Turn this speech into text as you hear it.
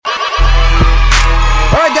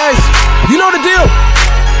Alright guys, you know the deal.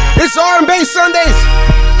 It's R&Bae Sundays,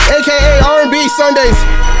 aka R&B Sundays,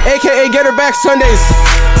 aka Get Her Back Sundays.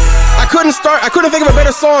 I couldn't think of a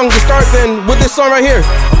better song to start than with this song right here.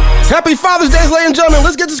 Happy Father's Day, ladies and gentlemen.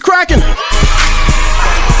 Let's get this cracking. I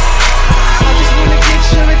just wanna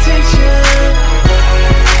get your attention.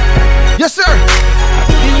 Yes, sir.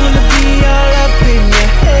 You wanna be all up in your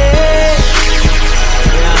head.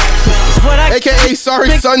 AKA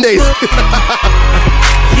Sorry Sundays.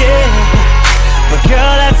 Yeah, but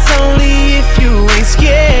girl, that's only if you ain't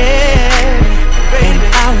scared. And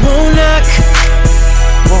I won't knock,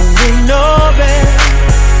 won't ignore it.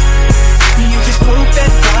 You just put that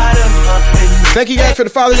bottom up and Thank you guys for the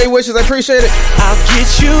Father's Day wishes. I appreciate it. I'll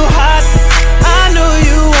get you hot. I know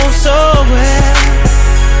you won't so well.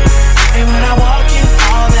 And when I walk in,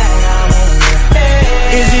 all that I want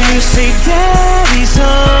is you say, Daddy's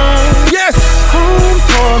home. Yes. Home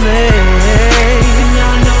for me. And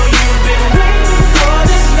I know you've been waiting for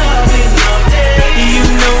this loving all day. You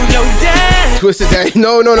know your dad. Twisted Daddy.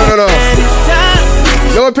 No. No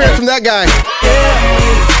appearance from that guy.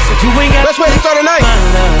 Best way to start a night.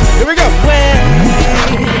 Here we go.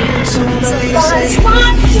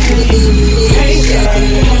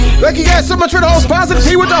 Thank you guys so much for the host. Positive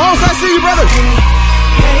P with the host. I see you, brother.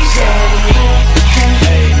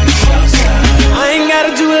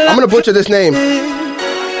 I'm gonna butcher this name.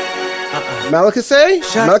 Malakasai?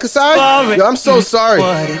 Yo, I'm so sorry.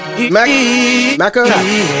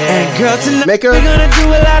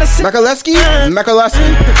 Makaleski?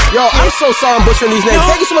 Yo, I'm so sorry I'm butchering these names.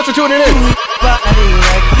 Thank you so much for tuning in.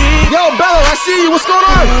 Yo, Bello, I see you. What's going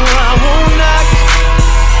on?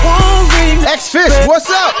 X-Fish, what's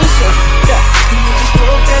up?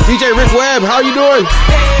 DJ Rick Webb, how you doing?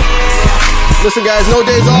 Listen, guys, no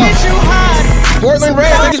days off. Portland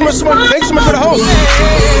Red, thank you so much for the host.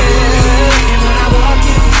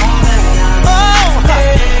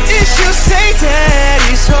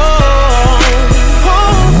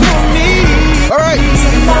 All right,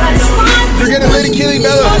 you're getting Lady Killy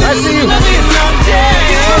Bella. I see you.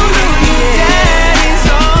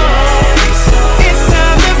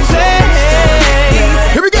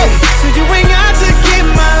 Here we go. So you ain't got to get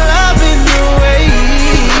my love in your way.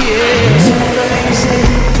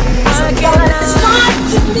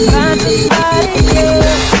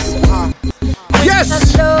 Yes.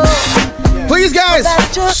 Please, guys,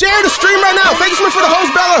 share the stream right now. Thank you so much for the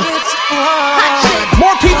host, Bella.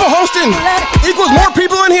 More people hosting equals more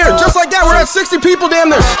people in here. Just like that, we're at 60 people damn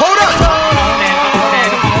near. Hold up.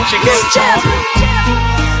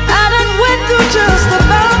 I done went through just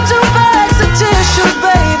about 2 bags of tissues,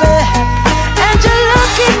 baby. And you're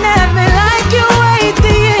looking at me like you ain't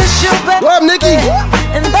the issue, baby. What up, Nikki?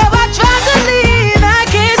 And though I tried to leave, I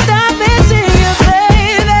can't stop missing you,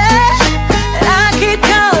 baby. And I keep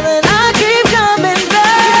coming back.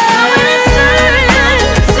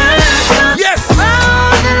 Yes.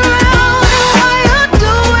 Round and round, and why you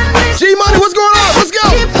doing this? G-Money, what's going on? Let's go.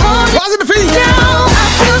 Positive P. Down, I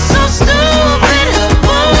feel so stupid.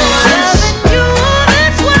 Loving you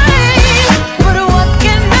this way. But what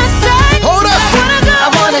can I say? Hold up.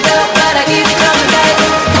 I wanna go, but I keep coming back.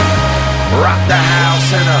 Rock the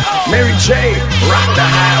house and Mary J. Rock the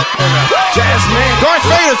house and Jasmine. Darth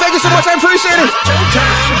Vader, thank you so much. I appreciate it.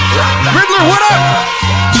 Riddler, what up?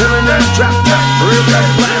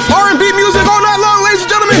 R&B music all night long, ladies and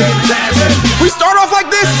gentlemen. We start off like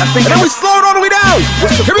this, and then we slow it all the way down.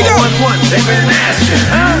 Here we go.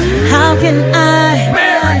 How can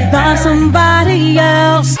I love somebody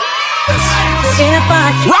else if I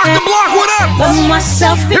Rock the can't block, what up? love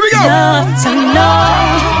myself Here we go. enough to know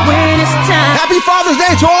when it's time Happy Father's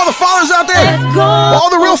Day to all the fathers out to there. let go? All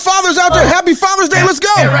the real fathers out there. Happy Father's Day. Let's go.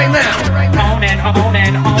 Right now. Here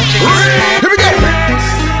we go.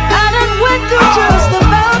 I done went through just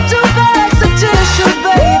about 2 bags of tissues,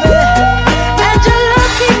 baby. And you're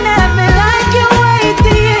looking at me like you ain't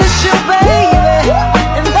the issue, baby.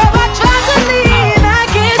 And though I tried to leave, I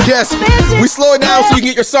can't Yes, miss it. we slow it down so you can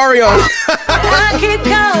get your sorry on. I keep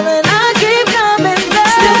coming back.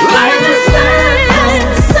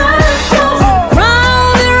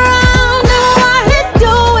 Round and round, and why he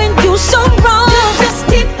doing you so wrong? Just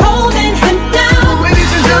keep holding him down.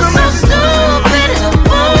 Ladies and You're so gentlemen. stupid,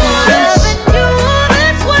 loving you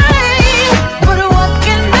this way. But what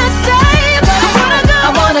can I say? But I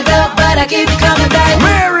wanna go, but I keep coming back.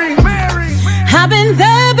 Mary. I've been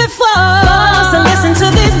there before, so listen to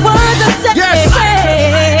these words I say. Yes.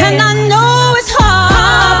 And I know it's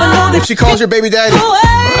hard, but know that If she calls your baby daddy,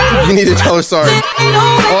 you need to tell her sorry.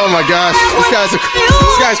 Oh my gosh, this guy's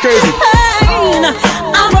crazy.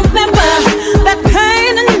 I remember that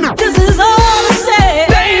pain, and this is all I say.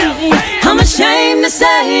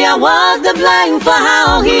 was to blame for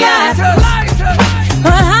how he acts.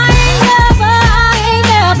 But I ain't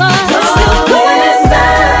never still putting this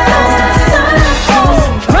round and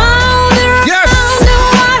round. Yes. And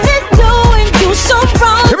what he doing, you so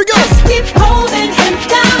wrong. Here we go. Just keep holding him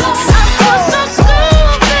down. I feel so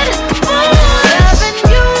stupid, loving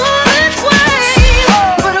you this way.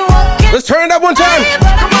 But what can Let's turn it up one time.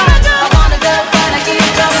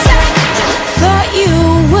 Thought you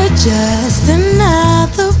were just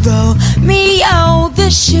another Romeo, the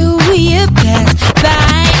shoe you passed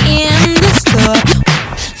by in the store.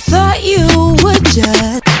 Thought you were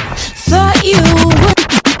just, thought you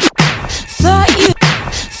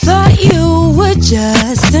were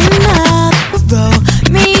just another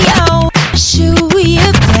Romeo, shoe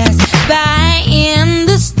you passed by in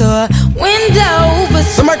the store. Window was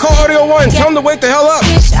Somebody call Audio 1. Tell them to wake the hell up.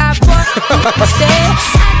 wish I bought instead.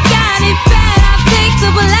 I got it bad. I'll take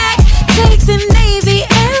the black, take the navy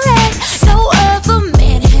and red. No other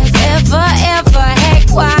man has ever had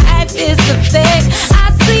quite this effect. I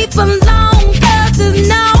sleep alone 'cause there's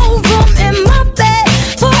no room in my bed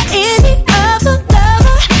for any other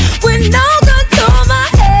lover. With no gun to my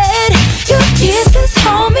head, your kisses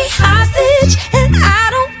hold me hostage, and I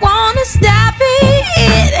don't wanna stop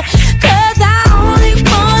it. 'Cause I only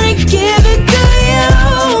wanna give it to you,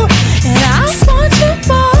 and I want you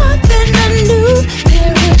more than a new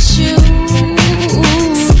pair of shoes.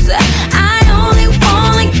 I only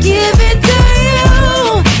wanna give it to you,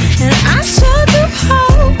 and I sure do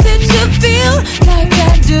hope that you feel like I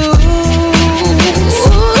do.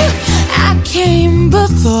 I came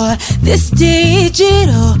before this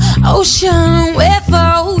digital ocean where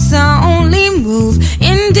folks only move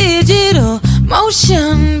in digital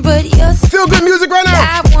motion, but you're Feel good music right now.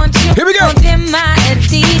 I want you Here we go. more than my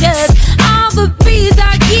Adidas. All the bees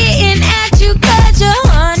are getting at you 'cause your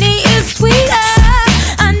honey is sweeter.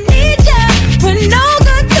 I need you with no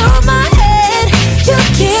gun to my head. Your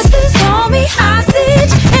kisses hold me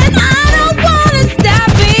hostage, and I don't wanna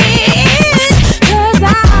stop it. 'Cause I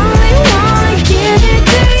only wanna give it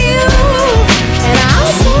to you, and I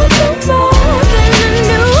want you more than a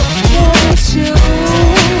new pair of shoes.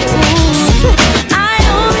 I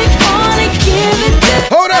only wanna give it to you.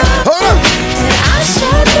 Hold up, hold up. And I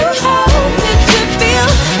sure do hope that you feel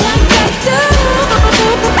like I do.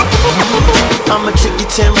 I'ma take you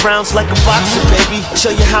 10 rounds like a boxer, baby. Show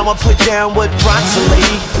you how I put down what rocks a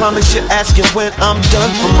lady. Promise you're asking when I'm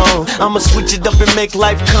done for more. I'ma switch it up and make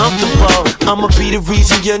life comfortable. I'ma be the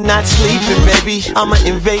reason you're not sleeping, baby. I'ma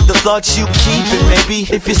invade the thoughts you keeping, maybe.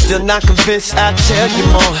 If you're still not convinced, I'll tell you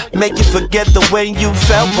more. Make you forget the way you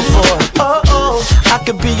felt before. Oh, I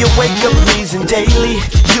could be your wake-up reason daily.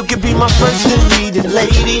 You could be my first and leading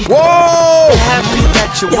lady. Whoa! Happy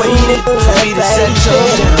that you waited for me to settle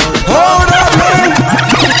down. Hold up, man.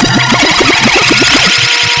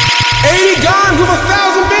 80 gone with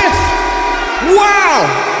 1,000 bits. Wow.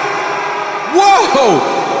 Whoa.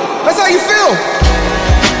 That's how you feel.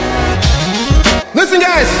 Listen,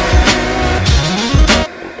 guys.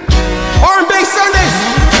 R&Bae Sundays.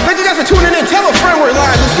 Thank you guys for tuning in. Tell a friend we're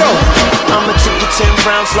live. Let's go. I'ma take you 10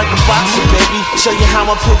 rounds like a boxer, baby. Show you how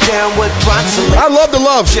I put down what rocks a lady. I love the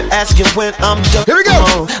love. You're asking when I'm done. Here we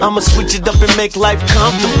go. I'ma switch it up and make life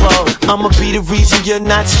comfortable. I'ma be the reason you're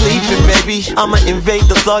not sleeping, baby. I'ma invade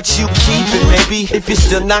the thoughts you keeping, maybe. If you're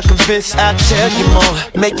still not convinced, I'll tell you more.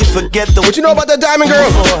 Make you forget the What you know about that diamond girl?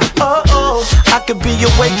 Oh, I could be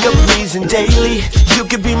your wake-up reason daily. You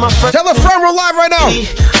could be my first. Tell a friend we're live right now.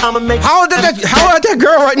 I'ma make How about that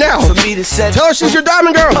girl right now? for me to set. Tell her she's your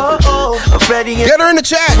diamond girl. I'm ready and Get her in the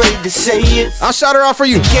chat. ready to say it. I'll shout her out for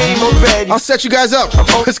you. Game already. I'll set you guys up.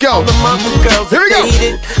 Let's go. All the mother girls Here we go.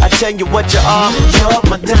 dated. I tell you what you are. You're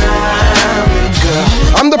my diamond girl.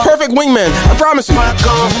 I'm the perfect wingman. I promise you. Rock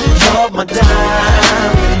on. You're my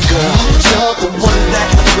diamond girl. You're the one that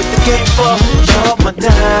I quit the game for. You're my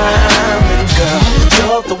diamond girl.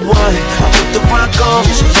 You're the one I put the rock on.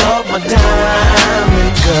 You're my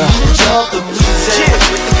diamond girl. You're the reason I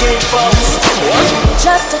quit the game for.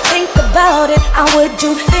 Just to think about it, I would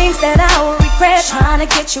do things that I would regret. Trying to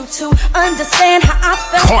get you to understand how I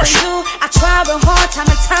felt for you. I tried real hard time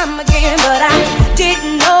and time again, but I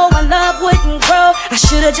didn't know my love wouldn't grow. I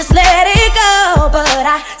should've just let it go, but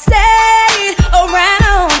I stayed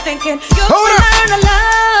around thinking you would learn to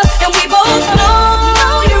love, and we both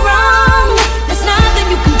know you're wrong. There's nothing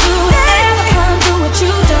you can do to ever undo what you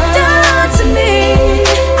done to me.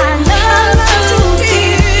 I love you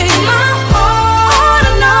deep in my heart.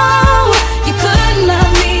 I know you couldn't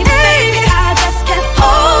love me, baby. I just kept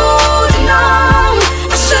holding on.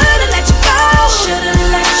 I should've let you go. Should've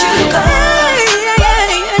let you go.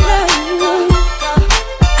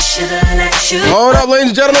 I should've let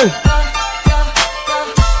and gentlemen.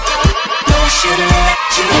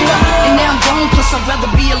 And now I'm gone, plus I'd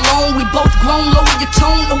rather be alone. We both grown, lower your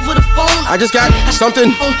tone over the phone. I just got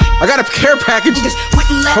something. I got a care package.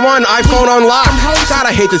 Come on, iPhone unlock. God,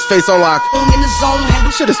 I hate this face unlock.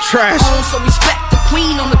 This shit is trash. So respect the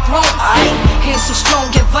queen on the throne. I ain't here so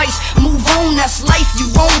strong advice. Move on, that's life.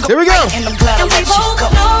 You won't go. Here we go. And I'm glad I let you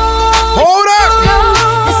go. Hold up.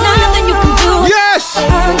 There's nothing you can do. Yes.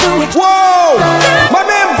 Whoa. My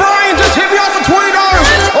man Brian just hit me off for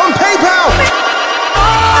 $20 on PayPal.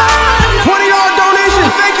 $20 donation.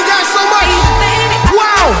 Thank you guys so much.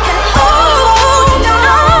 Wow.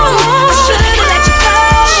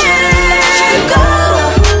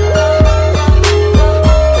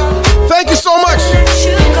 Thank you so much.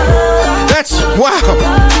 That's wow.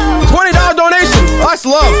 $20 donation. That's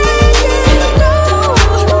love.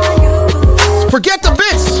 Forget the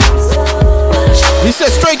bits. He said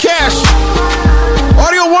straight cash.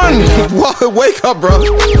 Audio 1. Wake up, bro. I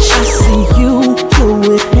see you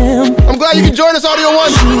with him. I'm glad you can join us, Audio 1.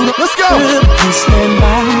 Let's go. You stand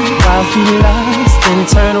by while he lies, then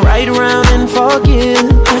turn right around and forgive.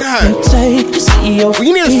 God. You take to see your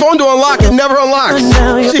You need his phone to unlock. It never unlocks.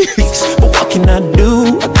 Jeez. But what can I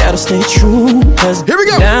do? I gotta stay true. Cause Here we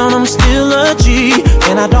go. Down I'm still a G,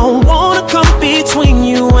 and I don't wanna come between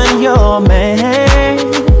you and your man.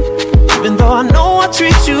 Even though I know I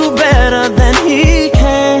treat you better than he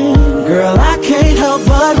can. Girl, I can't help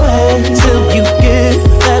but wait till you get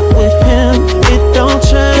that with him. It don't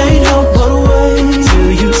change. Can't help but wait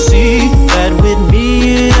till you see that with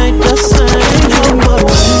me it ain't the same. Can't help but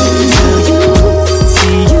wait till you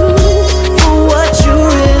see you for what you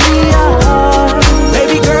really are.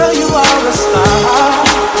 Baby girl, you are a star.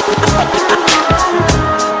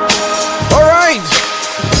 All right.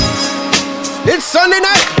 It's Sunday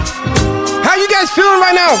night. How you guys feeling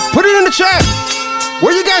right now? Put it in the chat.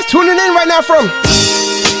 Where you guys tuning in right now from?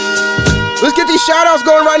 Let's get these shout outs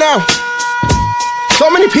going right now. So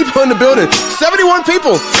many people in the building. 71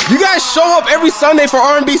 people. You guys show up every Sunday for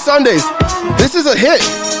R&B Sundays. This is a hit.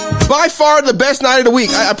 By far the best night of the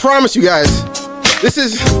week. I promise you guys. This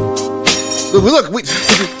is... Look,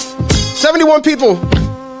 71 people.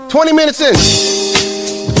 20 minutes in.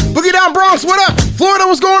 Boogie Down Bronx, what up? Florida,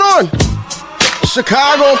 what's going on?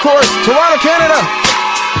 Chicago, of course. Toronto, Canada.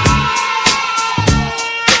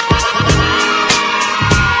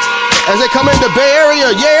 As they come into Bay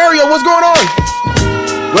Area, what's going on?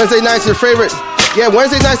 Wednesday night's your favorite. Yeah,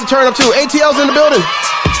 Wednesday night's to turn up too. ATL's in the building.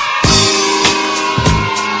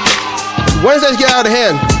 Wednesdays get out of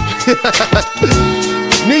hand.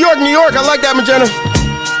 New York, I like that, Magenta.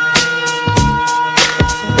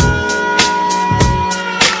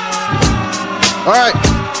 All right,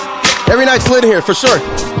 every night's lit here for sure.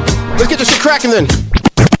 Let's get this shit cracking then.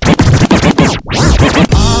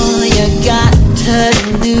 All you got to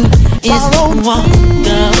do is walk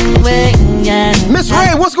away. Miss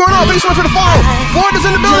Ray, what's going on? Thanks so much for the follow. Florida's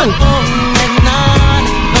in the building.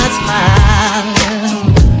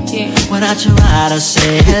 When I try to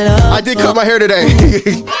say hello, I did cut my hair today.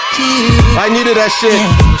 I needed that shit.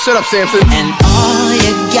 Shut up, Samson. and all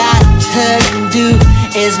you got to do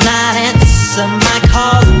is not answer my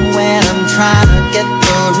call when I'm trying to get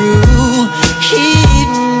through.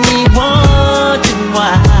 Keep me wondering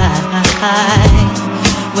why,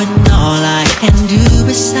 when all I can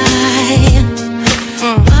do is sigh.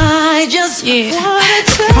 I just wanna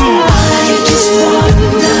touch. I just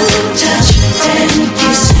wanna touch and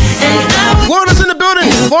kiss. Florida's in the building.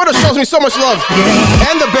 Florida shows me so much love.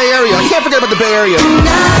 And the Bay Area. I can't forget about the Bay Area.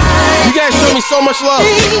 You guys show me so much love.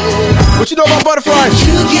 What you know about Butterflies?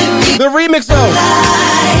 The remix though.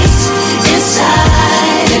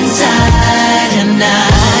 Inside, and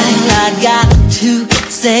I got to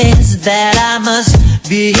sense that I must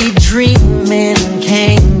be dreaming,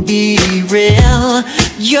 can't be real.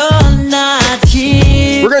 You're not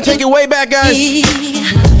here. We're gonna take it way back, guys.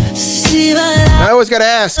 I always gotta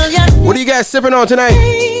ask, what are you guys sipping on tonight?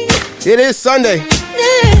 It is Sunday.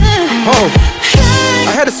 Oh,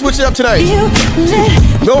 I had to switch it up tonight.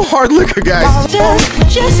 No hard liquor, guys.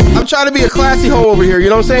 I'm trying to be a classy hoe over here, you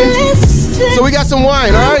know what I'm saying? So we got some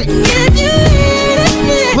wine, all right?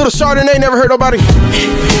 Little Chardonnay, never hurt nobody.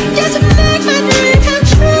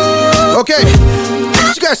 Okay,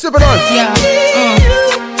 what you guys sipping on? Yeah.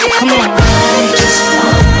 Come on.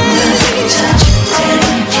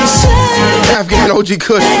 Afghan OG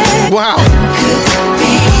Kush. Wow.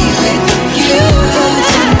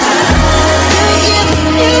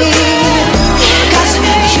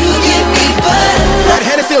 That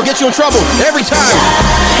Hennessy will get you in trouble every time.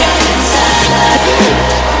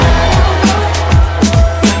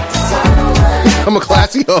 I'm a class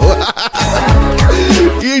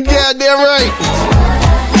You goddamn right.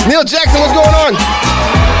 Neil Jackson, what's going on?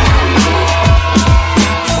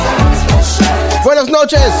 Buenos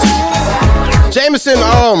noches. Jameson,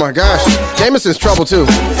 oh my gosh. Jameson's trouble too.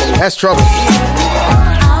 That's trouble.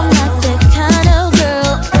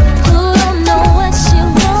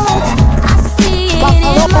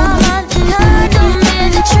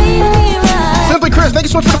 Simply Chris, thank you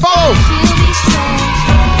so much for the follow.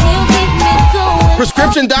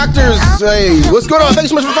 Prescription doctors, hey, what's going on? Thank you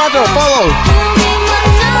so much for the follow.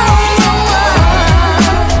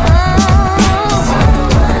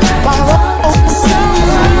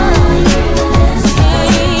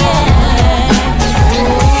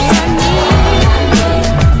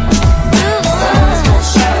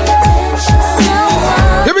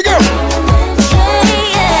 Here we go.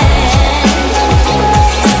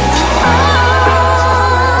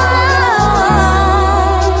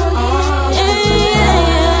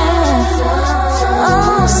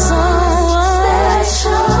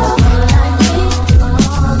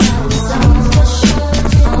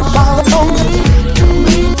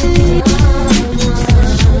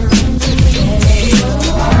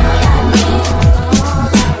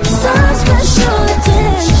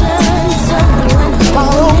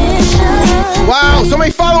 Wow, so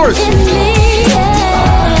many followers.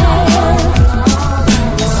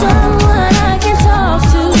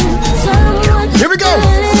 Here we go.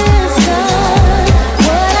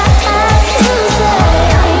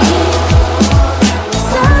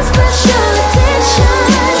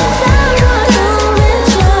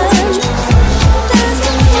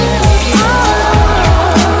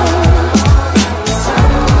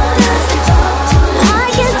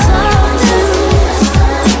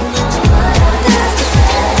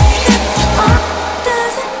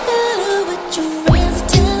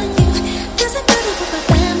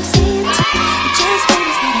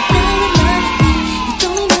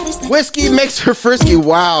 Whiskey makes her frisky.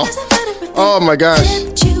 Wow. Oh my gosh.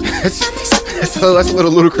 That's a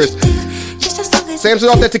little ludicrous. Sam's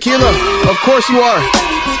off that tequila. Of course you are.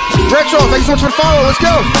 Retro, thank you so much for the follow. Let's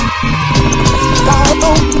go.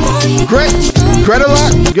 Greta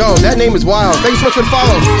Lot. Yo, that name is wild. Thank you so much for the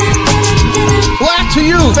follow. Black to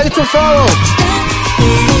you. Thank you for the follow.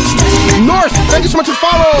 North, thank you so much for the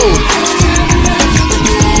follow.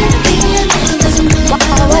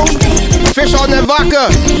 Fish on that vodka.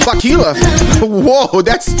 Tequila. Whoa,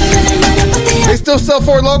 that's... They still sell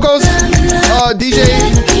Four Locos?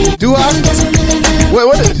 DJ Dua? Wait,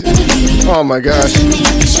 what is... Oh my gosh.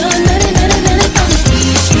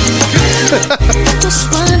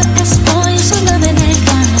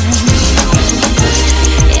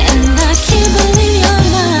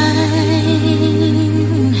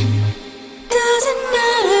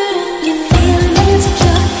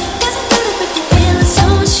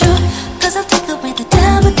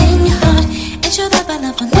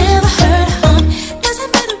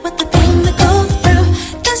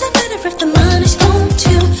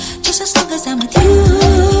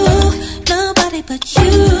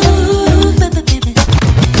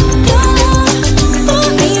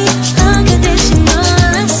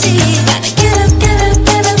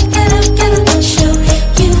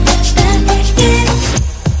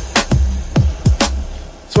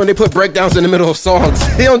 When they put breakdowns in the middle of songs.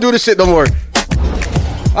 They don't do this shit no more.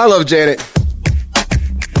 I love Janet.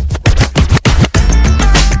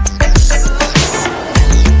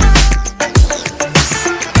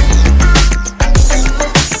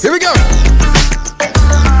 Here we go.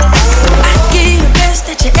 I give you the best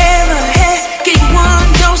that you ever had. Give you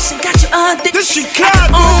one dose and got you addicted. This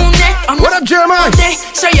Chicago. What up, Jeremiah?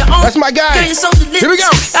 That's my guy. Here we go.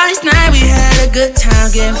 Last night we had a good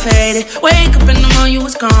time getting faded. Wake up in the morning, you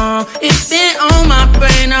was gone. It's been on my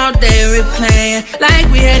brain all day replaying, like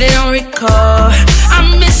we had it on record. I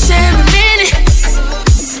miss every minute.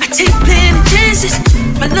 I take plenty chances.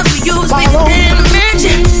 My love for you is bigger than a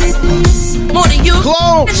mansion. More than you.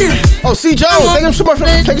 Glow. Oh, C. Jones. Thank you so much for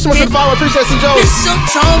the follow. Appreciate C. Jones. It's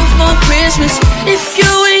October for Christmas. If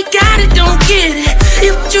you ain't got it, don't get it.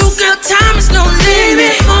 If you got time, it's no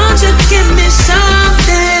limit. Won't you give me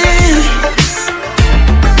something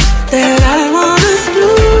that I wanna do?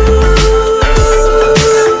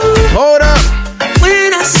 Hold up.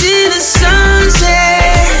 When I see the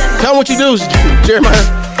sunset, Tell me what you do, Jeremiah.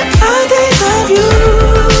 I think of you.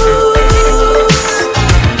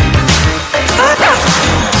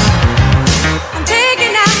 I'm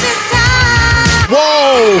taking out this time.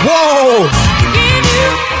 Whoa. To give you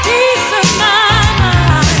peace of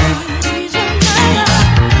mind.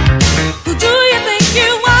 Who do you think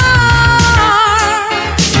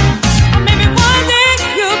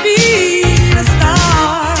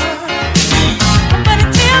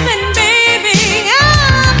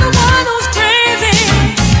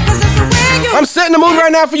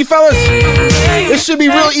out for you fellas. It should be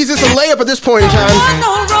real easy. It's a layup at this point in time.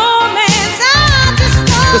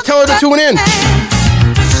 Just tell her to tune in.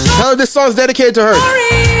 Tell her this song's dedicated to her.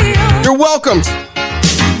 You're welcome.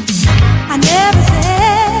 I never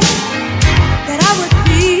said that I would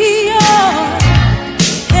be your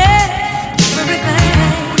everything,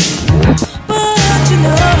 but you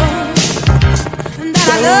know that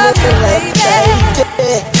I love you, baby.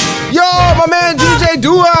 Yo, my man DJ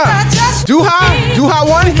Duha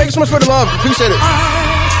 1. Thank you so much for the love. Appreciate it.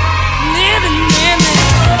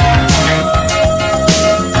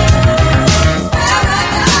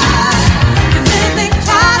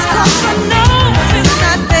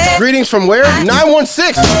 Greetings from where?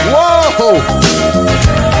 916. Whoa.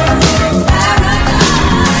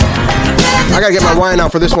 I gotta get my wine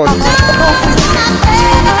out for this one.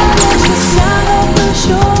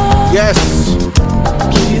 Yes.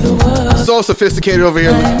 So sophisticated over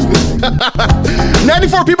here.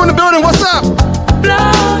 94 people in the building. What's up?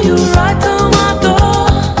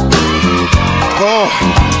 Oh.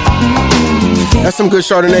 That's some good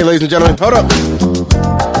Chardonnay, ladies and gentlemen. Hold up.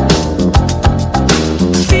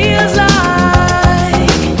 Feels like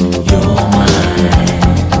you're mine.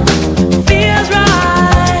 Feels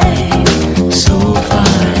right, so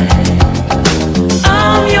fine.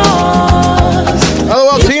 I'm yours.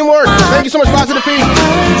 LOL teamwork. Thank you so much, Positive P.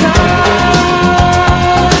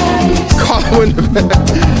 Call in the back.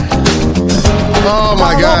 Oh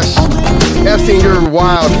my gosh. Epstein, you're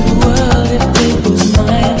wild.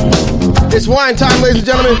 It's wine time, ladies and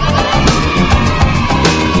gentlemen.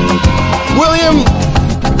 William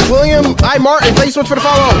I. Martin, thanks so much for the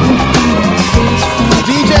follow.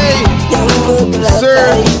 DJ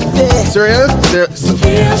Sir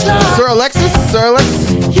Alexis.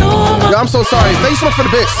 Yo, I'm so sorry. Thanks so much for the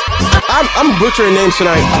bits. I'm butchering names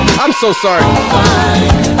tonight. I'm so sorry.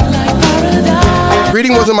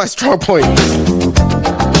 Reading wasn't my strong point.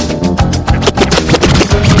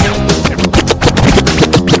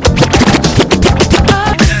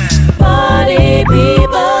 Party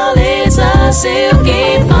people, it's a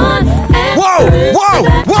silky fun. Whoa!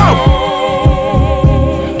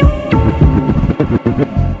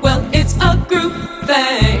 Well, it's a group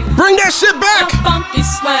thing. Bring that shit back! Funky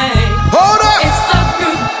swing. Hold up! It's a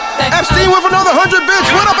group thing. Epstein with another 100 bits.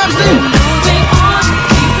 What up, Epstein? Moving on,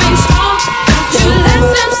 keeping strong. Don't you let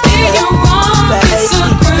them steer you wrong. It's a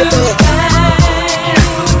group thing.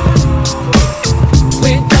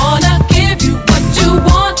 We're gonna give you what you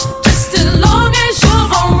want, just as long as you're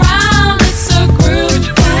around. It's a group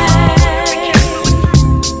thing.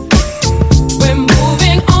 We're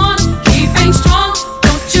moving on, keeping strong.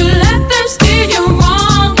 Don't you let them steer you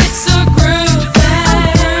wrong. It's a group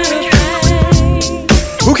thing.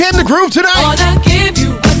 Who came to groove tonight? Gonna give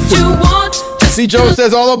you what you want. C. Jones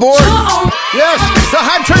says all aboard. Yes, the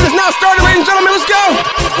hype train is now started, ladies and gentlemen. Let's go.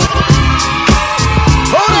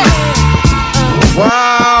 Hold up.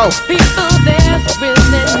 Wow. People, there's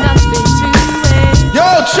really nothing to it. Yo,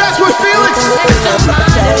 chats with Felix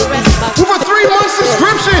with a 3-month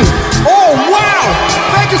subscription. Oh, wow.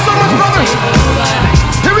 Thank you so much, brother.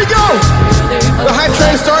 Here we go. The hype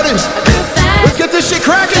train started. Let's get this shit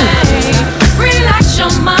cracking. Relax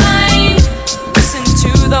your mind. Listen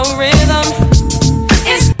to the rhythm.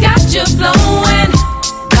 It's got you flowing.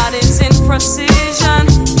 Body's in precision.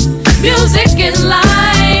 Music is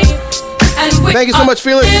life. And we Thank you so much,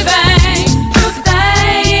 Felix.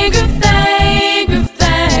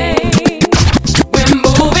 We're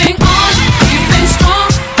moving on, keeping strong.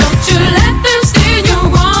 Don't you let them steer you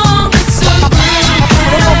wrong. It's a great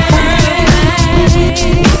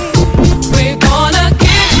thing. We're gonna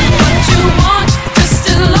give you what you want, just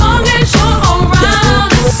as long as you're around.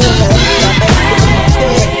 It's a great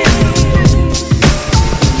thing.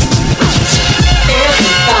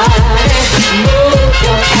 Everybody, move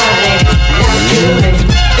your body. Now do it.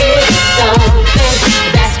 It's something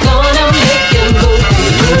that's gonna make you move.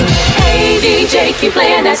 Hey DJ, keep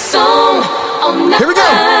playing that song all night. Here we go.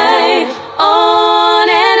 On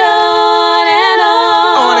and on and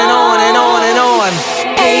on. On and on and on and on.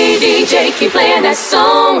 Hey DJ, keep playing that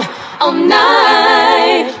song all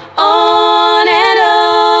night. On and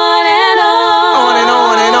on and on. On and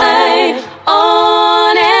on and on.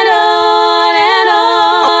 On and on and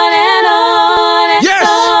on and on and Yes.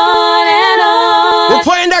 on and on. We're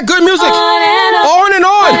playing that good music. On and on. On and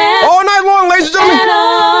on. All night long, ladies and gentlemen. And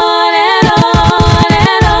on and on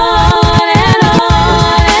and on and on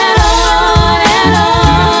and on and on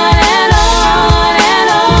and on and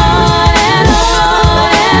on and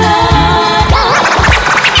on and on.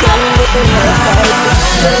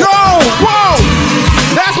 Yo, whoa.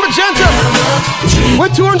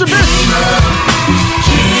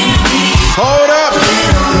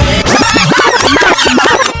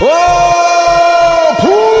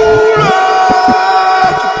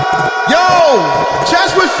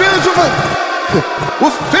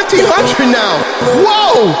 1,500 now.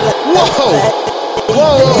 Whoa, whoa,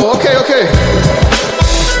 whoa, okay, okay.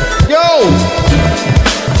 Yo,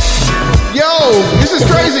 this is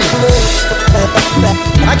crazy.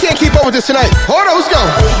 I can't keep up with this tonight. Hold on, let's go.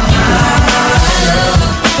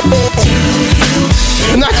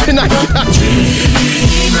 Not tonight.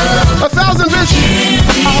 1,000 bits.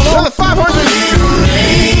 Another 500.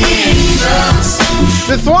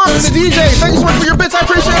 The Thwomp and the DJ. Thanks so much for your bits. I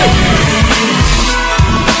appreciate it.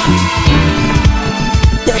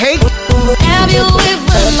 Hake. Have you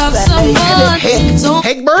ever loved someone?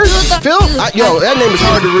 Hakeburn? Phil? Yo, that name is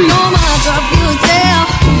hard to read. No matter if you tell,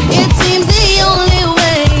 it seems the only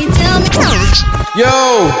way. Tell me.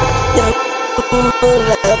 Yo.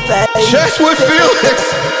 Chess with Felix.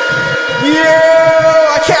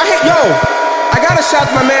 Yeah. Yo. I gotta shout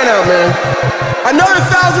my man out, man. Another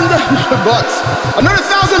 $1,000 bucks. Another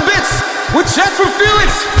 1,000 bits with Chess with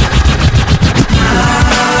Felix.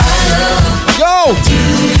 Yo.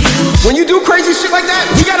 When you do crazy shit like that,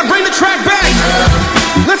 we gotta bring the track back.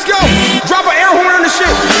 Let's go. Drop an air horn on the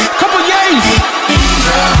shit. Couple yays.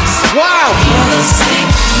 Wow.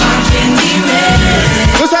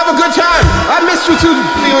 Let's have a good time. I missed you too,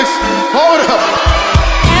 Felix. Hold up.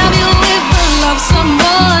 Have you ever loved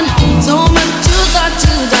someone so much you thought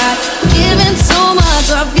to die? Giving so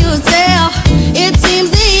much of yourself, it seems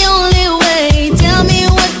the only way. Tell me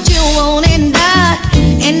what you want and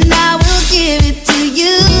I will give it to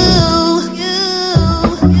you.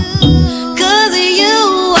 Cause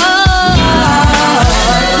you are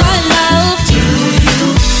my love. Do you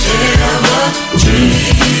ever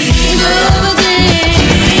dream of a day?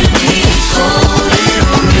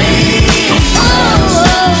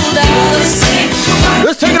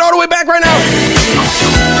 Let's take it all the way back right now.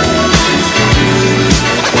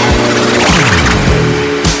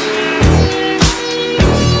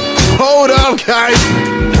 Hold up, guys.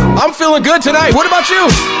 I'm feeling good tonight. What about you?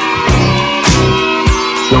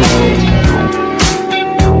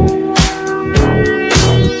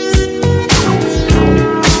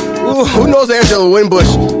 Ooh, who knows Angela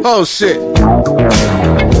Winbush? Oh, shit.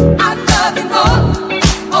 I love you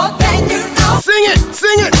more than you know. Sing it,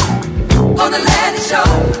 sing it. Gonna let it show.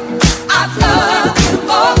 I love you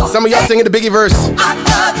more. Some of y'all singing the Biggie verse. I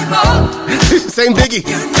love you more. Same Biggie.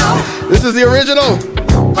 You know. This is the original.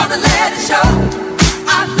 Gonna let it show.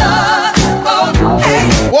 I love you more. Hey.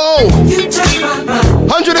 Whoa. You just my mind.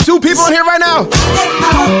 102 people in here right now.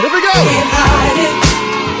 Here we go. Can't hide it.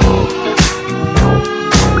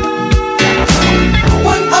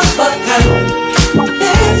 One of a kind.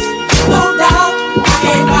 There's no doubt. I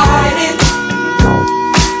can't hide it.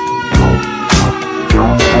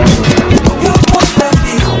 You won't let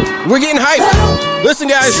me. We're getting hyped. Listen,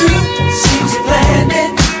 guys. Seems you planned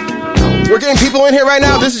it. We're getting people in here right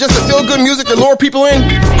now. This is just to feel good music to lure people in.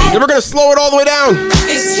 Then we're gonna slow it all the way down.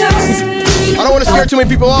 It's just I don't want to scare too many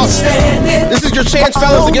people off. stand it. This is your chance,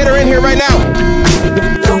 fellas, to get her in here right now.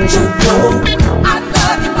 Don't you know I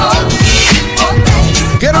love you more than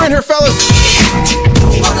you Get her in here, fellas.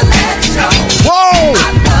 wanna let it show. Whoa!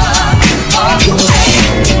 I love you more. Hey.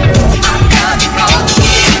 I love you more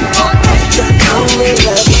than you know.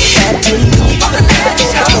 Wanna let it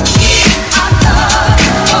show. I love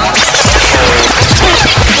you more.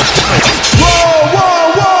 Whoa,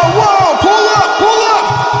 whoa, whoa, whoa! Pull up, pull up!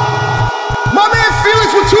 My man Felix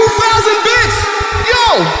with 2,000 bits! Yo!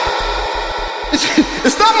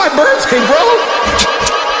 It's not my birthday, bro!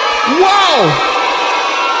 Wow!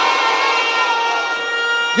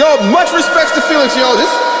 Yo, much respect to Felix, yo.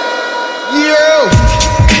 Yo!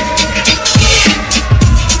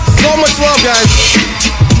 So much love, guys.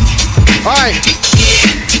 Alright.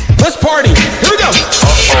 Let's party. Here we go.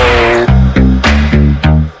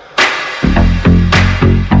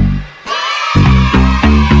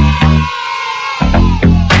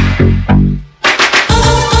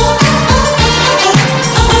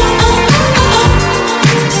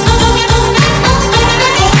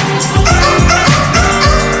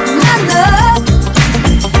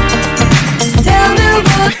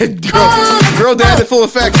 Girl dance in full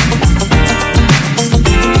effect.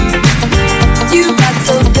 You got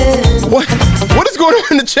so good. What is going on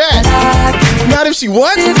in the chat? Not if she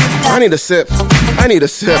what? I need a sip. I need a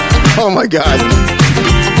sip. Oh my god.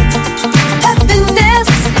 Happiness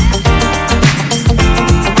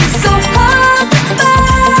is so hard to find.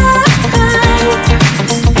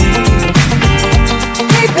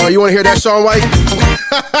 Oh, you want to hear that, Shaun White?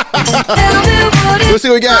 Let's see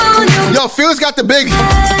what we got. Yo, Felix got the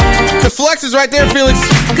flex is right there, Felix.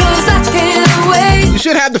 You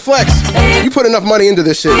should have the flex. You put enough money into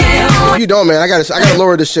this shit. If you don't, man, I gotta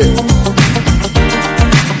lower this shit.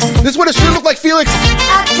 This is what it should look like, Felix.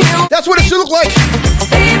 I can't That's what it should look like.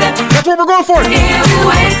 That's what we're going for.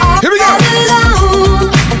 Here we go.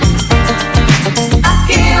 I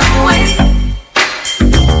can't wait.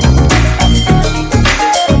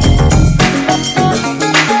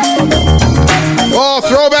 Oh,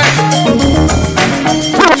 throwback.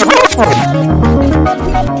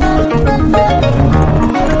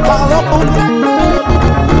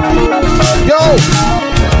 Yo.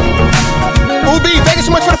 Ubi, thank you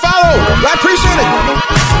so much for the follow. I appreciate it.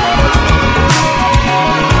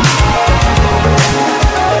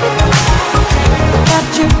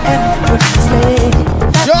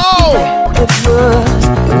 Yo.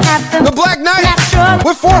 The Black Knight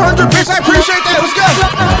with 400 bits. I appreciate that. Let's go.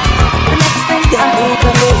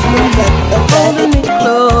 Holding me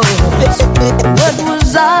close. What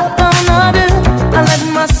was I gonna do? I let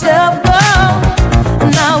myself go.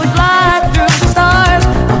 And now we fly through the stars. I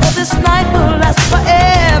hope this night will last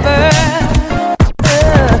forever.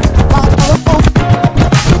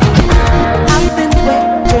 I've been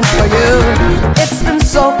waiting for you. It's been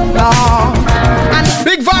so long.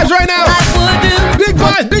 Big vibes right now. Big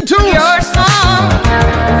vibes, big tunes. Your song.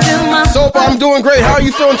 Soap, I'm doing great. How are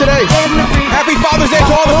you feeling today? Happy Father's Day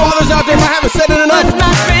to all the fathers out there. If I haven't said it enough.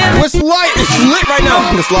 It's light. It's lit right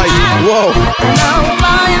now. It's light. Whoa.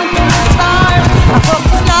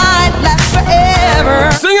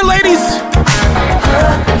 Sing it, ladies.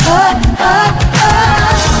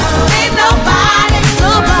 Ain't nobody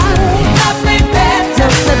loves me better.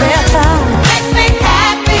 Makes me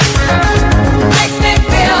happy. Makes me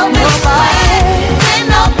feel this way. Ain't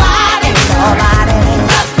nobody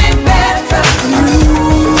loves me better.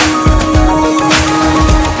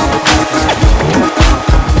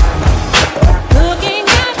 Looking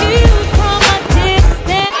at you from a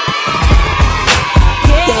distance,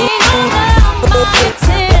 getting all of my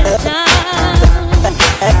attention.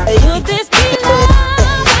 Could this be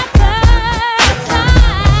love at first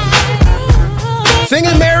sight? Sing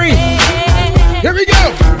it, Mary. Here we go.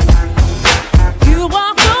 You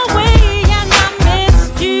walked away and I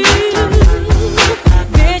missed you.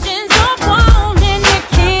 Visions of wanting to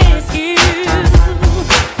kiss you.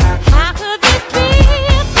 How could this be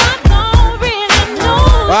if I don't really know?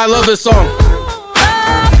 I love this song.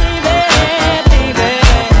 Oh, baby, baby,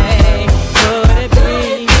 could it be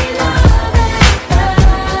love at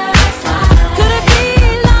first sight? Could it be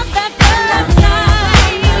love at first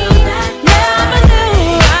sight? Never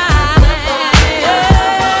knew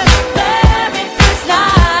very first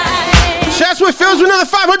night. Shouts with Phil's with another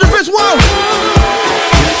 500 bits. Whoa.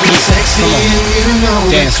 If you're sexy and you know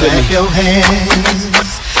Dance it, with clap me. your hands.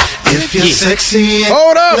 If you're sexy and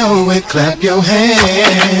Hold up. you know it, clap your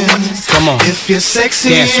hands. Come on. If you're sexy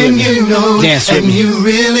Dance with and me. you know it, Dance with and me. you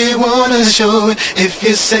really wanna show it. If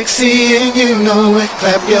you're sexy and you know it,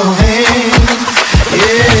 clap your hands.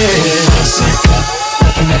 Yeah.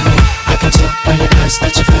 Looking at me, I can tell by your eyes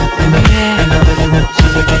that you feel me. And I really want you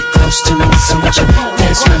to get close to me. So would you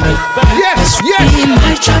dance with me? Yes, yes.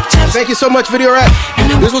 My drop top. Thank you so much, Video Rap.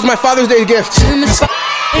 This was my Father's Day gift.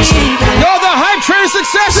 Yo, the hype train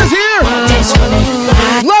success is here.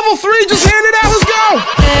 Level 3 just handed out. Let's go.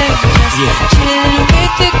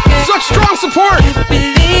 Such strong support.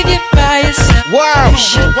 Believe you by yourself. Wow.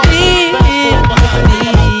 Should be with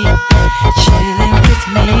me, chilling with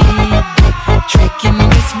me, drinking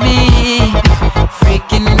with me,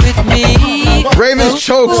 freaking with me. Ravens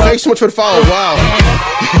chokes. Thanks so much for the follow. Wow.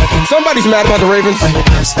 Somebody's mad about the Ravens. By your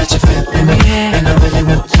eyes that you feel me. And I really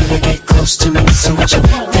want you to get close to me. So would you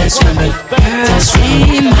dance with me? Dance with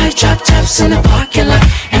me. My drop tops in the parking lot.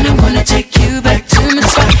 And I wanna take you back to my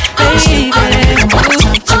spot. Baby, talk to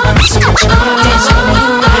me. So would you dance with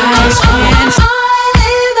me? Dance with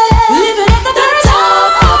me. Living at the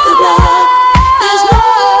top of the block. There's no,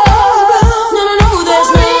 there's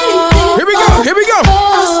no. Here we go. Here we go.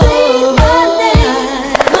 I'll say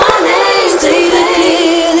my name, say it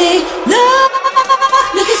clearly. Love,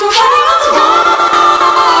 look at somebody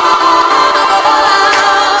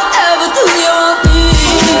ever do your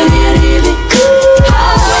thing.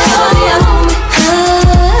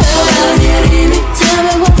 Tell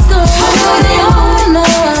me what's going on now.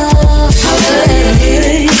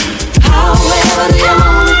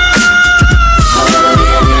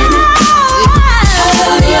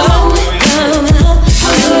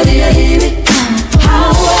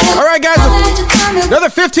 All right, guys. Another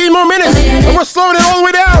 15 more minutes, and we're slowing it all the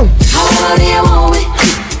way down.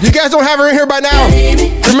 You guys don't have her in here by now.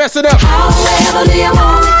 You're messing up.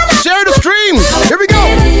 Share the stream. Here we go.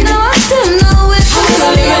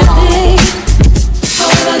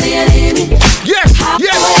 Yes,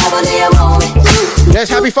 yes. Yes,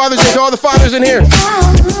 happy Father's Day to all the fathers in here.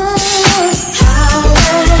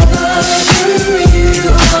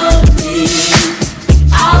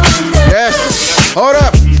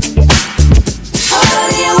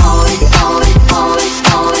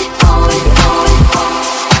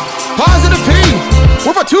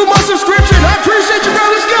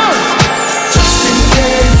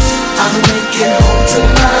 make it home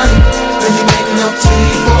tonight, then you make love to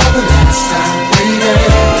me for the last time, baby.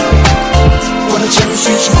 Wanna cherish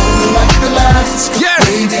each moment like the last. Yes!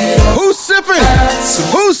 Baby, Who's sipping?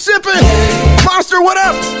 Who's sipping? Monster, what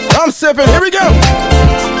up? I'm sipping. Here we go.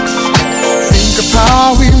 think of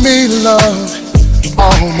how we made love.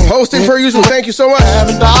 Hosting per usual. Thank you so much.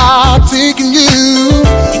 Haven't I taken you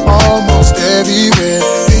almost everywhere?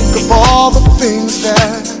 Think of all the things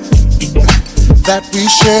that we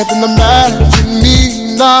shared and imagine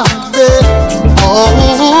me not there.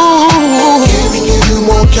 Oh, giving you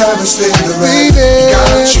more carrots than the baby.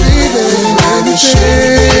 Got you, baby.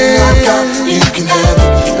 Everything I got, you can have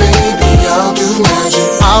it, baby. I'll do magic.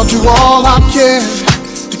 I'll do all I can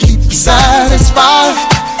to keep you satisfied.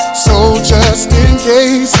 So just in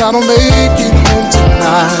case I don't make it home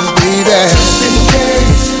tonight, baby. Just in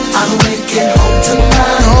case I don't make it home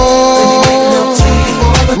tonight. Oh,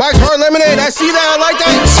 Mike's Hard Lemonade, I see that, I like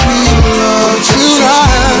that. Sweet love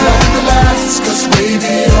tonight. Cause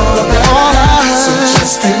baby, all I so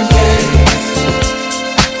just in case.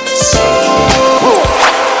 So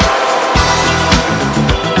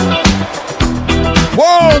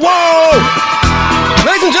whoa, whoa!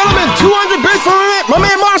 Ladies and gentlemen, 200 bits for my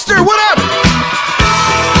man Monster, what up?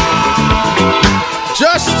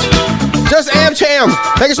 Just Am-Cham.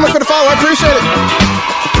 Thank you so much for the follow, I appreciate it.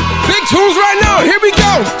 Big tunes right now, here we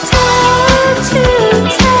go.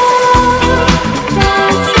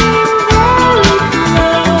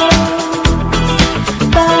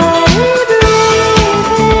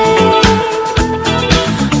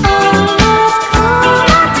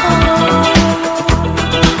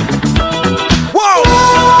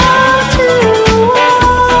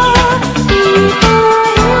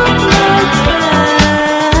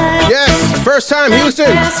 First time,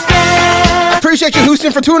 Houston. Appreciate you,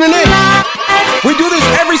 Houston, for tuning in. We do this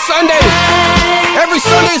every Sunday. Every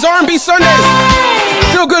Sunday is R&B Sunday.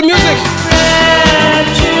 Still good music.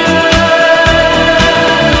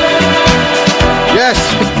 Yes,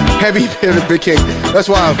 heavy Big King. That's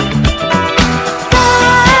wild.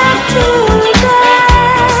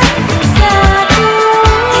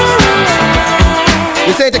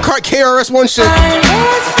 This ain't the KRS-One shit.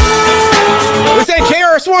 This ain't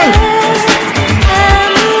KRS-One.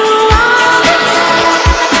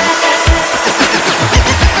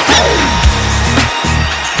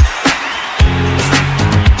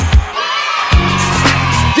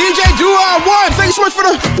 DJ Duo-One, thank you so much for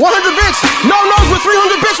the 100 bits. No Nose with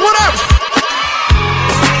 300 bits, what up?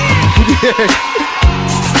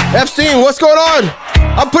 Epstein, what's going on?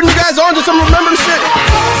 I'm putting you guys on to some remember shit.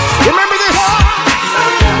 Remember this?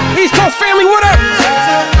 East Coast family, what up?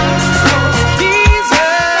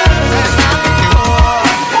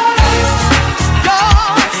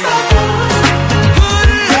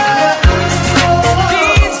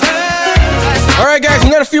 Alright guys, we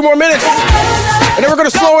got a few more minutes and then we're gonna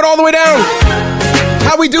slow it all the way down.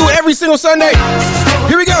 How we do every single Sunday.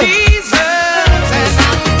 Here we go.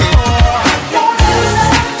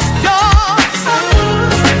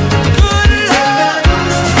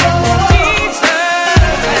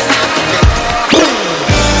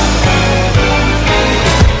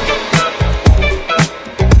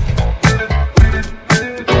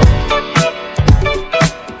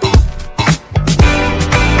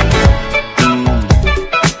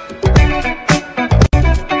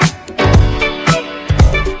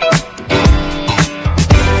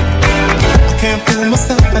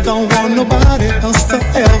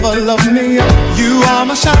 Love me, you are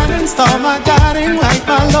my shining star, my guiding light,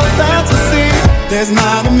 my love fantasy. There's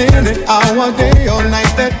not a minute, hour, day or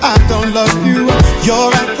night that I don't love you.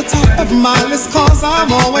 You're at the top of my list, cause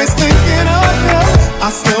I'm always thinking of you. I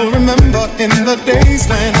still remember in the days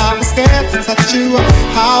when I was scared to touch you,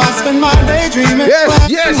 how I spent my day dreaming.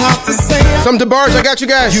 Yes. How to say some DeBarge, I got you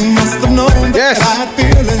guys. You must have known that I had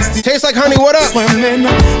feelings. Tastes like honey, what up? Swimming,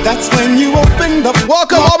 that's when you opened up.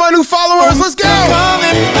 Welcome all my new followers, let's go.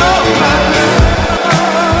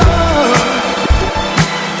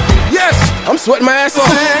 Yes, I'm sweating my ass off.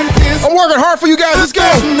 I'm working hard for you guys, let's go.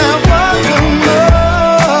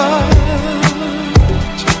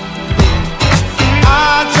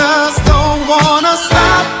 I just don't wanna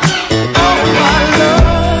stop. Oh my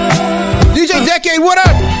love. DJ Decade, what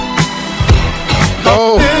up?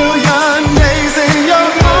 Oh. Billion days in your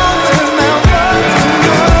arms is never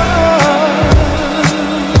enough.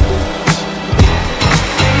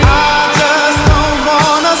 I just don't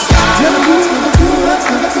wanna stop. Never too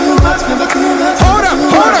much. Hold up.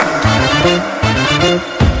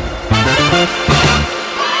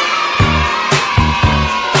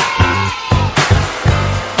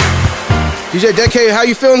 DJ Decade, how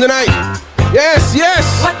you feeling tonight? Yes.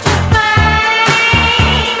 What you find?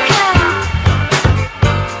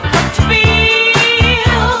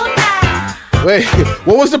 Wait,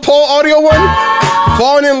 what was the Paul audio one?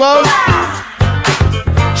 Falling in Love?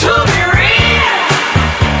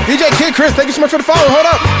 DJ Kid Chris, thank you so much for the follow. Hold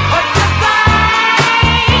up.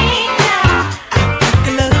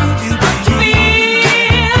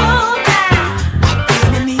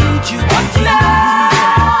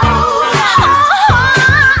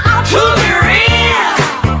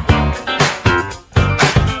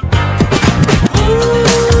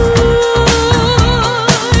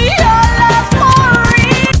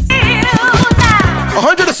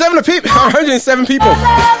 107 people.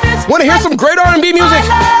 Want to hear some great R&B music?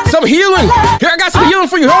 Some healing. Here, I got some healing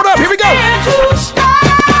for you. Hold up. Here we go.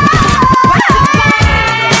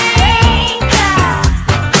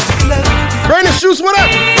 Brandon Schutz, what up?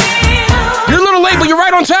 You're a little late, but you're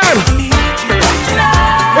right on time.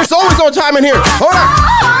 It's always on time in here. Hold up.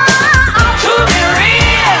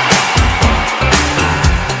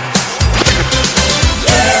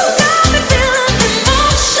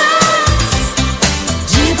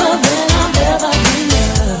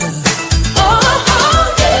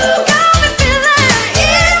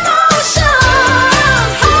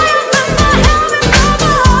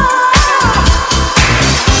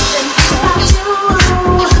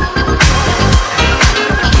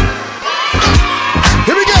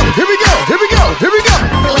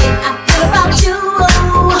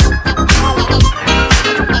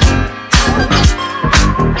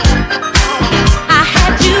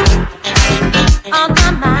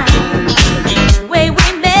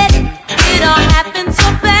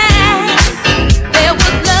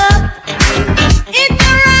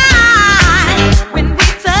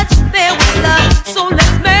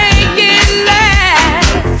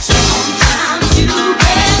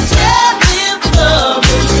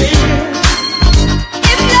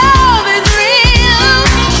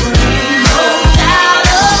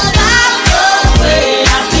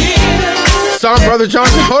 Brother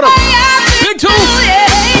Johnson, hold up. Big two.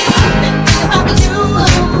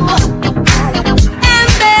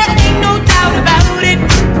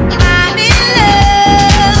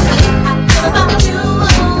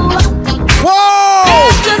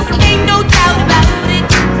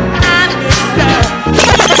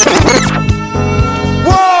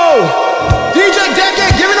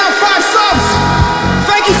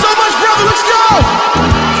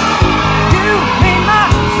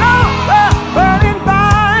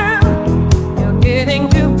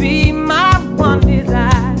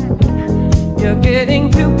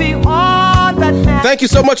 Thank you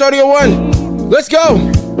so much, Audio One. Let's go.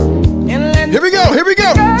 Here we go. Here we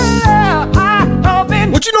go.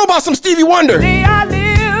 What you know about some Stevie Wonder? A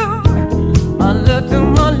little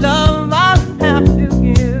more love I'll have to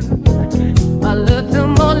give. A little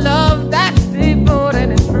more love that's deeper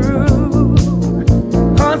than it's true.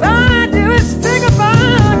 'Cause all I do is think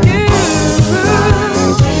about you.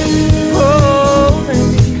 Oh,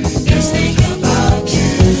 baby. Just think about you.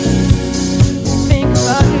 Think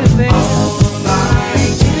about you, baby.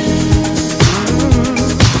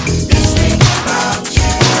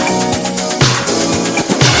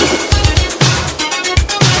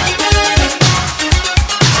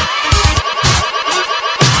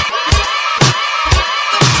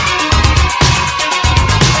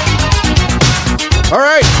 All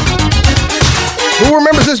right. Who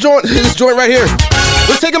remembers this joint right here?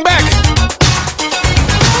 Let's take him back.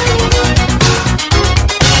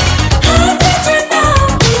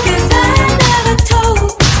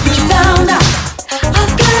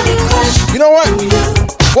 You know what?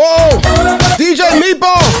 Whoa! DJ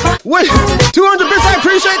Meatball with 200 bits. I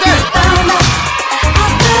appreciate that.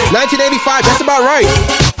 1985. That's about right.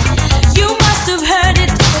 You must have heard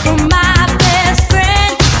it from my best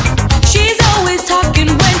friend. She's always talking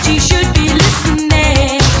when she should be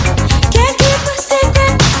listening. Can't keep a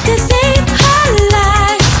secret, this ain't her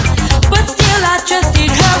life. But still I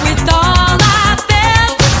trusted her with all I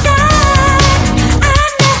felt inside. I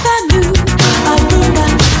never knew a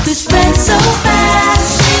rumor could spread so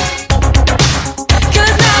fast.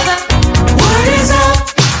 'Cause now the word is out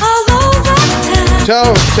all over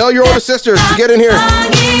town. Tell your older sister to get in here.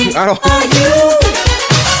 I don't.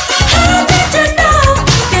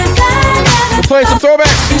 We're playing some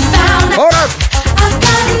throwbacks. Hold up.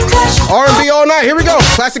 R&B all night. Here we go.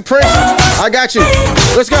 Classic Prince. I got you.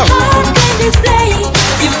 Let's go.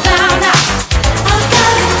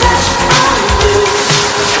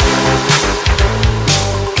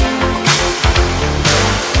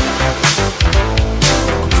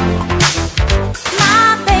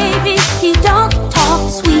 My baby, he don't talk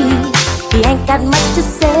sweet. He ain't got much to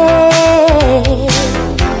say.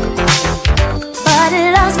 But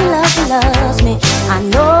he loves me, loves me, loves me. I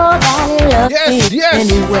know that he loves me Yes.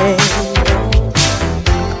 anyway.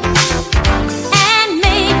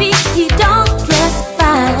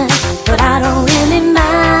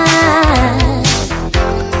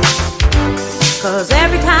 'cause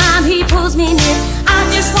every time he pulls me near, I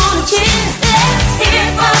just wanna kiss. Let's hear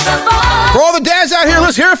it for the boy. For all the dads out here,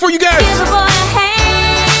 let's hear it for you guys. Give the boy a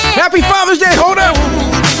hand. Happy Father's Day. Hold up.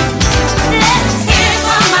 Let's hear it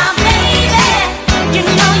for my baby. You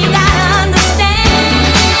know you gotta understand.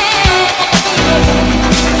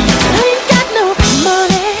 I ain't got no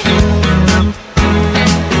money.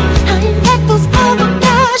 I ain't got those other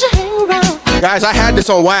guys you hang around. Guys, I had this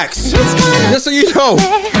on wax. Just so you know,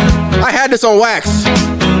 I had this on wax.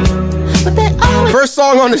 But they always First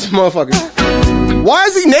song on this motherfucker. Why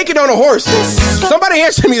is he naked on a horse? Somebody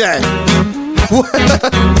answer me that.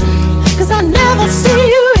 cause I never see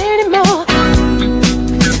you anymore.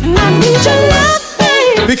 And I need your love,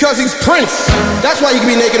 babe. Because he's Prince. That's why you can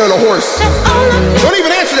be naked on a horse. That's all I need. Don't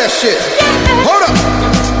even answer that shit. Hold up.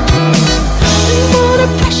 For the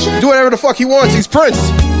pressure, Do whatever the fuck he wants. He's Prince.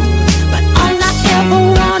 but all I ever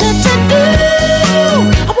wanted to do,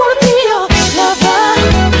 I wanna be your lover.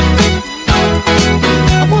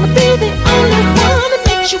 I wanna be the only one that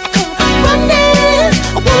makes you come running.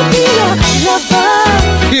 I wanna be your lover.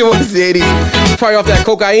 It was the 80s. Probably off that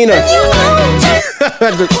cocaine. You want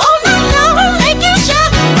to all night long, make you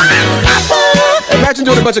shout. Imagine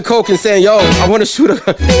doing a bunch of coke and saying, yo, I want to shoot an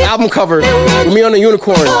album cover with me on a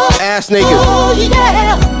unicorn, ass naked. Oh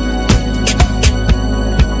yeah.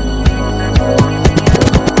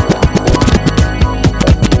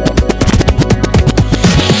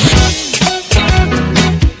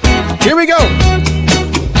 Here we go.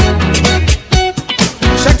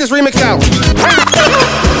 Check this remix out.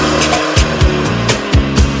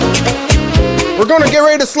 We're gonna get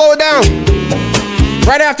ready to slow it down.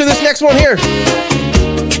 Right after this next one here.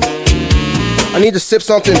 I need to sip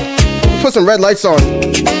something. Put some red lights on.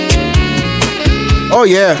 Oh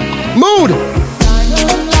yeah. Mood!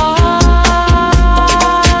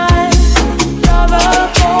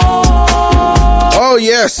 Oh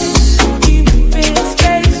yes.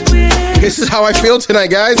 This is how I feel tonight,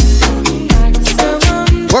 guys.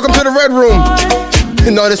 Welcome to the Red Room.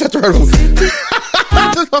 No, this is not the Red Room.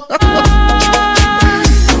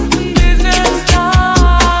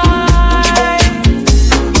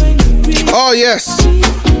 Oh, yes.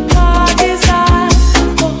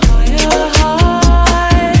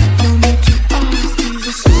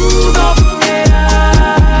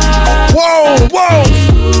 Whoa, whoa.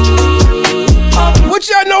 What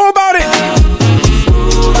y'all know about it?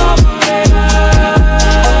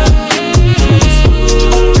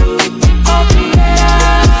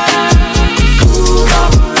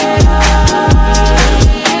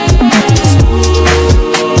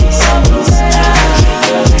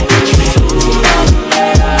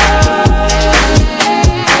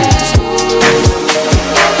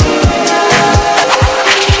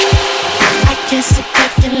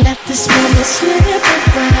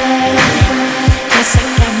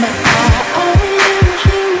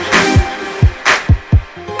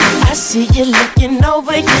 See you looking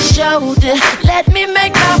over your shoulder. Let me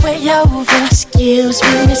make my way over. Excuse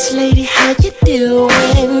me, Miss Lady, how you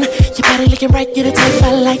doing? Your body looking right, you're the type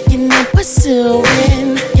I like and I'm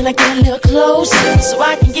pursuing. Can I get a little closer so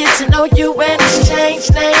I can get to know you and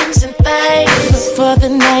exchange names and things before the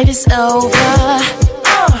night is over?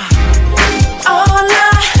 All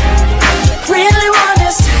I really want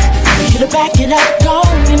is for you to back it up, go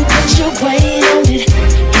and put your weight on it,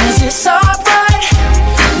 'cause it's alright.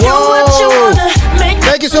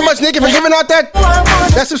 Thank you so much, Nikki, for giving out that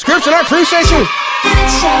subscription. I appreciate you.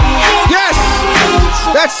 Yes,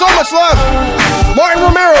 that's so much love. Martin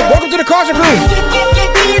Romero, welcome to the Caution Crew.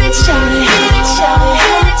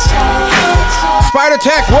 Spider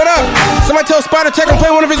Tech, what up? Somebody tell Spider Tech I'm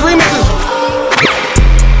playing one of his remixes.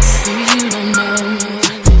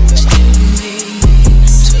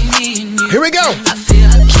 Here we go.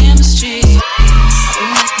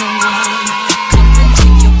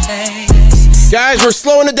 Guys, we're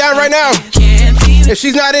slowing it down right now. If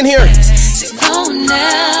she's not in here,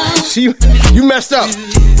 you messed up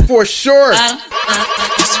for sure.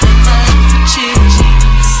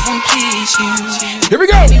 Here we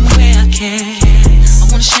go. I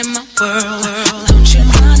wanna share my world. Don't you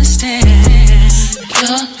understand?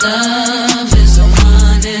 Your love is a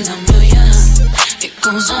one in a million. It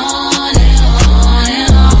goes on and on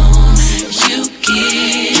and on. You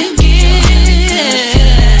give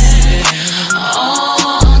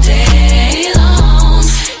all day long.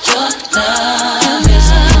 Your love is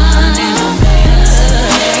a one in a million.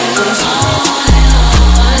 It goes on and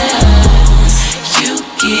on and on. You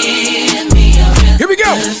give me a real Here we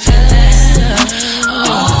go.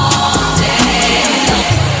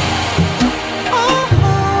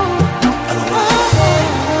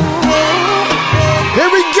 Here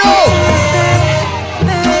we go.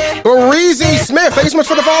 so much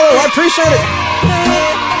for the follow. I appreciate it.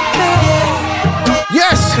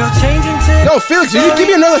 Yes. Yo, Felix, did you give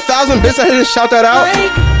me another 1,000 bits? I didn't shout that out.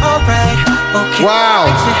 Wow.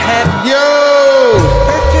 Yo.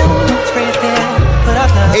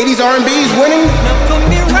 80s R&B is winning.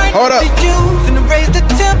 Hold up. Raise the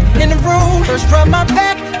temp in the room. First rub my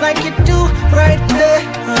back like you do right there,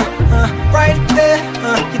 right there.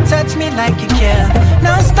 You touch me like you care.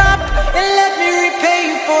 Now stop and let me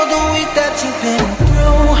repay you for the week that you've been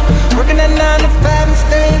through. Working at 9 to 5 and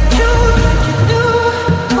staying true like you do.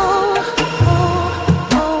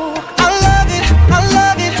 I love it, I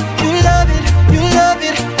love it. You love it, you love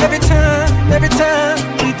it. Every time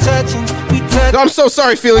we touching, we touch. I'm so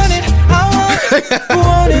sorry, Felix.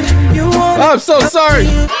 I'm so sorry.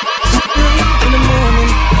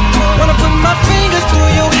 Wanna put my fingers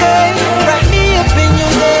through your hair, wrap me up in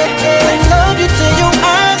your leg, I love you till your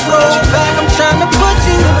eyes roll back. I'm trying to put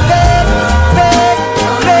you to bed, bed,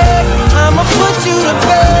 bed. I'ma put you to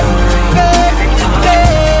bed, bed,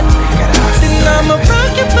 bed. Then I'ma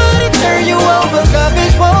rock your body, turn you over, love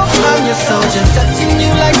is war. I'm your soldier, touching you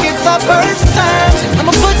like it's our first time.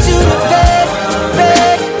 I'ma put you to bed,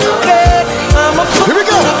 bed, bed. I'ma put Here we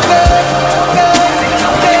go. you to bed, bed,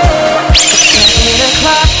 bed. 8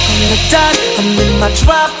 o'clock on the dot, I'm in my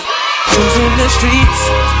drop, cruising the streets.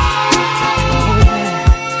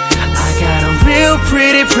 I got a real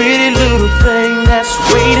pretty, pretty little thing that's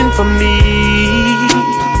waiting for me.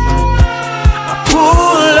 I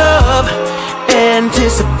pull up,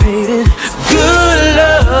 anticipating good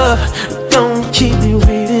love. Don't keep me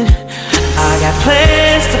waiting. I got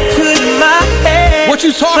plans to put in my head. What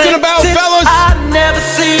you talking about, fellas? I never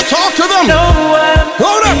see. Talk to them.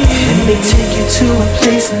 Hold up. Let me take you to a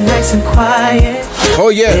place nice and quiet. Oh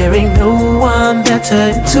yeah. There ain't no one there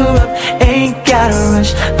to interrupt. Ain't gotta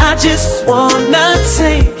rush. I just wanna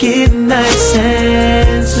take it nice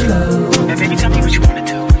and slow. Now baby, tell me what you wanna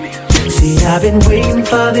do with me. See, I've been waiting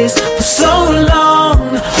for this for so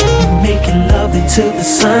long. Making love until the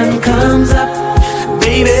sun comes up.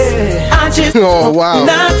 Baby, I just wow.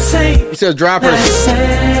 take He says droppers. nice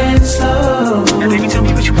and slow. Now baby, tell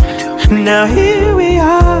me what you wanna do with me. Now here we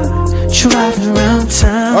are, driving around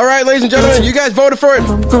town. All right, ladies and gentlemen, you guys voted for it.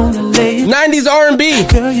 I'm gonna lay 90s R&B.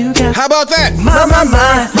 Girl, you got How about that? my.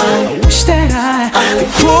 I wish that I could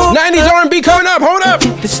pull 90s R&B coming up. Hold up.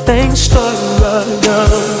 get this thing started.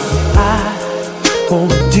 I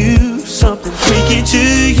wanna do something freaky to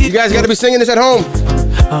you. You guys got to be singing this at home.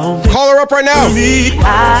 Call her up right now.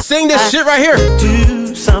 Sing this shit right here.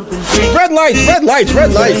 Do something freaky. Red lights, red lights,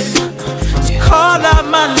 red lights. Call out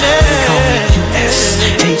my name.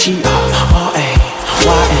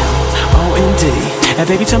 SHERAYMOND. And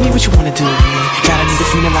baby, tell me what you wanna do with me. Gotta need a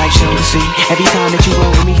feeling like show to see. Every time that you roll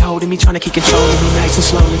with me, holding me, trying to keep control of me, nice and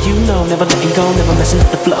slowly. You know, never letting go, never messing up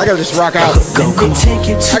the flow. I gotta just rock out. Go, take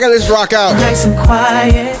you to I gotta just rock out. nice and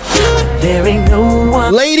quiet. There ain't no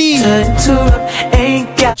one Lady to interrupt.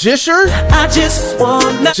 Ain't got. Jisher? I just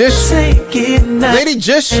wanna Jish. take it nice Lady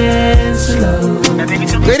Jish? and slow.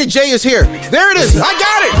 Lady J is here. There it is. I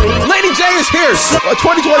got it. Lady J is here.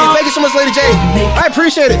 2020. Thank you so much, Lady J. I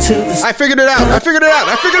appreciate it. I figured it out. I figured it out.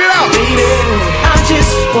 I figured it out. Baby, I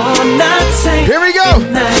just wanna take Here we go.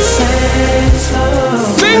 it nice and slow.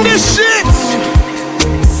 Sing this shit.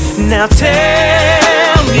 Now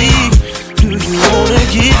tell me, do you wanna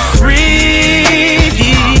get free?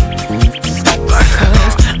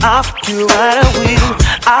 Cause I'll freak you right, I will.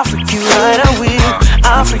 I'll freak you right, I will.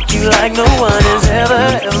 I'll freak you like no one has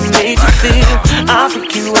ever made you feel. I'll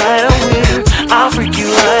freak you right, I will. I'll freak you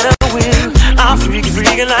right, I will. I'll freak you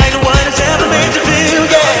like no one has ever made you feel,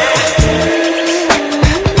 yeah.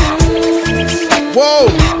 Whoa.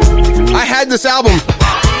 I had this album.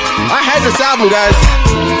 Guys.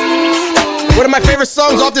 One of my favorite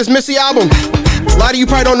songs off this Missy album. A lot of you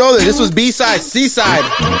probably don't know this. This was B-side, C-side.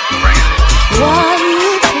 Why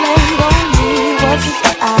you played on me? Wasn't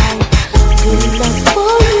I good enough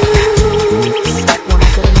for you?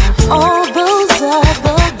 All those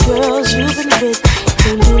other girls you've been with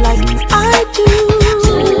can do like I do.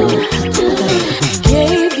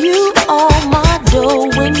 Gave you all my dough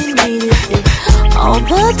when you needed it all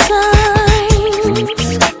the time.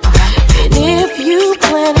 And if you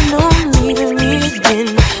plan on needing me again,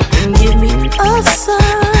 then give me a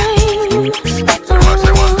sign.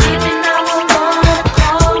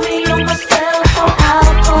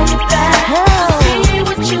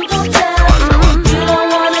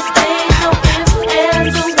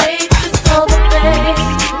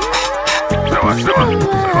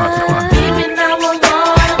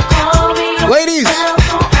 Ladies,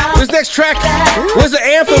 this next track was an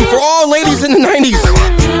anthem for all ladies in the 90s.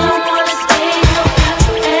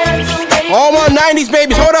 90s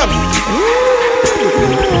babies, hold up.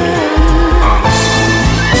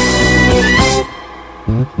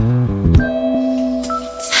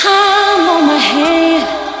 Time on my hand.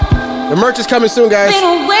 The merch is coming soon, guys. Been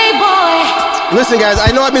away, boy. Listen, guys,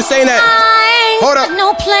 I know I've been saying that. Hold up.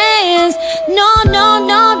 No plans. No.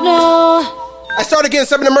 I started getting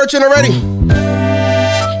some of the merch in already.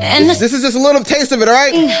 And this is just a little taste of it, all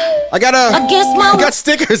right? I got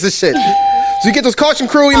stickers and shit. So you get those Caution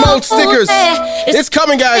Crew emote stickers. It's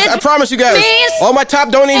coming, guys. I promise you guys. All my top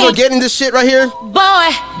donations are getting this shit right here.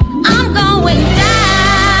 Boy, I'm going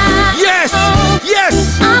down. Yes!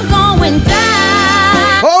 Yes! I'm going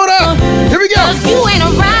down. Hold up. Here we go. 'Cause you ain't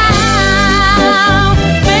around,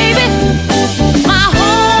 baby. My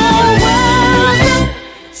whole world's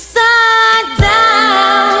upside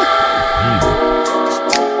down.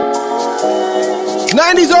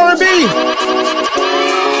 90s R&B.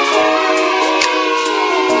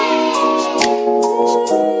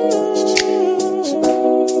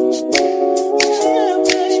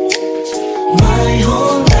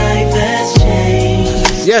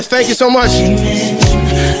 Yes, thank you so much.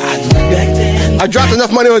 I dropped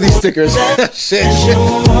enough money on these stickers. Shit.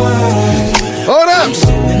 Hold up.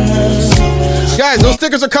 Guys, those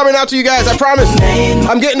stickers are coming out to you guys, I promise.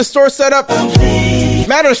 I'm getting the store set up.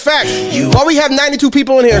 Matter of fact, while we have 92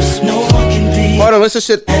 people in here. Hold on, let's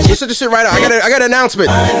set this shit right out. I got an announcement.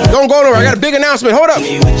 Don't go nowhere, I got a big announcement. Hold up.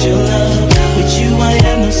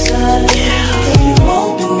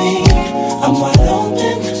 I'm wide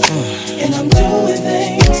open, and I'm doing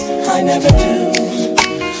things I never do,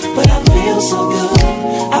 but I feel so good.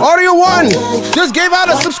 Audio One just gave out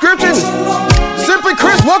a subscription. Simply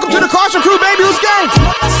Chris, welcome to the Caution Crew, baby. Let's go.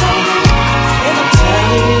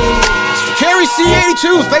 Carrie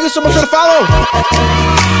C82, thank you so much for the follow.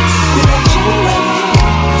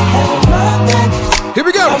 Here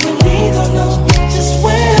we go.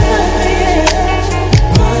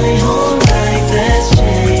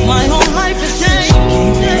 My whole life has changed.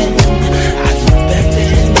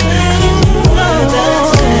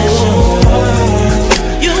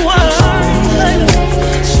 You were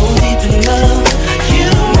so deep in love. You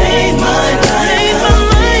made my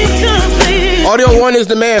life complete. Audio One is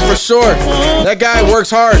the man for sure. That guy works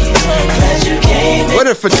hard. What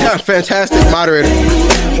a fantastic moderator.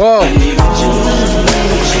 Whoa.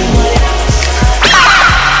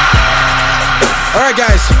 All right,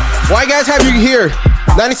 guys. Why guys have you here?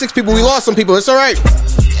 96 people, we lost some people, it's all right.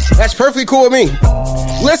 That's perfectly cool with me.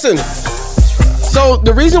 Listen, so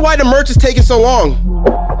the reason why the merch is taking so long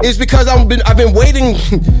is because I've been waiting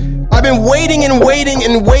and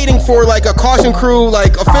waiting for like a Caution Crew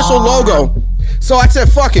like official logo. So I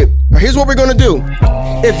said, fuck it. Here's what we're gonna do.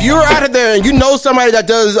 If you're out of there and you know somebody that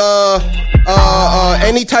does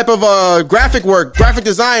any type of graphic work, graphic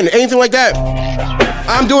design, anything like that,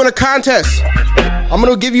 I'm doing a contest. I'm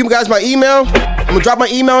gonna give you guys my email. I'm gonna drop my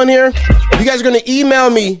email in here. You guys are gonna email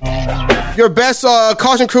me your best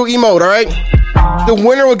Caution Crew emote, all right? The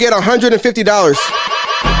winner will get $150.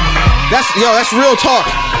 That's real talk.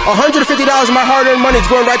 $150 of my hard-earned money is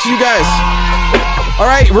going right to you guys. All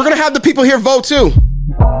right, we're gonna have the people here vote too.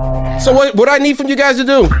 So what I need from you guys to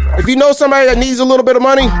do, if you know somebody that needs a little bit of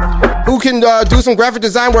money, who can do some graphic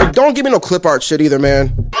design work, don't give me no clip art shit either,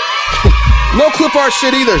 man. No clip art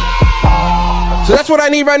shit either. So that's what I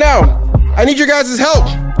need right now. I need your guys' help.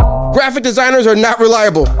 Graphic designers are not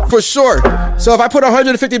reliable, for sure. So if I put a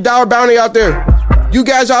 $150 bounty out there, you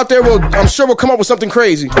guys out there I'm sure will come up with something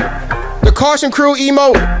crazy. The Caution Crew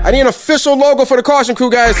emote, I need an official logo for the Caution Crew,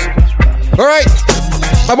 guys. All right,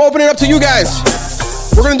 I'm opening it up to you guys.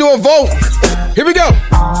 We're gonna do a vote. Here we go.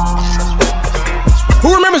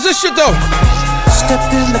 Who remembers this shit though? Step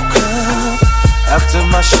in the club after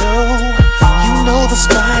my show. You know the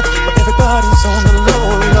spot where everybody's on the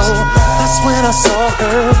low. That's when I saw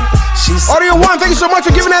her. She's Audio One, thank you so much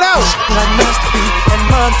for giving that out. Like must be and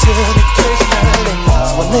Montana occasionally.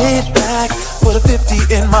 So I laid back, put a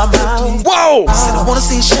 50 in my mouth. Whoa! Said I wanna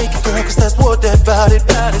see you shake it, girl, cause that's what that body's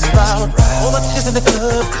about. All the niggas in the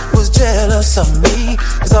club was jealous of me,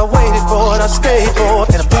 cause I waited for it, I stayed for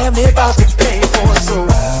it, and I'm damn near about to pay for it. So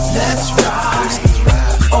let's ride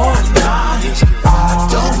all night. I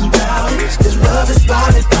don't doubt it, cause love is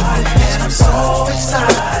body, and I'm so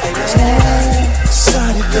excited.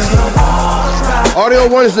 Audio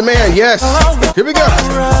One is the man, yes. Here we go.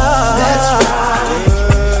 Let's ride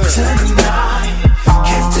tonight.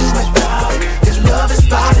 Can't do without it, cause love is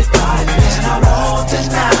body, and I want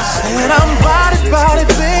tonight. And I'm body,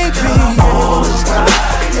 baby.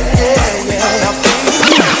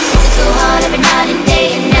 Yeah. So hard every night and day,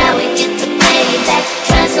 and now we get to pay back.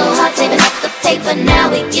 Trying so hard, saving up the paper,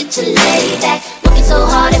 now we get to lay back.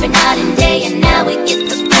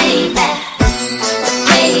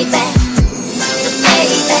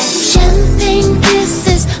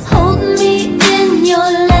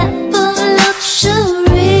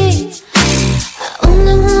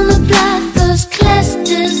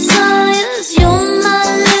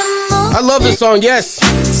 song, yes.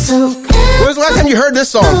 When was the last time you heard this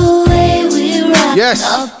song? Yes.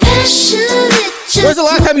 When's the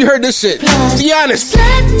last time you heard this shit? Be honest.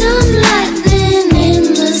 Platinum lightning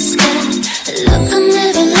in the sky. Look, I'm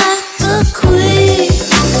living like a queen.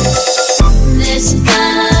 This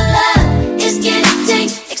kind of love is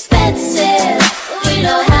getting expensive. We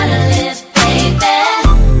know how to live, baby.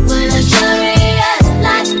 We're luxurious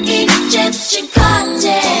like Egyptian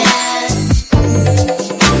cartels.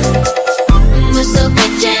 We're so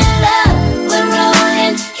rich in love, we're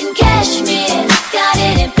rolling in cashmere. Got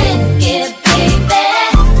it in biscuit, baby.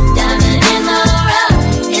 Diamond in the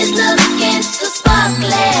rough is looking so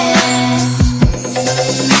sparkling.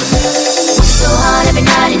 So hard every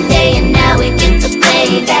night and day, and now we get to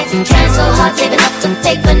play back. Trying so hard, saving up to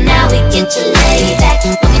take, but now we get to lay back.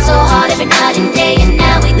 Working so hard every night and day, and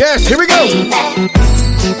now we yes, here we go. Play back.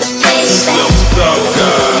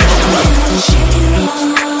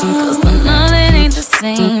 Cause the love it ain't the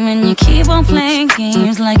same, and you keep on playing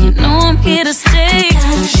games like you know I'm here to stay.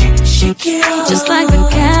 Just like the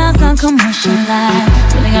Calgon commercial line,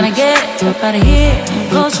 really gotta get up out of here and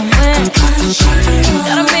go somewhere.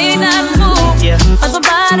 Gotta make that move, for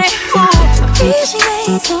somebody who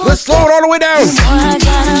appreciates. Let's slow it all the way down.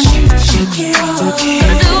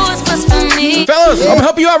 Fellas, I'm gonna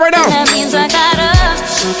help you out right now. That means I gotta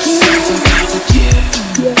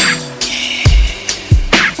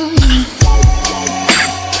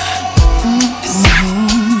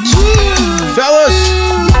Fellas,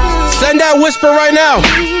 send that whisper right now.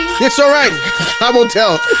 It's alright. I won't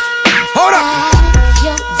tell. Hold up.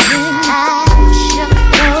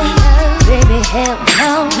 baby, hell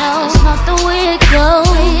no, that's not the way it goes.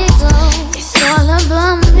 It's all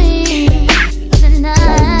about me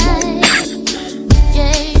tonight.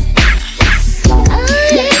 Yeah, I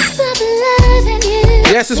ain't stop loving you.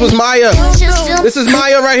 Yes, this was Maya. This is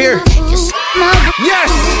Maya right here.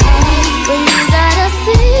 Yes. But you gotta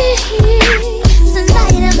see,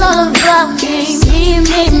 tonight is all about me,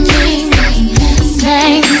 me.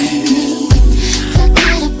 Say,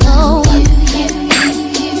 forget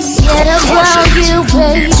about you,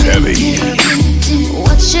 baby. It's heavy.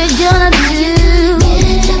 What you gonna do?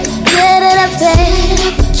 Get it up, baby.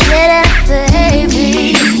 Get it up,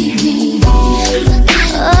 baby.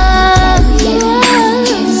 Oh, yeah.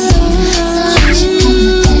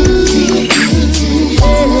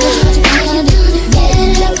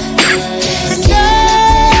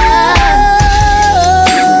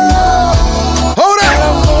 Hold up.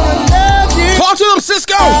 Talk to them,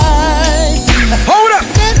 Cisco. Hold up.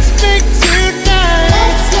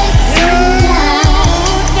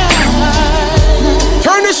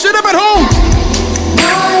 Turn this shit up at home.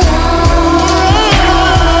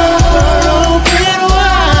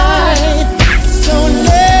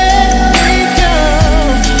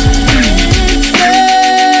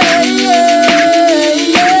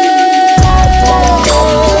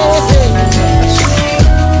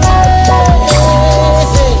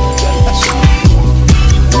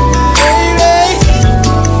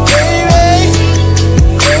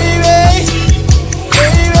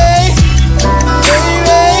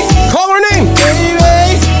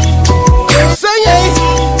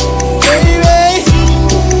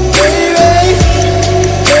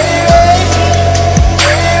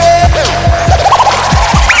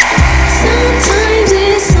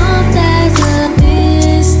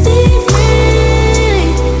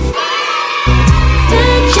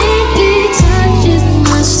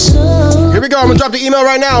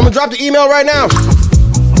 I'm gonna drop the email right now.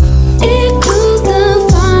 It cools the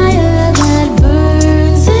fire that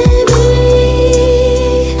burns in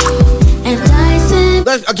me, and lights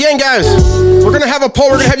it. Again, guys, we're gonna have a poll.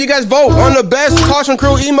 We're gonna have you guys vote on the best Caution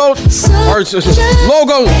Crew emote or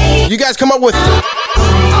logo you guys come up with.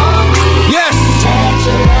 Yes. Let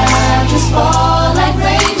your love just fall like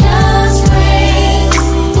rain, just rain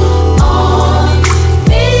on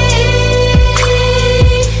me.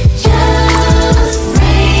 Just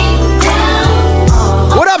rain down on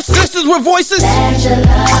me. What up, sisters with voices? Let your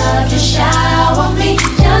love just shower me.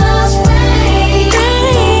 Just rain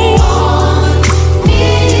on me.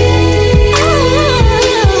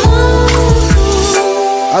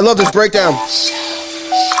 I love this breakdown.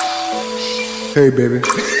 Hey, baby.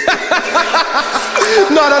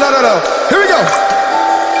 No. Here we go.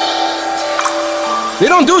 They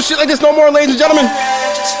don't do shit like this no more, ladies and gentlemen. Fall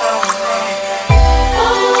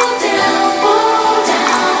down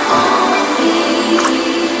on me.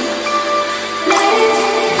 Let it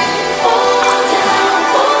fall down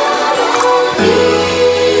on me.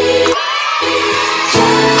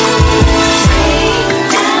 Just rain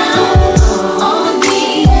down on me.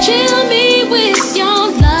 Chill me with your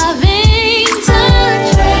loving.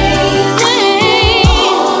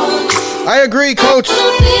 agree, coach.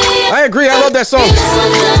 I agree. I love that song.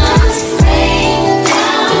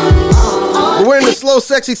 We're in the slow,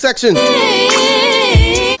 sexy section.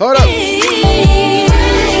 Hold up.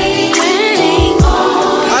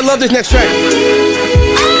 I love this next track.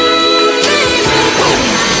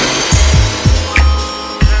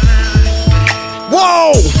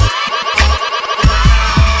 Whoa!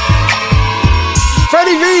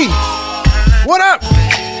 Freddie V, what up?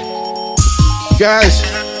 Guys,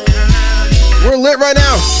 we're lit right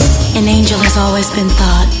now. An angel has always been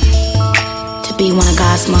thought to be one of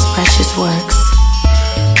God's most precious works.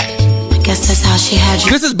 I guess that's how she had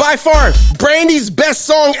you. This is by far Brandy's best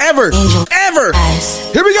song ever. Angel ever. Eyes.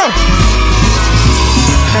 Here we go.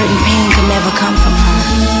 Hurt and pain could never come from her.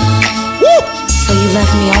 Woo! So you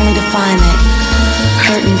left me only to find that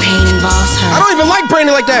hurt and pain involves her. I don't even like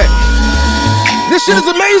Brandy like that. This shit is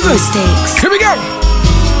amazing. Mistakes. Here we go.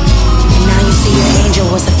 And now you see your angel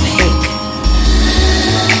was a fake.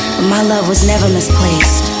 But my love was never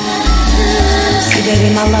misplaced. See,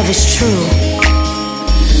 baby, my love is true.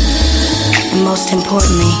 And most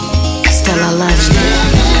importantly, still I love you.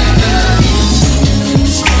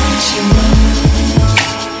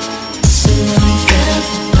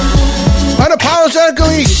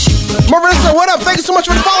 Unapologetically, Marissa, what up? Thank you so much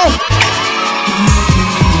for the follow.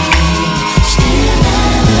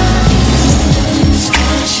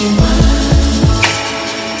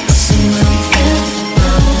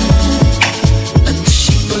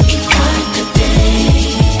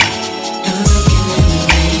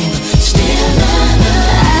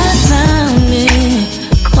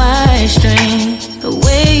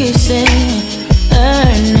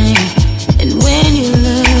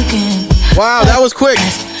 Wow, that was quick.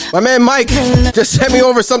 My man Mike just sent me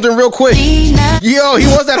over something real quick. Yo, he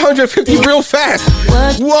was at 150 real fast.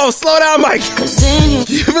 Whoa, slow down, Mike.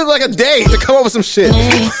 Give it like a day to come up with some shit.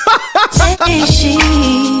 She's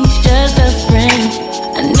just a friend.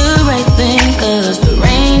 I knew right then, cause the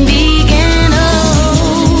rain began.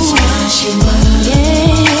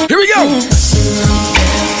 Here we go.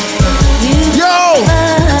 Yo.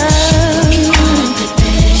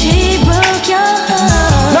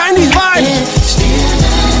 90s vibes.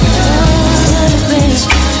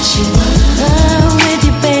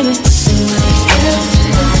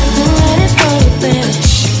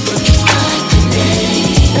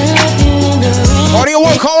 Audio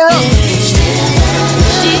one, call her up.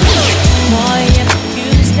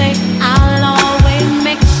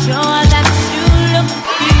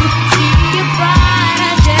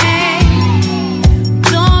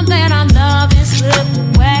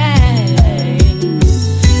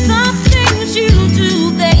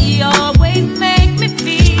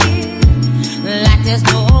 There's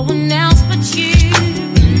no one else but you.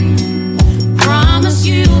 Promise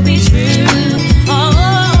you'll be true.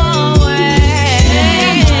 Always.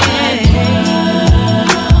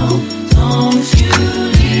 Don't you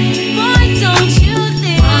leave. Boy, don't you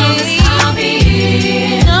leave. Promise I'll be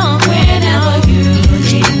here. No, whenever you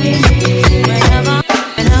need me.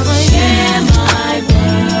 Whenever you're my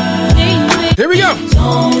word. Here we go.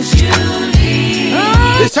 Don't you leave.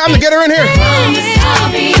 It's time to get her in here. Promise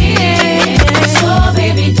I'll be here. So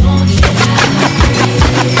baby, don't you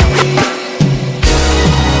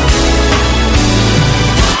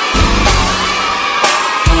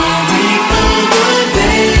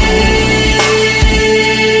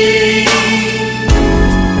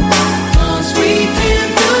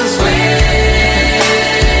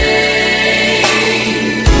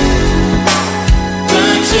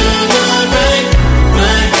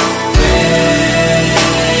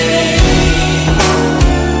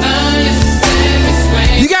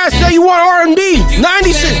You want R&B,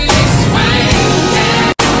 90s shit.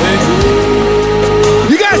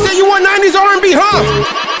 You guys say you want 90s R&B, huh?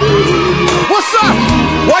 What's up?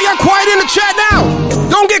 Why y'all quiet in the chat now?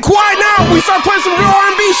 Don't get quiet now. We start playing some real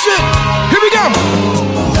R&B shit. Here we go.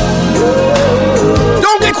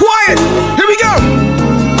 Don't get quiet. Here we go.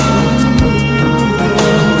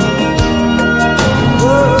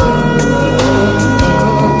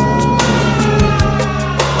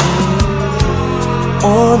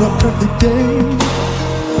 On a perfect day,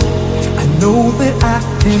 I know that I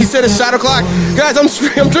can. He said it's shot o'clock. Guys, I'm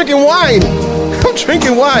drinking wine. I'm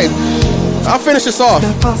drinking wine. I'll finish this off.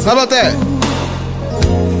 How about that?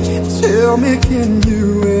 Tell me, can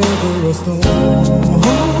you ever rest alone?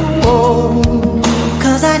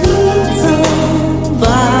 Cause I need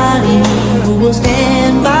somebody who will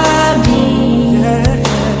stand by me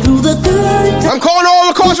through the good times. I'm calling all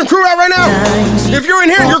the Caution crew out right now. If you're in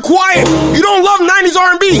here, you're quiet. You don't love 90s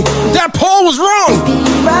R&B. That poll was wrong.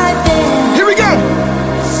 Right there. Here we go.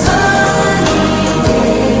 Sunny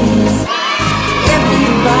days,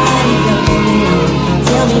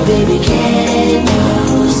 Baby, can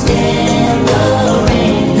you stand the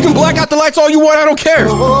rain? You can black out the lights all you want, I don't care.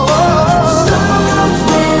 Storms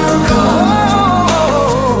will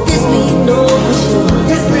come. This we know for sure.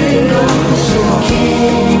 This we know for sure.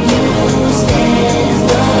 Can you stand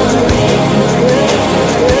the rain?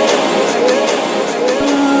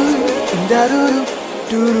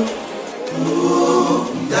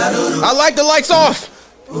 I like the lights off.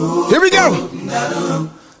 Here we go.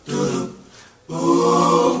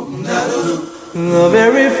 The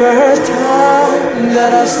very first time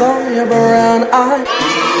that I saw your brown eyes,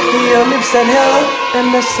 your lips said hello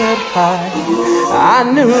and I said hi. I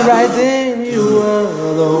knew right then you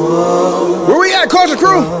were the one. Where we at, Culture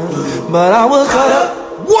Crew? But I was caught up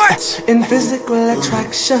what? In physical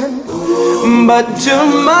attraction. But to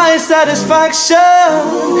my satisfaction,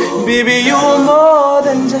 baby, you're more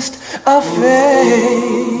than just a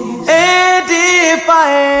face. And if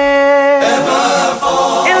I ever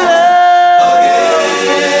fall in love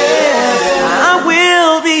again, I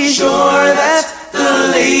will be sure that the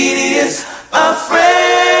lady is a friend.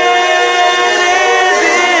 And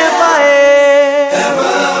if I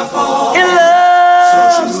ever fall in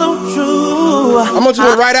love, so true, I'm gonna do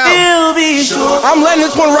it right out. I'm letting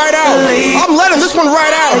this one right out. I'm letting this one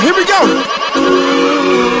right out. Here we go.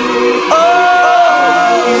 Oh,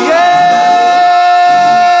 yeah.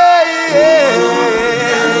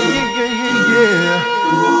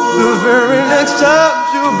 The very next time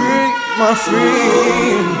you break my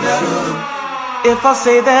free. If I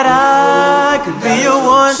say that I could be your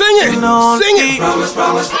one, sing it, sing it. Promise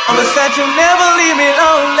that you'll never leave me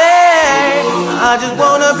lonely. I just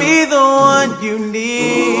wanna be the one you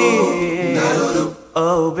need.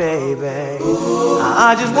 Oh baby,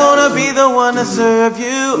 I just wanna be the one to serve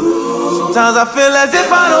you. Sometimes I feel as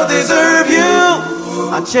if I don't deserve you.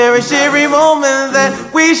 I cherish every moment that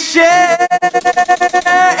we share.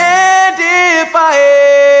 And if I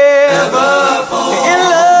ever fall in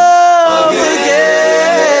love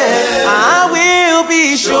again, I will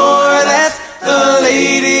be sure that the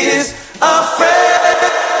lady is a friend.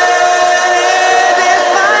 If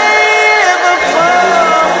I ever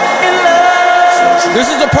fall in love, this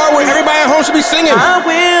is the part where everybody at home should be singing.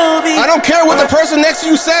 I don't care what the person next to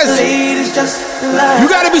you says. You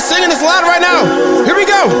gotta be singing this loud right now. Here we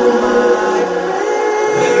go.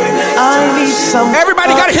 I need some.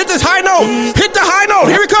 Everybody gotta hit this high note. Hit the high note.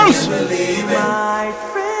 Here it comes. To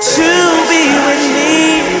be with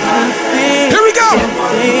me. Here we go.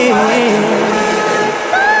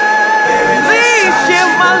 Please share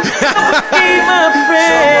my love, be my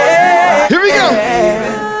friend. Here we go.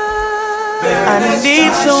 I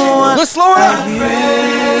need someone. Let's slow it up.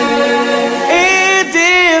 And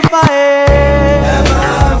if I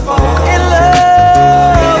ever fall in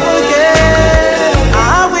love again,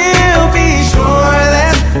 I will be sure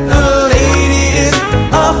that the lady is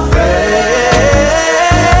a friend.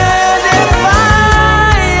 If I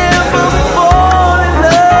ever fall in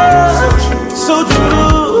love, so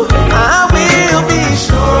true, I will be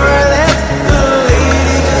sure that the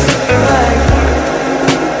lady is like.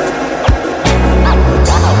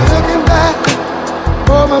 Looking back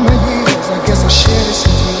over my years, I guess I shed it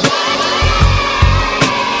some tears.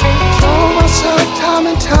 Told myself time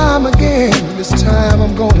and time again, this time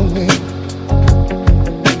I'm gonna win.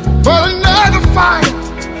 But another fight,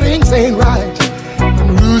 things ain't right,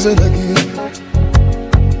 I'm losing again.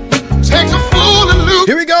 Takes a fool to lose.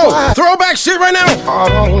 Here we go. Throwback shit right now. All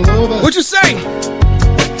over. What you say?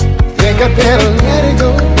 Think I better let it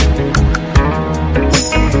go.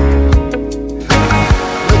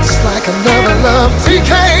 Like another love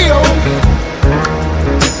TKO.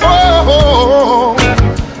 Oh,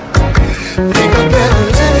 think I better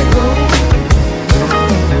let it go.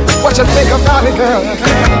 What you think about it, girl?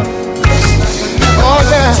 Oh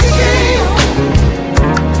yeah.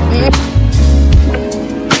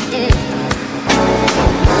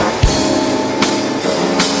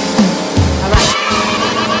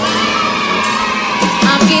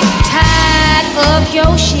 I'm getting tired of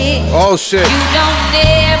your shit. Oh shit. You don't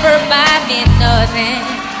never buy me nothing.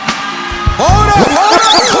 Hold up, hold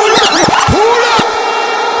up, hold up, hold up.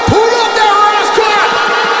 Pull up that rascal.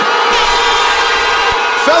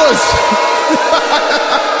 Fellas.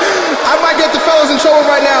 I might get the fellas in trouble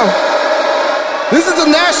right now. This is a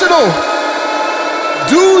national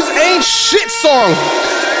dudes ain't shit song.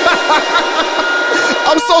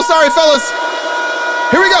 I'm so sorry, fellas.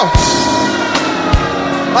 Here we go.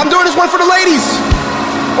 I'm doing this one for the ladies.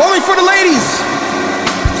 Only for the ladies.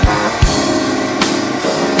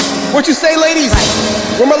 What you say, ladies?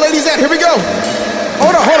 Where my ladies at? Here we go.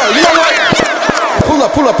 Hold on, hold on. You know what? Pull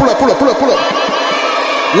up, pull up, pull up, pull up, pull up, pull up.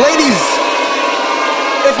 Ladies,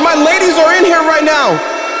 if my ladies are in here right now,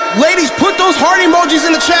 ladies, put those heart emojis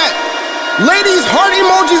in the chat. Ladies, heart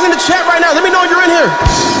emojis in the chat right now. Let me know you're in here.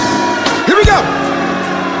 Here we go.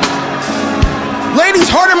 Ladies,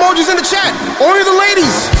 heart emojis in the chat. Only the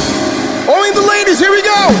ladies. Only the ladies. Here we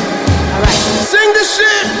go. All right. Sing this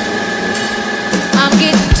shit. I'm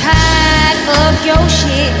getting tired of your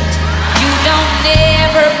shit. You don't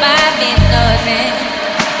never buy me nothing.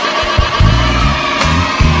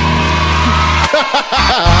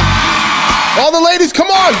 All the ladies, come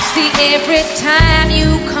on. See, every time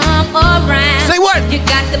you come around, say what? You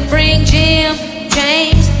got to bring Jim,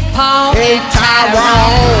 James, Paul, and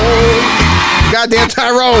Tyrone. Goddamn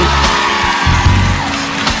Tyrone.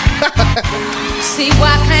 See,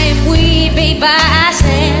 why can't we be by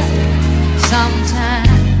ourselves sometime?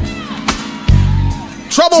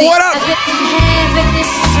 Trouble, See, what up? I've been having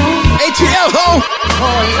this ATL, ho.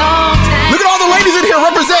 for a long time. Look at all the ladies in here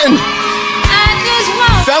representing.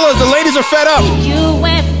 Fellas, the ladies are fed up.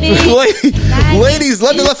 Ladies,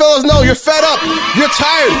 let the fellas know you're fed up. You're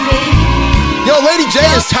tired. Yo, Lady J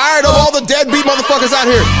is tired of all the deadbeat motherfuckers out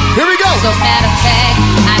here. Here we go. So matter of fact,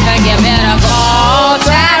 I think you better call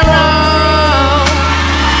Tyrone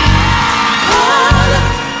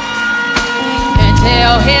and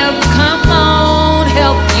tell him, come on,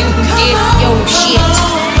 help you get your shit.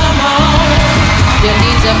 You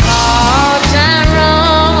need to call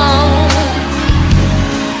Tyrone.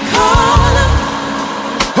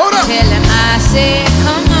 Tell him I said,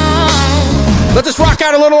 come on. Let this rock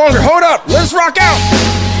out a little longer. Hold up. Let us rock out.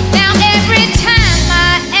 Now every time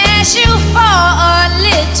I ask you for a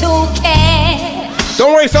little cash,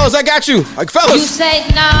 don't worry, fellas. I got you. Like fellas. you say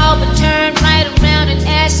no, but turn right around and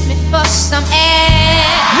ask me for some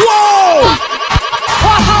ass. Whoa!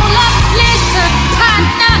 Well, hold up, listen,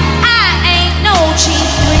 partner. I ain't no cheap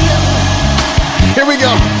thrill. Here we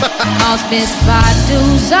go. Cause Miss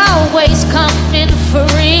Badu's always coming for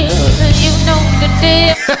real. You know the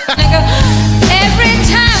deal, nigga. Every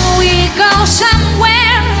time we go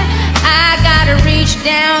somewhere, I gotta reach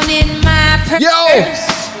down in my purse. Yo!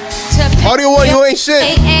 Audio One, you ain't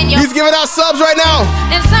shit. He's giving out subs right now.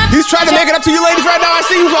 He's trying to make it up to you ladies right now. I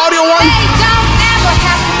see you, Audio One. They don't ever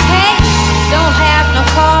have to pay. Don't have no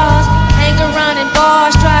cars. Hang around in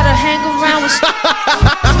bars. Try to hang around with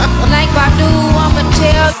like Badu, I'ma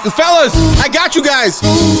tell you. Fellas, I got you guys.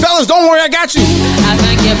 Fellas, don't worry, I got you. I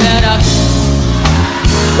think you better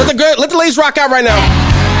let the ladies rock out right now.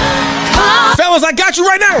 Fellas, I got you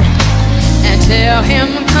right now. And tell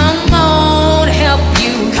him, come on, help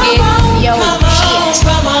you get your shit.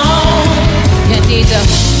 Come on. You need to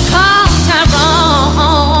call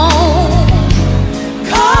Tyrone.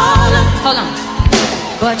 Call him. Hold on.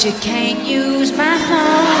 But you can't use my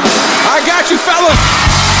phone. I got you, fellas.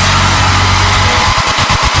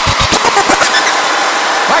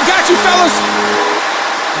 I got you, fellas.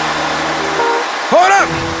 Hold up.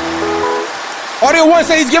 Audio One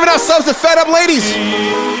said he's giving out subs to fed up ladies.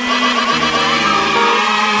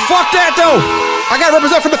 Fuck that, though. I gotta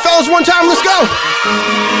represent for the fellas one time. Let's go.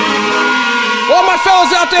 All my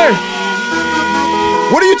fellas out there.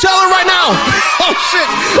 What are you telling right now? Oh, shit.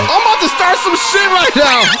 I'm about to start some shit right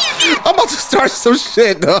now. I'm about to start some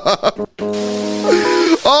shit.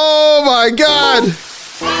 Oh, my God.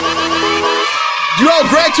 You all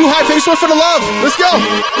Greg too high. Face one for the love. Let's go.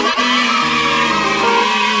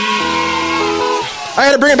 I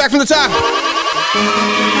had to bring it back from the top.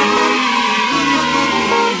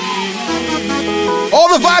 All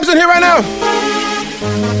the vibes in here right now.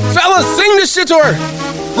 Fellas, sing this shit to her.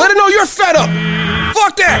 Let her know you're fed up.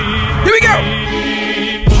 Fuck that. Here we go.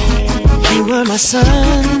 You were my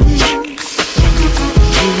sun.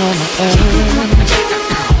 You were my earth.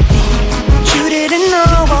 You didn't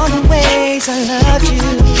know all the ways I loved you.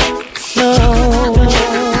 No.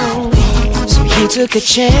 So you took a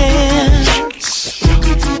chance,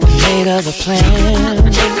 made other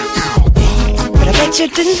plans. But I bet you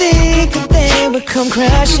didn't think that they would come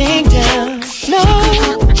crashing down. No.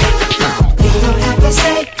 You don't have to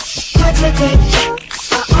say what you did.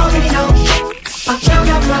 I already know. I found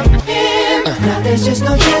out from him. Now there's just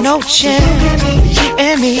no chance. No chance. You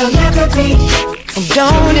and me. You'll never be. And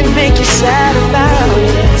don't it make you sad about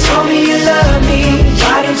it? Told me you love me.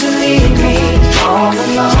 Why did you leave me all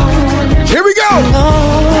alone? Here we go.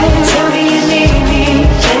 Tell me you need me.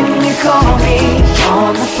 Then you call me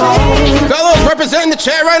on the phone. Fellas, representing the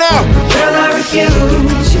chat right now. Girl, I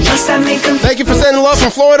refuse. You must have me confused. Thank you for sending love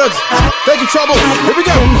from Florida. Thank you, Trouble. Here we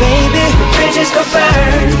go. Baby, bridges go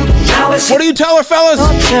burn. What do you tell her, fellas?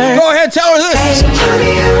 Go ahead, tell her this.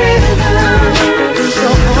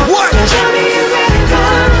 What?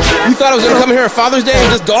 You thought I was gonna come here on Father's Day and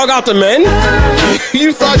just dog out the men?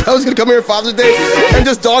 You thought I was gonna come here on Father's Day and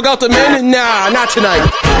just dog out the men? Nah, not tonight.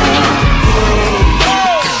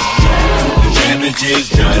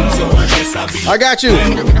 I got you.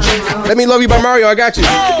 Let Me Love You by Mario. I got you.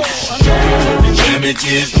 Damage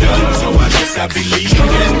is done, so I guess I believe it.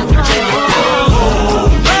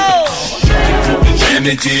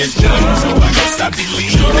 Damage is done, so I guess I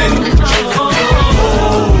believe it.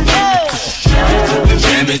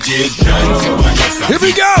 Damage is done, so I guess I Here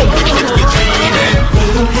we go.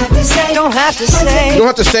 Don't have to say. You don't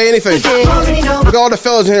have to say anything. Look at all the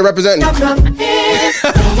fellas in here representing.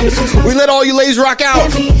 We let all you ladies rock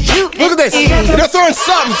out. Look at this. They're throwing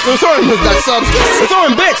subs. They're throwing not subs. They're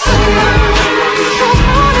throwing bits.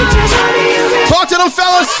 Talk to them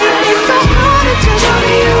fellas.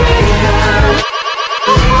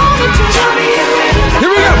 Here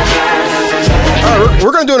we go. All right,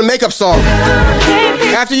 we're gonna do a makeup song.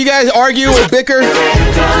 After you guys argue and bicker,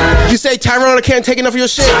 you say Tyrone can't take enough of your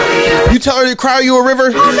shit. You tell her to cry you a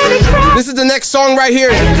river. This is the next song right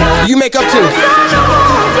here. You make up to.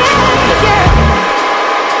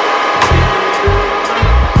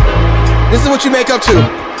 This is what you make up to.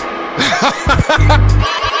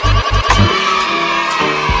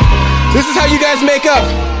 This is how you guys make up.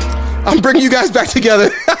 I'm bringing you guys back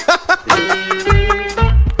together.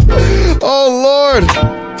 Oh, Lord.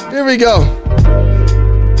 Here we go.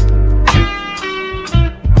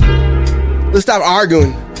 Let's stop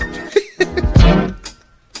arguing. Have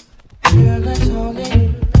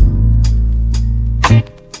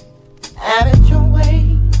it your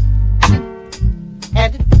way.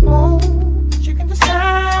 And if you won't, you can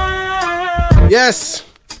decide. Yes.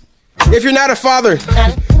 If you're not a father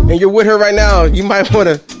and you're with her right now, you might want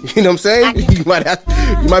to, you know what I'm saying? You might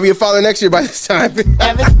be a father next year by this time.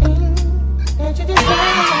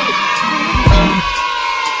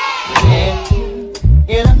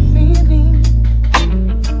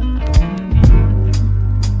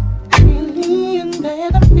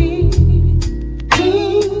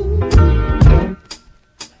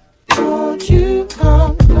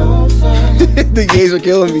 The gays are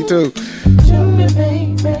killing me too.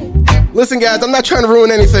 Listen, guys, I'm not trying to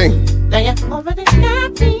ruin anything.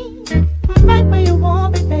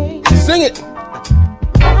 Sing it.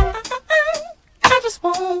 I just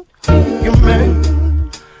want you, man.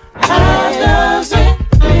 How does it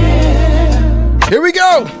feel? Here we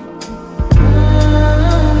go.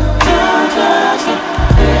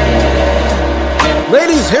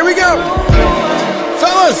 Ladies, here we go.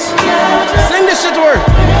 Fellas, sing this shit to her.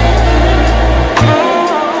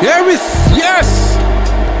 Yes.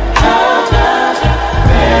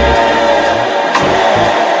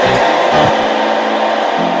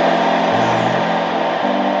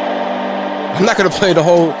 I'm not gonna play the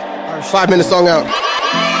whole 5-minute song out.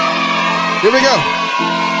 Here we go.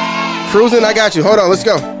 Cruising, I got you. Hold on, let's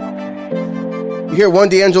go. You hear one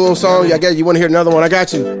D'Angelo song, you want to hear another one, I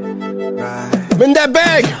got you. I'm in that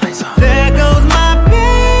bag. There goes my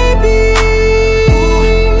baby.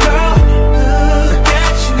 Girl, look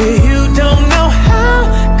at you. You don't know how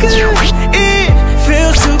good it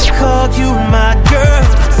feels to call you my girl.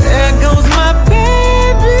 There goes my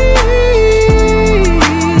baby.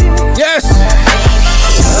 Yes.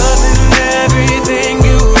 Loving everything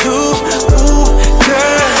you do, ooh,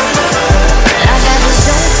 girl. I got the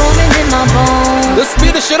soul forming in my bones. Let's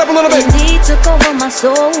speed this shit up a little bit. He took over my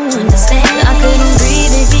soul. I couldn't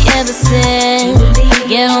breathe if he ever said,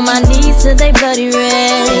 get on my knees till they bloody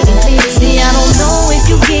red. See, I don't know if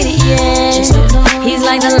you get it yet. He's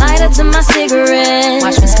like the lighter to my cigarette.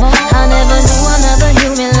 Watch me smoke. I never knew another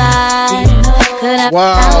human life could have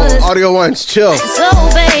Wow, audio ones, chill. So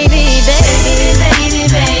baby, baby, baby,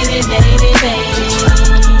 baby, baby, baby.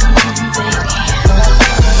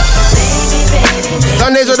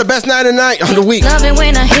 Sundays are the best night of the night of the week. Love it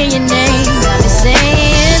when I hear your name. Got me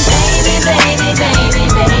saying, baby, baby, baby,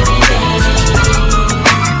 baby, baby.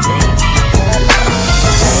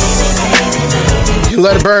 You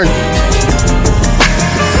let it burn.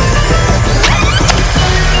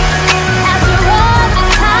 After all this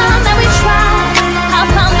time that we tried, I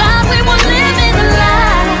found out we were living a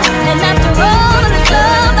lie. And after all this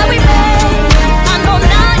love that we made, I know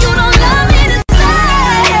now you don't love me the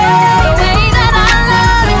same. The way that I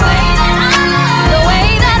love, the way that I love, the way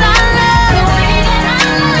that I love, the way that I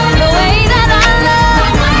love, the way that I love, the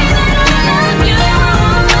way that I love you.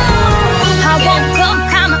 I woke up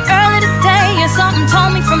kinda early today, and something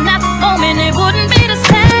told me from that moment it wouldn't be the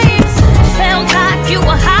same. Felt like you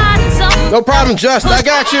were hiding something. No problem, Just. I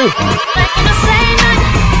got you. Back in the same night,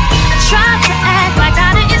 I tried to act like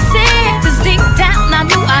I didn't see it, 'cause deep down I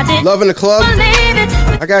knew I didn't Love in the club. believe it.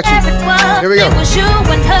 But I got you. Here we go. It was you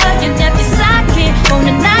and her, you left your sidekick on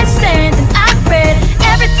the nightstand, and I read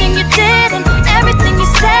everything you did and everything you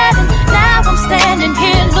said, and now I'm standing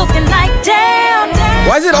here looking like damn.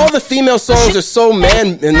 Why is it all the female songs are so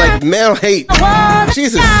man and like male hate?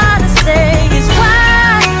 Jesus. Gotta say is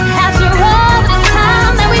why after all this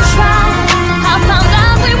time that we tried, I found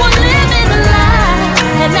out we were living a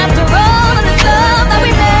lie, and after all of this love that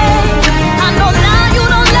we made, I know now you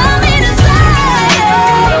don't love me the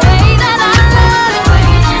same. The way that I love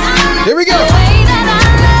you. Here we go.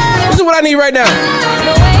 This is what I need right now.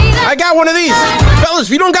 I got one of these. Fellas,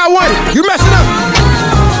 if you don't got one, you're messing up.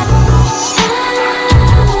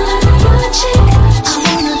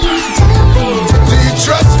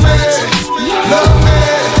 Trust me, love me,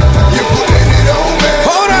 you're putting it on me.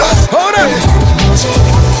 Hold up.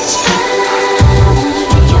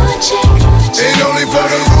 Ain't only for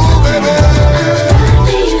the rule, baby.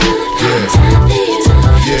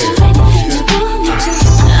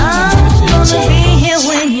 I'm gonna be here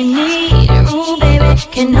when you need it. Ooh, baby,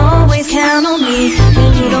 can always count on me,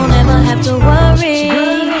 and you don't ever have to worry.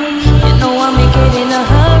 You know I'll make it in a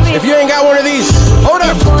hurry. If you ain't got one of these, hold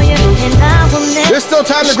up. There's still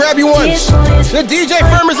time to grab you one. The DJ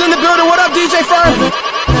Firm is in the building. What up, DJ Firm?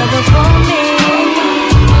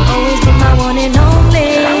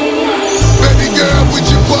 Baby girl, would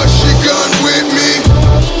you bust your gun with me?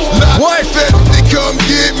 What? They come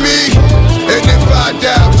get me. And if I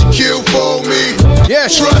die, would you kill for me?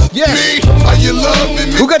 Yes. Trust me. Are you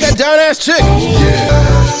loving me? Who got that down ass chick? Yeah.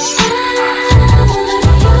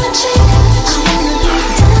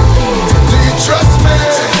 Do you trust me?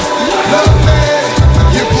 Love me.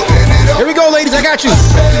 You're putting it on. Here we go, ladies. I got you.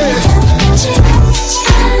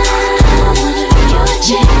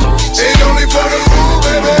 Ain't only for the rule,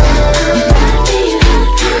 baby.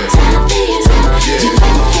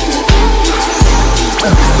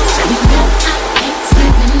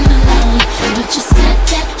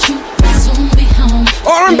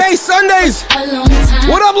 R&Bae Sundays.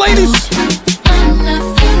 What up, ladies? I'm not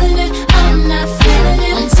feeling it.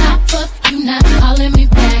 On top of you not calling me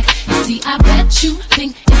back. You see, I bet you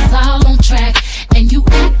think it's all on track, and you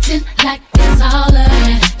acting like it's all a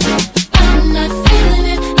that. I'm not feeling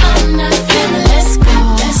it. Let's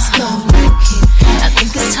go. I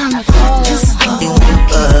think it's time to go. Let's go.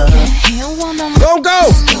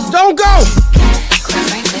 Don't go.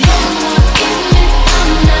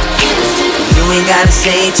 You ain't gotta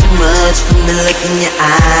say too much from the look in your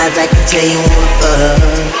eyes. I can tell you wanna fuck.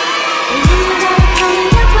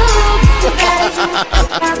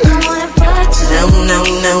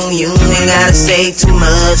 No, you ain't gotta say too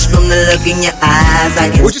much from the look in your eyes. I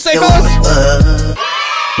can What'd you say, tell you fellas? wanna fuck.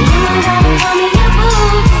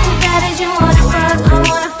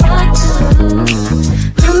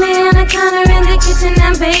 Put me on the counter in the kitchen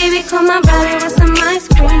and baby, call my body with some ice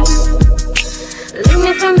cream. Lick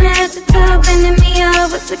me from head to toe, bending me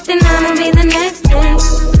over 69 will be the next day.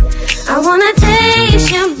 I wanna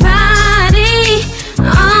taste your body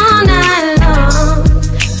all night long,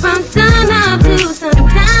 from sun up to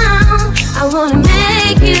sundown. I wanna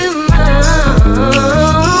make you mine.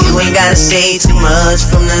 You ain't gotta say too much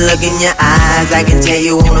from the look in your eyes. I can tell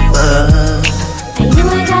you wanna fuck. And you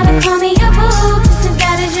ain't gotta call me your boo, just as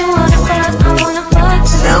bad as you wanna fuck. I wanna fuck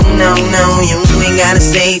too. No, you ain't gotta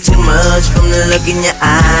say too much from the look in your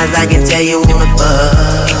eyes. I can tell you wanna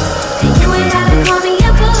fuck. And you ain't gotta call me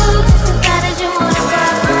your boo, just as bad as you wanna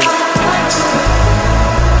fuck. I wanna fuck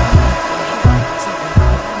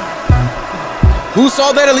too. Who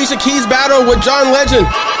saw that Alicia Keys battle with John Legend?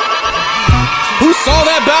 Who saw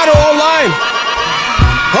that battle online?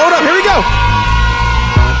 Hold up, here we go.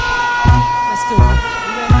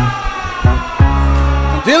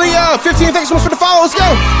 Dilly, 15 seconds for the follow. Let's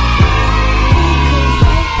go.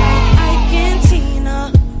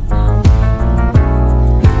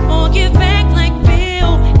 Or give back like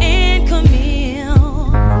Bill and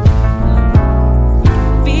Camille.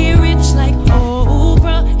 Be rich like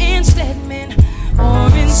Oprah and Stedman. Or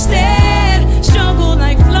instead, struggle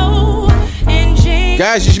like Flo and Jane.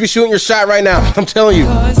 Guys, you should be shooting your shot right now. I'm telling you.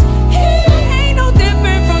 He ain't no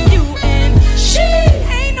different from you, and she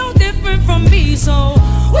ain't no different from me. So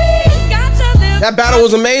we got to live. That battle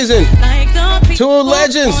was amazing. Like the Two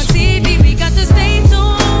legends. on TV, we got to stay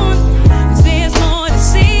tuned, 'cause there's more to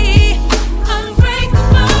see.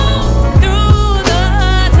 Unbreakable through the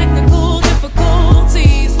technical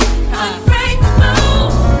difficulties. Unbreakable,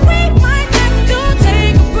 we might have to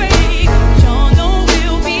take a break. Y'all know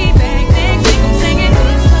we'll be back next week. I'm singing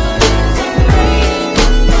this love is unbreakable.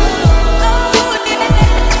 Oh, yeah.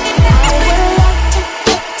 I would like to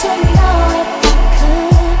get to know if I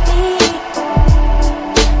could be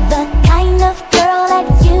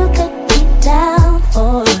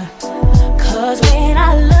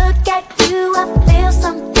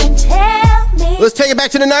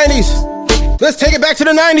back to the 90s. Let's take it back to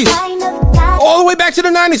the 90s. All the way back to the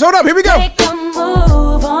 90s. Hold up, here we go. And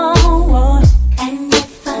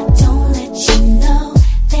if I don't let you know,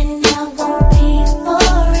 then I won't be for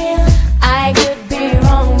real. I could be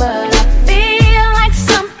wrong, but I feel like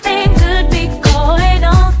something could be going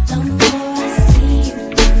on. The more I see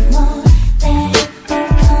you, the more that it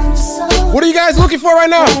becomes so. What are you guys looking for right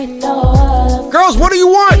now? Girls, what do you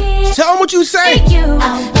want? Tell them what you say. I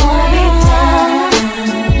wanna be down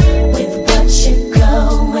with what you're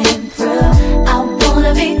going through. I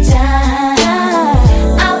wanna be down.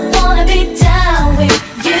 I wanna be down with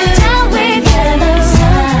you. Down with you.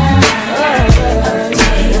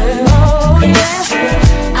 It's true.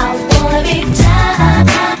 I wanna be down.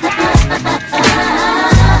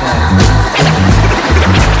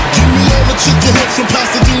 Give me all the chicken heads from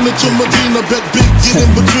Pasadena to Medina. Bet big get in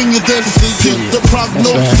between your dentist. The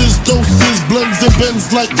prognosis, doses, blends and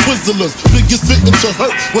bends like Twizzlers. Biggest fitting to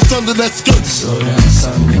hurt. What's under that skirt?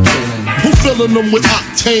 Who filling them with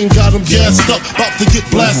octane? Got them gassed up, about to get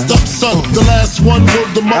blasted up, son. The last one word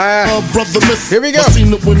to my brother miss. Here we go. I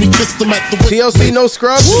seen it when he kissed him at the TLC, no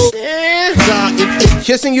scrubs.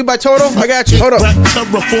 Kissing You by Toto. I got you. Hold up. Rap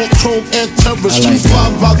terror, for chrome and terror. Street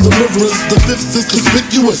five by the rivers. The fifth is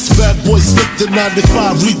conspicuous. Bad boy slipped in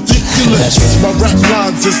 95. Ridiculous. My rap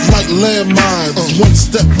lines is like landmines. One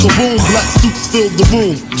step, kaboom. Black suits fill the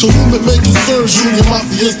room. To whom it may concern, Junior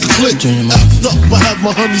Mafia's the click. Act up, I have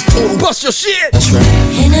my honey's total. Bust your shit. That's right.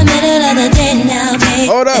 In the middle of the day now, baby.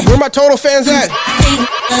 Hold up. Where my Toto fans at?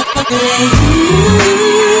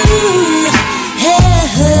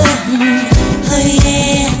 Oh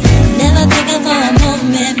yeah, never thinking for a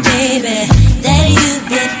moment, baby, that you've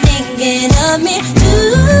been thinking of me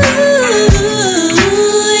too.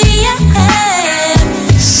 Yeah,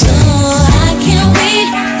 so I can't wait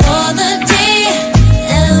for the day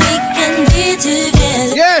that we can be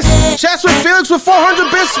together. Yes, Chess with Felix with 400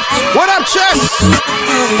 bits. What up, Chess?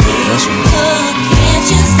 Can't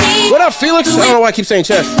you see? What up, Felix? I don't know why I keep saying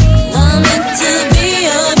Chess. I'm meant to be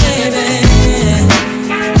your baby.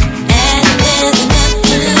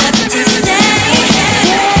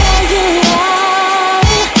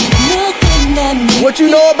 What you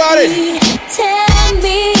know about it? Tell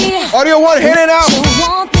me. Audio One, hit it out.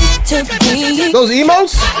 Those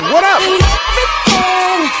emotes? What up?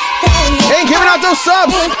 Ain't giving out those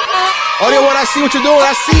subs. Audio One, I see what you're doing.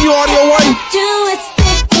 I see you, Audio One.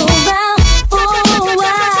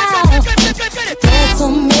 There's so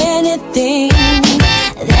many things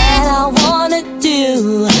that I wanna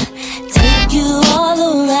do. Take you all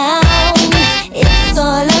around. It's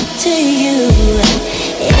all up to you.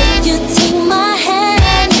 If you take my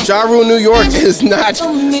hand. Ja Rule New York is not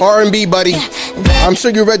R&B, buddy. I'm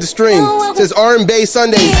sure you read the stream. It says R&Bae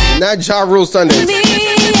Sundays, not Ja Rule Sundays.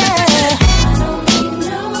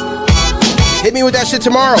 Hit me with that shit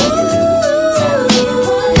tomorrow.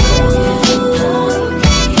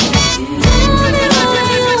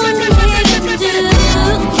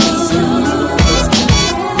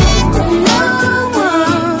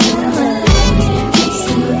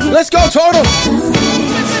 Let's go, Total.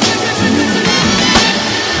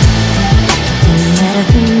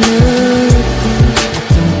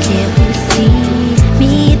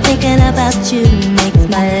 About you makes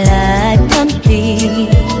my life complete.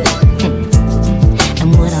 And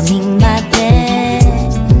what I mean by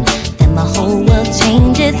that my whole world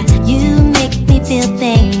changes. You make me feel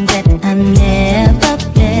things that I never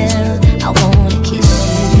felt. I wanna kiss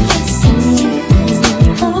you. Kissing you is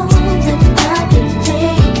all that I've been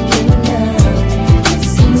thinking of.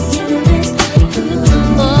 Kissing you is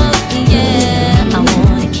ooh, oh yeah, I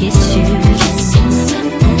wanna kiss you. Kissing you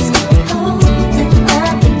is all that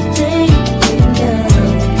I've been thinking of.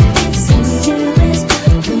 Kissing you is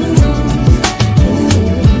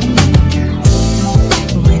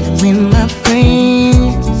When I'm with my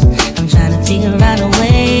friends, I'm trying to figure out a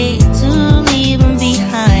way to leave them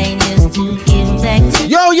behind, just to give back to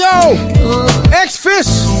Yo,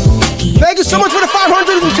 X-Fish. Thank you so much for the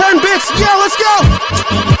 510 bits. Yo, let's go.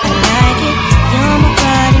 I like it. You're my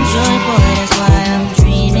pride and joy, boy. That's why I'm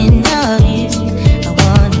dreaming of you. I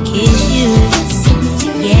wanna kiss you.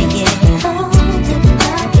 Yeah, yeah.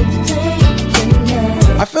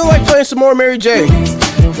 I feel like playing some more Mary J.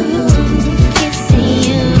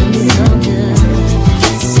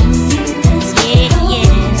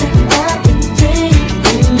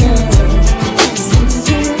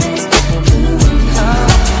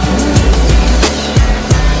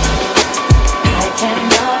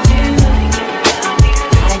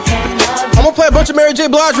 I'm gonna play a bunch of Mary J.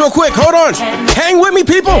 Blige real quick. Hold on. Hang with me,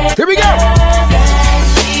 people. Here we go.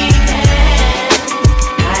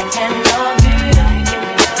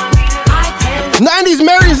 90s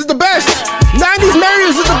Marius is the best. 90s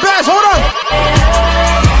Marius is the best. Hold on.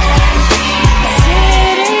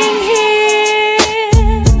 Sitting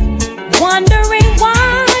here, wondering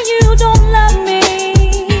why you don't love me.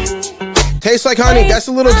 Tastes like honey. That's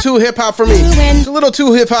a little too hip hop for me. It's a little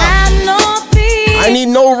too hip hop. I need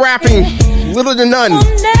no rapping. Little to none.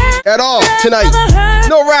 At all tonight.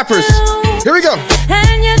 No rappers. Here we go.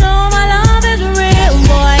 And you know my love is real,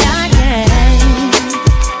 boy.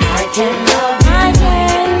 I can love you.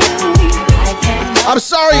 I'm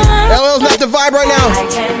sorry, LL's not the vibe right now. I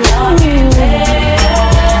can love you.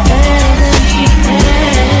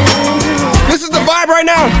 This is the vibe right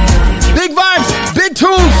now. Big vibes, big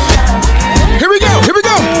tunes. Here we go, here we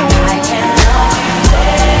go.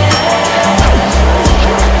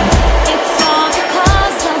 It's all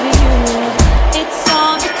because of you. It's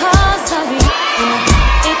all because of you.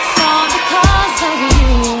 It's all because of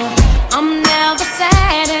you. I'm never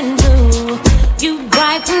sad and blue. You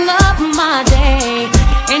brighten up my day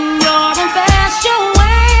in your special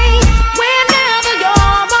way. Whenever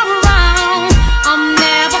you're around, I'm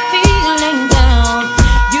never feeling down.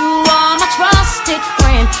 You are my trusted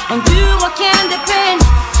friend. On you I can depend.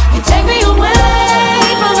 You take me away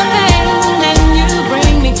from the pain, and you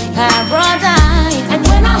bring me paradise. And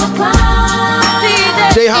when I cry,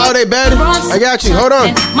 Jay Holiday bed. I got you. Hold on.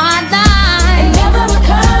 my life, it never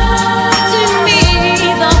occurred to me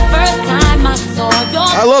the first time I saw your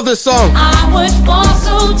I love this song. I would fall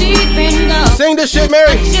so deep in love. Sing this shit,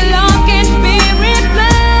 Mary. Your love can be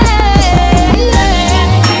replaced.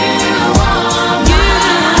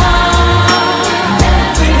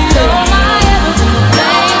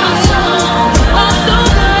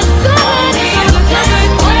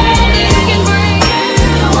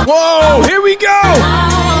 Whoa, here we go.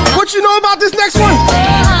 What you know about this next one?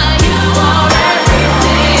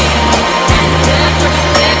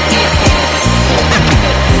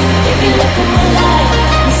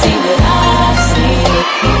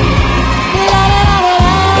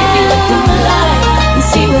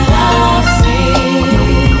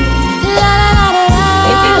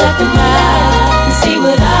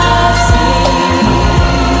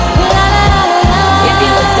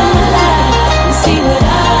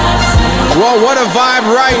 Whoa, what a vibe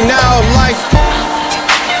right now. Like,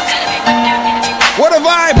 what a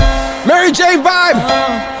vibe. Mary J vibe.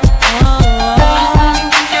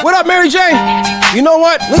 What up, Mary J? You know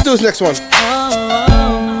what? Let's do this next one.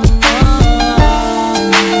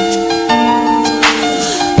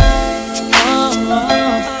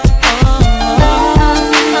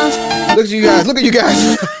 Look at you guys. Look at you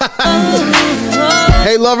guys.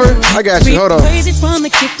 Hey, lover. I got you. Hold on. Crazy from the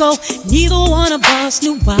get-go. Neither one of us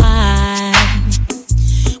knew why.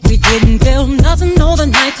 We didn't build nothing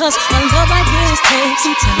overnight, cause a love like this takes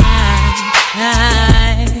some time.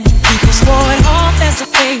 People swore it off as a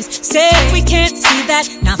phase, said we can't see that.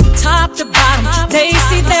 Now from top to bottom, they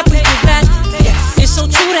see that we did that. Yeah, it's so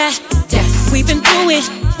true that we've been through it.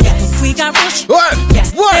 Yeah, we got rich. What?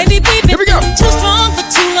 What? Baby, we've been Here we go. too strong for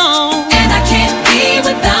too long. And I can't be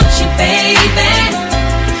without you, baby.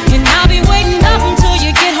 And I'll be waiting up until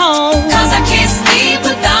you get home, cause I can't sleep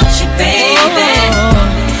without you, baby.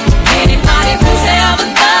 Anybody who's ever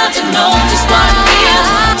loved you know just what I feel.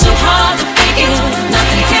 Too hard to figure,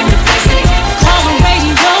 nothing can replace it. Call the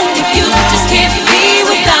radio if you just can't be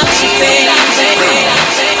without you, baby.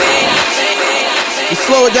 Let's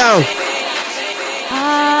slow it down.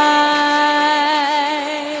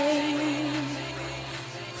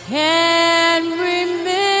 Can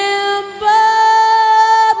remember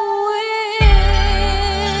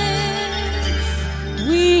when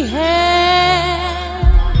we had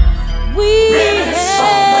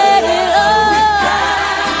it all.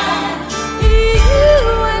 You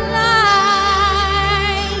and I.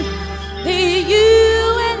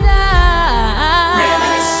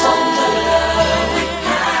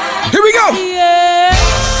 Here we go. Yeah.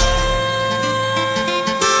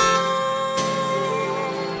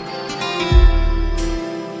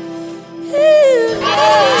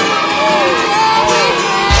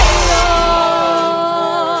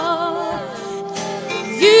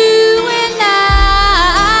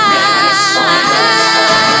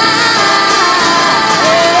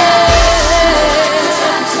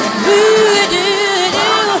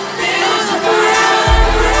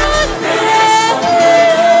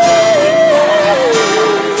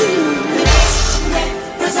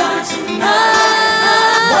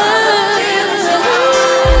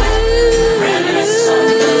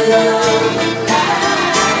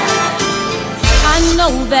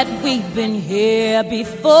 We've been here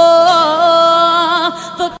before,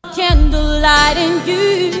 the candlelight and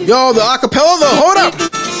you. Yo, the acapella though, hold up.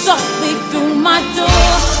 Softly through my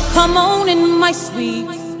door. Come on in, my sweet.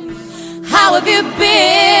 How have you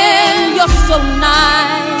been? You're so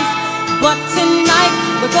nice. But tonight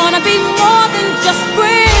we're gonna be more than just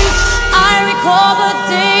friends. I recall the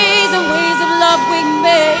days and ways of love we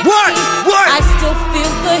made. What? I still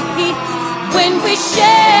feel the heat when we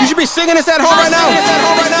share. You should be singing this at home right now.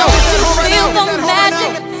 Feel the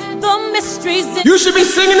magic, the mysteries. You should be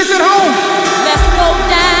singing this at home. Let's go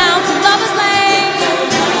down to Lover's Lane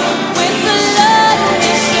with the love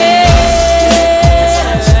we share.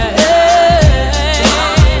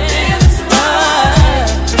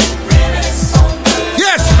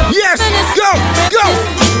 Yes, go.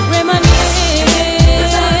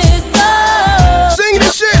 Sing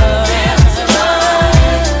this shit.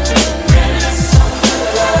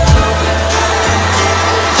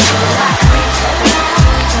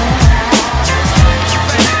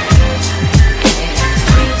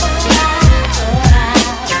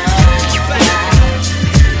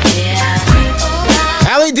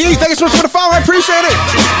 Allie D, thank you so much for the follow. I appreciate it.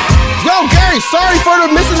 Yo, Gary, sorry for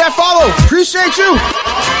missing that follow. Appreciate you.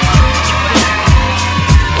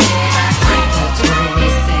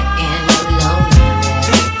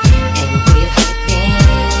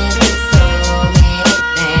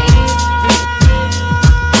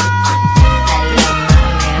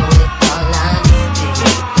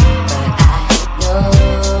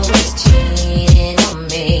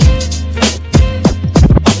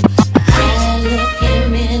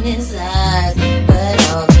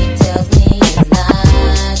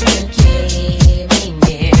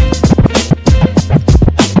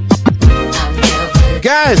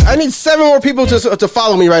 Guys, I need 7 more people to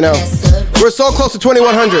follow me right now. We're so close to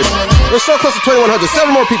 2,100. We're so close to 2,100.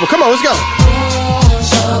 7 more people. Come on, let's go.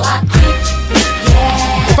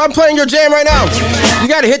 If I'm playing your jam right now, you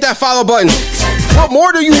gotta hit that follow button. What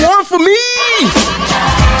more do you want from me?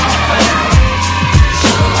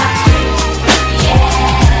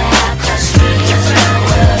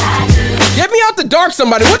 Get me out the dark,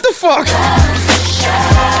 somebody. What the fuck?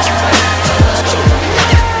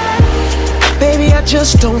 Baby, I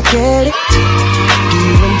just don't get it. Do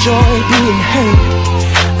you enjoy being hurt?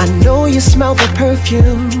 I know you smell the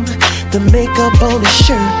perfume, the makeup on his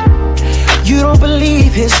shirt. You don't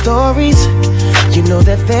believe his stories. You know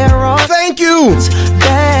that there are. Thank you,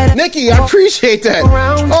 bad Nikki. I appreciate that.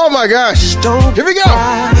 Oh my gosh. Here we go.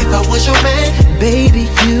 If I was your man, baby,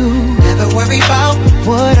 you never worry about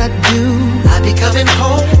what I do. I'd be coming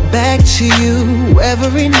home back to you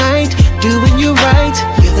every night, doing you right.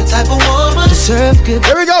 You're the type of woman deserve good.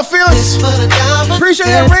 Here we go, Felix.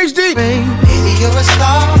 Appreciate that, Rage Deep. Baby, you're a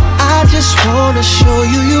star. I just wanna show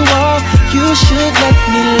you you are. You should let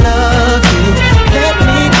me love you. Let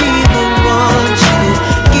me be the one to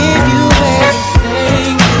give you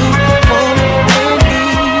everything you want and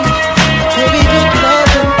need. Baby, good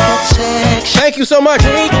love and protection. Thank you so much.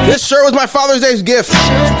 This shirt was my Father's Day's gift.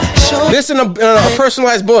 This in a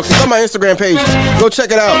personalized book. It's on my Instagram page. Go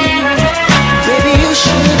check it out. Baby, you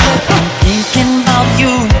should thinking about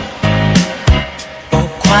you for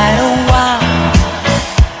quite a while.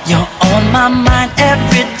 You're on my mind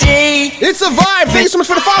every day. It's a vibe. Thank you so much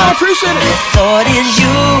for the follow. I appreciate it. The thought is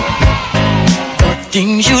you. The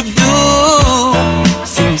things you do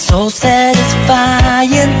seem so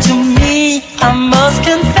satisfying to me. I must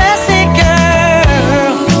confess it,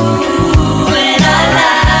 girl. When I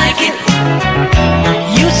like it,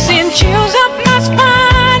 you send chills up my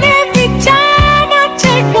spine every time I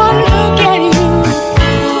take one look at you.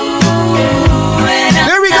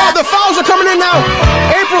 There we go. The follows are coming in now.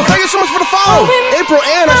 April, thank you so much for the follow. April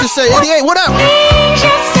Ann, I should say. 88, what up?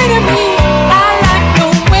 Just say to me, I like the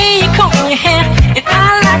way you comb your hair, and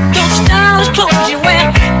I like those stylish clothes you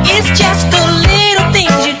wear. It's just the little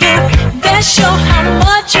things you do that show how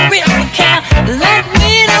much you really care. Like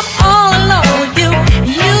when I'm all alone with you,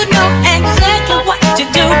 you know exactly what to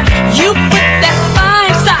do. You put that fire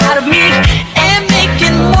inside of me and make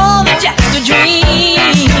it more than just a dream.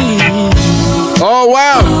 Oh,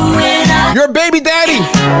 wow. Your baby daddy.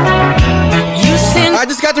 I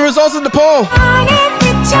just got the results of the poll.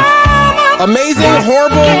 Amazing,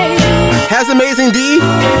 horrible, has amazing D,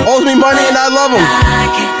 owes me money and I love him.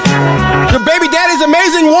 Your baby daddy's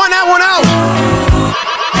amazing, one out, one out.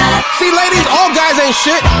 See, ladies, all guys ain't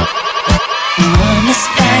shit.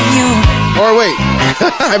 Or wait,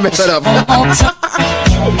 I messed that up.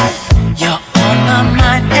 You're on my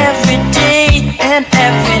mind every day and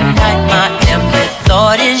every night. My every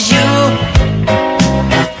thought is you.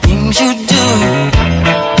 The things you do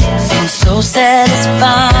seem so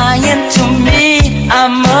satisfying to me. I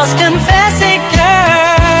must confess it,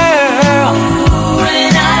 girl.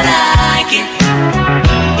 When I like it,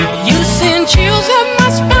 you send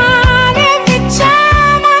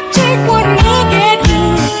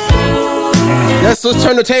Let's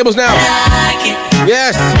turn the tables now.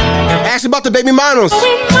 Yes. Ask about the baby mamas.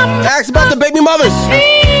 Ask about the baby mothers.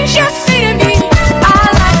 Just say to me, I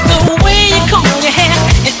like the way you comb your hair,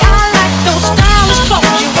 and I like those stylish clothes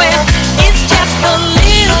you wear. It's just the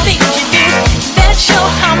little things you do that show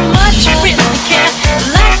how much you really care.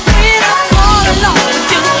 Like when I fall in love with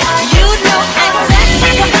you, you know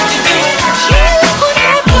exactly what to do. You put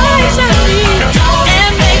that voice on me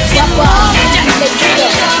and make it love just like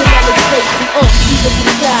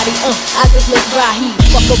I just make Rahi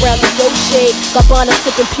fuck around the Roche, Gabbana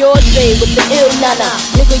sipping pure J with the ill nana.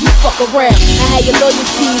 Nigga, you fuck around. I had your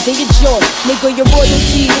loyalties in your joint, nigga, your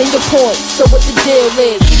royalties in your point. So what the deal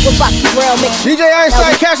is? What Rocky Brown makes DJ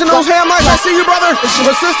Einstein cashing those ham mics. I see you, brother.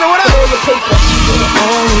 My sister, what up? You're the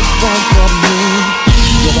only one for me.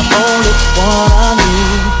 You're the only one I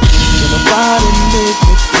need. You're nobody make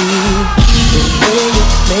me feel the way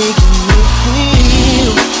you're making me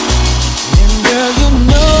feel. And girl, you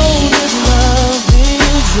know that love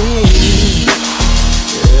is real.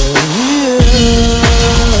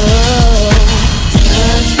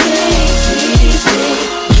 Touch me, tease me,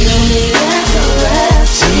 feel me like a rat.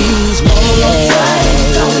 Tease me, hold tight,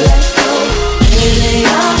 don't let go. Baby,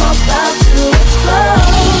 I'm about to explode.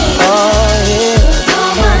 Oh yeah, 'cause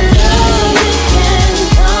all my love you can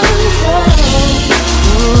control.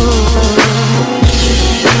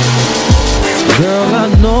 Girl, I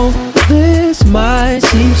know this might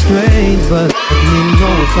seem strange, but let me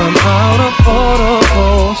know if I'm out of order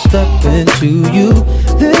or step into you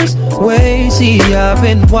this way. See, I've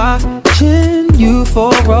been watching you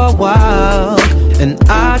for a while, and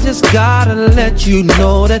I just gotta let you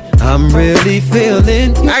know that I'm really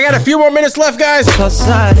feeling you. I got a few more minutes left, guys. Plus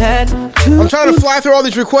I had to I'm trying to fly through all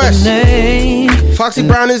these requests. Foxy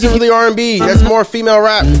Brown isn't really R&B. That's more female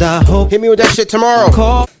rap. Hit me with that shit tomorrow.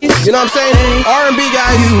 You know what I'm saying? R&B,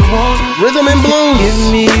 guys. Rhythm and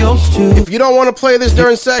blues. If you don't want to play this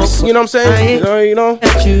during sex, you know what I'm saying? You know.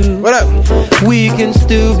 What up? We can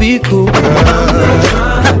still be cool.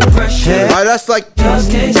 That's like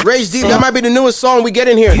Rage Deep. That might be the newest song we get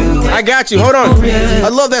in here. I got you. Hold on. I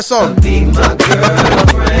love that song.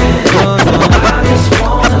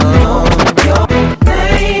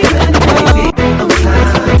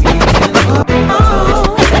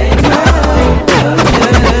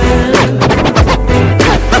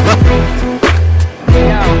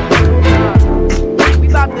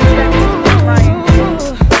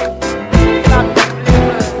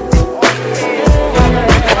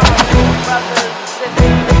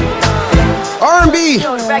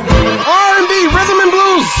 R&B, rhythm and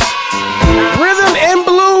blues. Rhythm and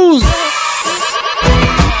blues.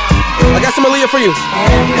 I got some Aaliyah for you.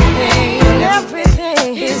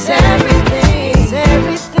 Everything is everything.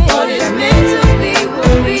 What is meant to be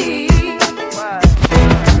will be.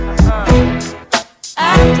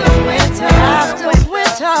 After winter,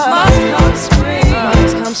 must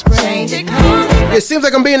come spring. Change it comes. It seems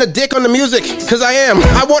like I'm being a dick on the music, because I am.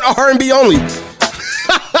 I want R&B only.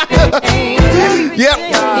 Yep.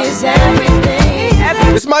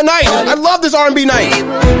 It's my night. I love this R&B night.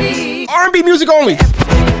 R&B music only.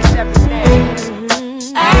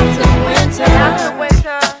 After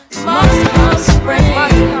winter, must come spring.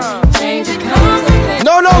 Change it comes.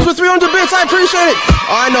 No no's with 300 bits. I appreciate it.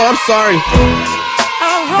 Oh, I know. I'm sorry.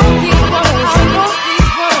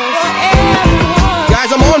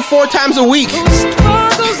 Guys, I'm on 4 times a week.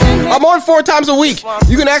 I'm on 4 times a week.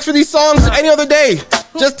 You can ask for these songs any other day.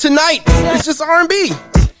 Just tonight, it's just R&B.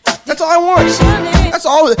 That's all I want. That's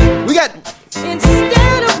all. We got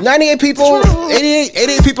 98 people,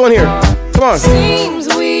 88 people in here. Come on. Seems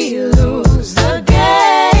we lose the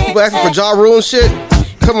game. People asking for Ja Rule and shit.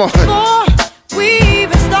 Come on. Before we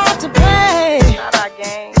even start to play.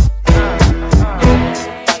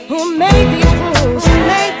 Who made these rules?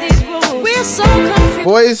 We're so confused.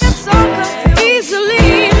 Boys. So confused.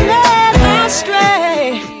 Easily led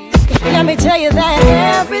astray. Let me tell you that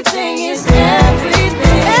everything is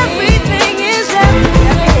everything. Everything is everything.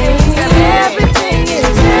 Everything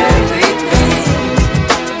is everything.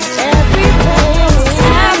 Everything.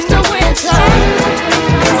 After winter,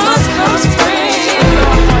 must come spring.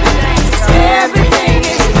 Everything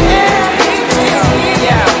is everything.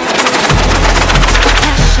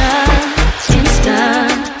 Passion,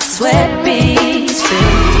 instant, sweat beats,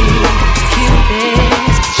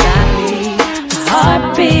 Cupid's shyly,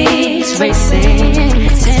 heartbeats racing.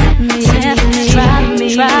 Tempt me, try me,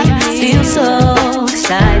 feel so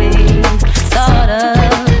exciting. Thought of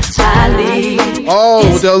highly. Oh,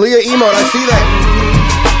 the Aaliyah emote, I see that.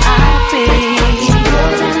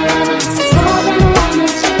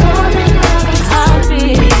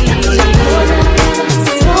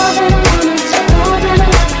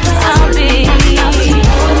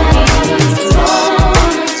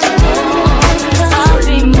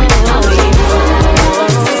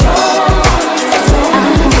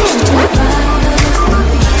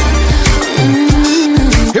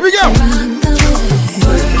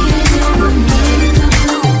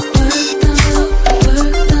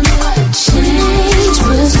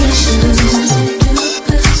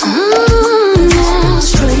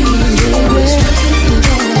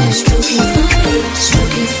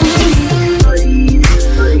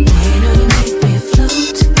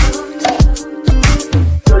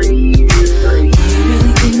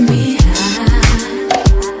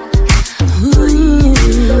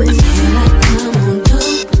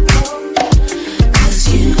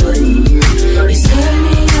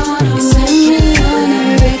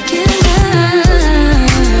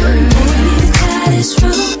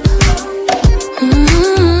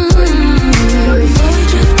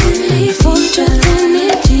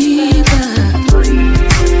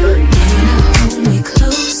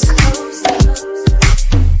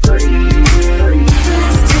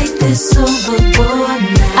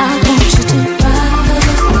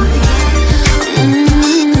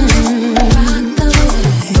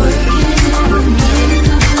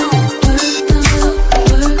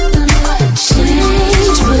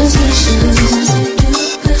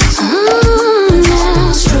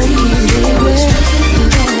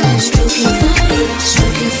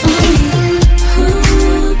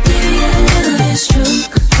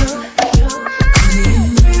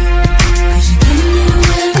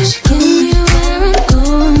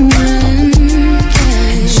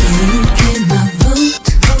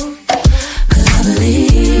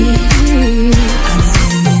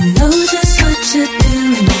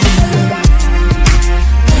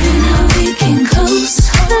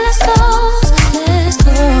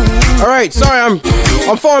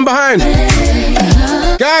 I'm falling behind.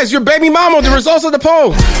 Guys, your baby mama, the results of the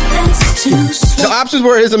poll. The options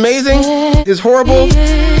were is amazing, is horrible,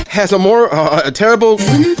 has a terrible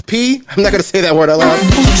P. I'm not going to say that word out loud.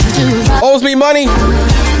 Owes me money,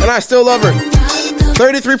 and I still love her.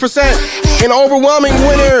 33%. An overwhelming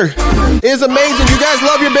winner is amazing. You guys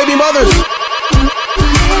love your baby mothers.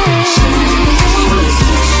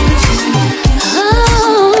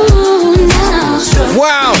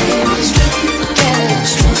 Wow.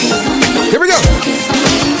 Here we go.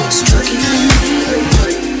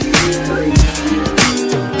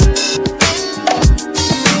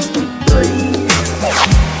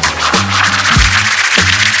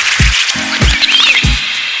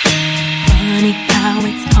 Funny how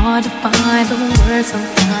it's hard to find the words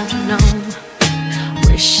sometimes, you know.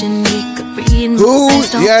 Wishing we could read. Ooh,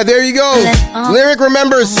 yeah, there you go. Lyric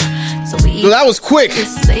remembers. So that was quick.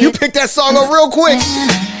 You picked that song up real quick.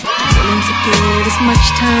 Willing to give as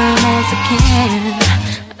much time as I can.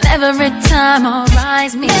 Every time I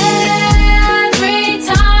rise me. Every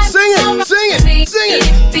time. Sing it, sing it, sing it.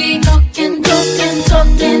 Be talking to me.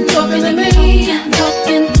 Talking to me.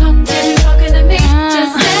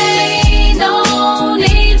 Just say no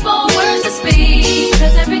need for words to speak.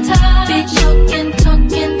 'Cause every time be talking to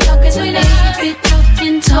me.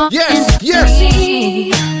 Be talking yes. to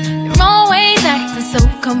me. You're always acting so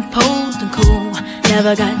composed and cool.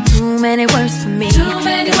 Never got too many words for me. Too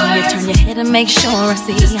many words. You turn your head and make sure I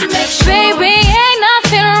see. Just to make sure. Baby, ain't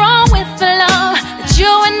nothing wrong with the love that you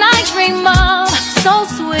and I dream of. So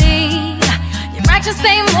sweet. Your actions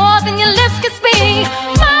say more than your lips can speak.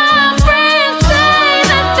 My friends say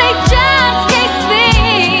that they just can't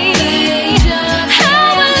see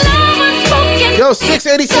how a love unspoken. Yo,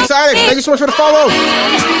 686 Alex, thank you so much for the follow.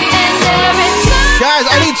 Guys,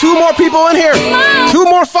 I need 2 more people in here. 2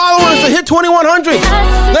 more followers to hit 2100.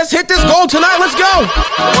 Let's hit this goal tonight. Let's go.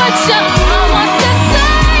 What your mom wants to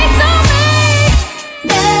say to me.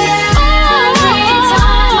 Every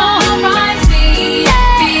time I rise, be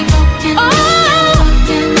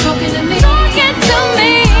talking to me.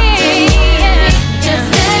 Just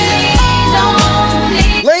say no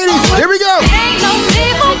need. Ladies, here we go.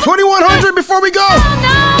 2100 before we go.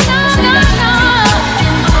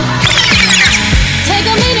 Take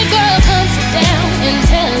a minute, girl, come sit down and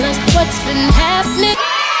tell us what's been happening.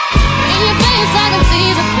 In your face, I can see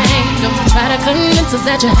the pain. Don't try to convince us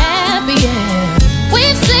that you're happy, yeah.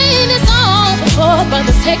 We've seen this all before,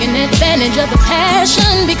 brothers taking advantage of the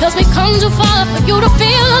passion. Because we come too far for you to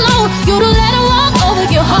feel alone. You to let it walk over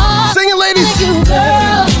your heart. Sing it, ladies. You,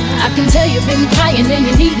 girl, I can tell you've been crying and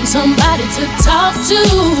you're needing somebody to talk to.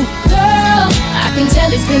 Girl, I can tell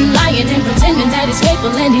he's been lying and pretending that he's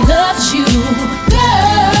faithful and he loves you.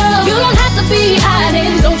 Girl, you don't have to be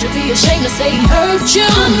hiding. Don't you be ashamed to say he hurt you.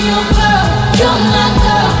 I'm your girl, you're my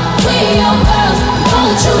girl. We your girls.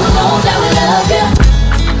 Don't you know that we love you?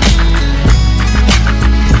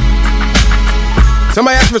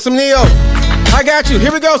 Somebody asked for some Neo. I got you.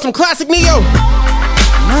 Here we go. Some classic Neo.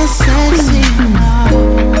 My sexy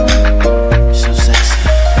so sexy.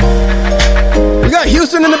 We got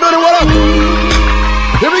Houston in the building. What up?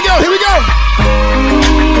 Here we go. Here we go.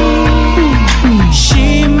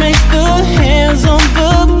 She makes the hands on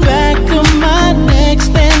the back of my neck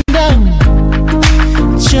stand up.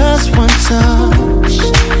 Just one touch,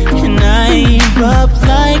 and I erupt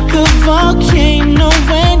like a volcano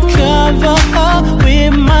and cover up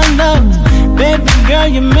with my love. Baby girl,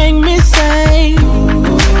 you make me say,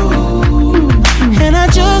 and I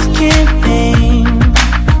just can't think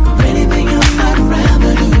of anything else I'd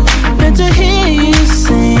rather do than to hear you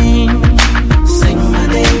sing my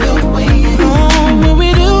name away. Oh, when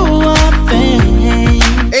we do our thing.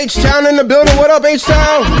 H-Town in the building. What up,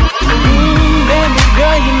 H-Town? Baby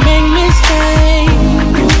girl, you make me say,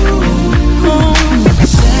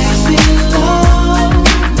 sexy love,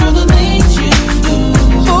 for the things you do.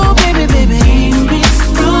 Oh, baby, keep me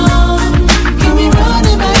strong, keep me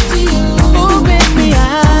running back to you. Oh, baby,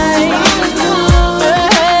 I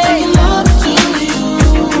love to you.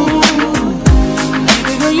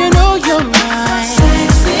 Baby girl, you know you're my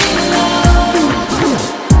sexy love.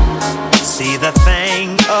 See, the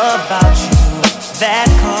thing about you that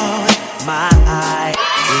caught my eye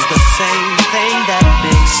is the same thing that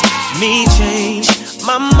makes me change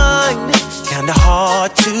my mind. Kinda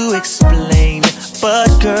hard to explain, but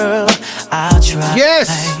girl, I'll try. Yes,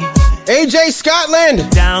 AJ Scotland.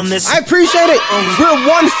 Down this, I appreciate it. We're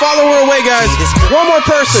 1 follower away, guys. 1 more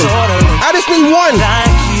person. I just need 1.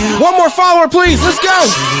 like 1 more follower, please. Let's go.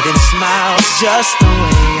 She even smiles just the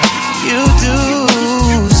way you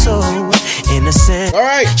do. So innocent. All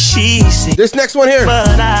right. She sees, this next one here.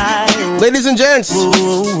 but I Ladies and gents,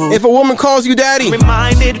 if a woman calls you daddy,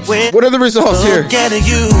 what are the results here?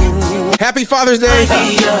 Happy Father's Day.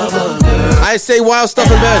 I say wild stuff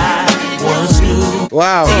in bed.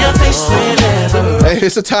 Wow. Hey,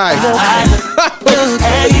 it's a tie.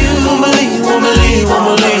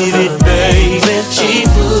 Won't believe it, baby. She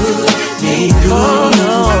put me through.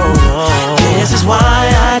 This is why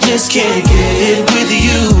I just can't get with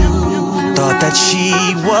you. Thought that she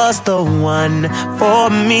was the one for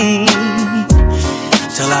me,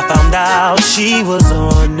 till I found out she was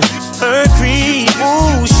on her creep.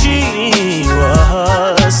 Ooh, she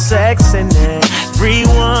was sexing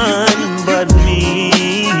everyone but me.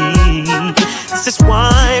 This is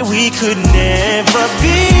why we could never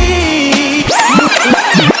be.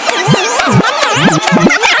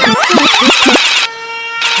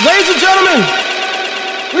 Ladies and gentlemen,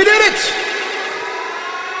 we did it.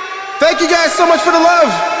 Thank you guys so much for the love.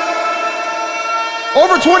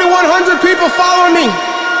 Over 2,100 people following me.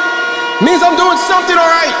 Means I'm doing something all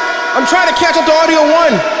right. I'm trying to catch up to Audio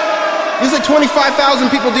 1. These are 25,000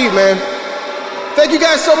 people deep, man. Thank you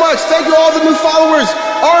guys so much. Thank you all the new followers.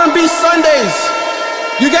 R&B Sundays.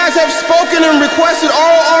 You guys have spoken and requested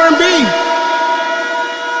all R&B.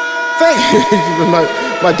 Thank you.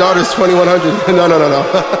 My daughter's 2,100. No.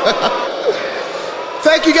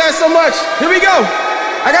 Thank you guys so much. Here we go.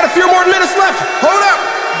 I got a few more minutes left. Hold up.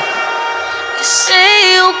 You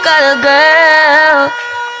say you got a girl.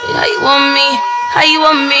 How you want me? How you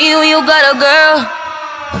want me when you got a girl?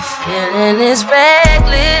 The feeling is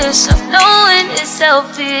reckless of knowing it's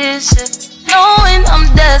selfish, knowing I'm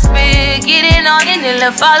desperate, getting on in it,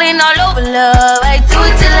 falling all over love. I do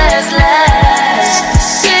it till last.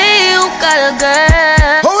 Say you got a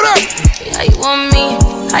girl. Hold up. How you want me?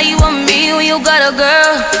 How you want me when you got a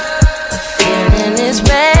girl? It's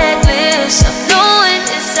reckless of knowing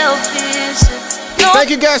it's selfish. Thank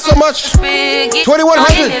you guys so much. 2,100,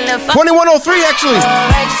 2,103 actually.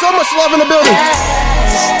 So much love in the building.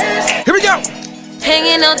 Here we go.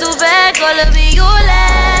 Hanging out the back, all of it you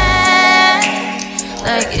laugh.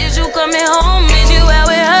 Like, is you coming home? Is you out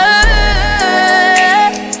with her?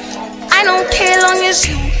 I don't care long as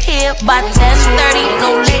you here by 10:30.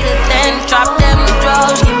 No later than drop them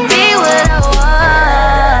drawers. Give me what I want.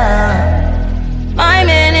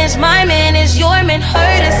 My man is your man,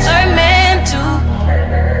 her is her man too.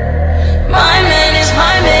 My man is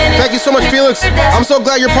Thank you so much, Felix. I'm so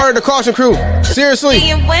glad you're part of the Caution crew. Seriously.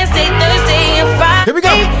 Wednesday, Thursday, and Friday. Here we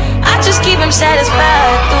go. I just keep him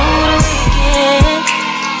satisfied through the weekend.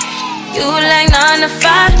 You like 9 to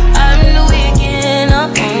 5, I'm the weekend.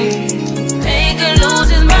 Make her lose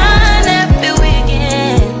his mind every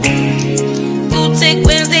weekend. You take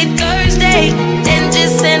Wednesday, Thursday, then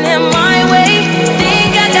just send him my way.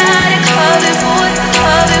 Think I got it covered for it,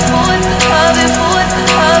 covered for it, covered for it,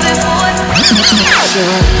 covered for it. Sure,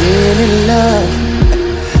 I've been in love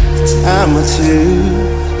a time or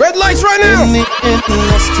two. Red lights right now. In the end,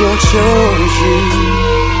 I still chose you.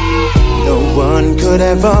 No one could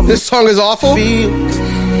ever. This song is awful.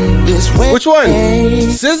 This way. Which one?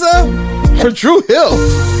 SZA or Drew Hill?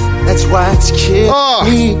 That's why it's killing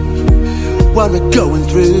me. What we're going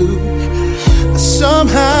through. I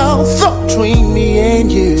somehow thought between me and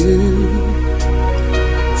you.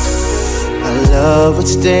 Love would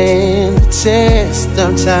stand the test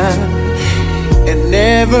of time and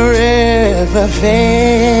never ever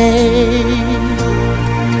fade.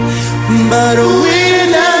 But we're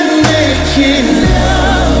not making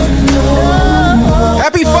love no more.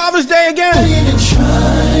 Happy Father's Day again.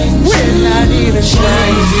 We're not even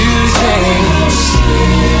trying to change.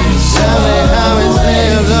 Tell me how it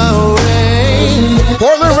slips away.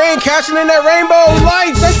 Portland rain catching in that rainbow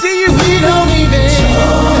lights. I see you. We don't even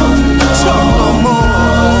talk no more.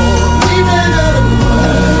 We ran out of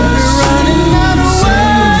words. Running out of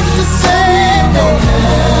words to say. Don't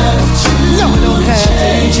have to. No, we don't have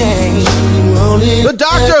to change. The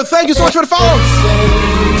doctor, thank you so much for the follow.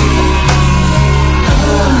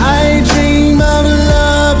 I dream of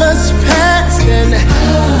lovers past, and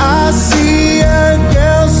I see a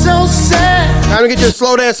girl so sad. Time to get your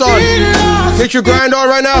slow dance on. Get your grind on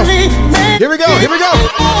right now. Here we go, here we go.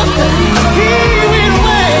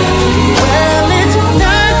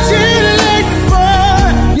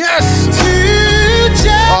 Yes.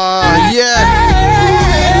 Yeah.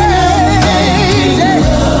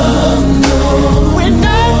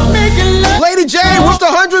 Lady J with the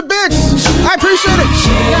 100 bits. I appreciate it.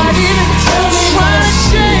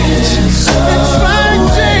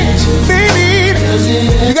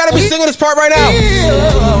 You gotta be singing this part right now.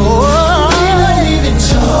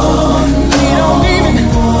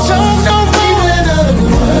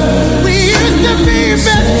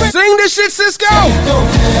 Sing sing this shit, Cisco?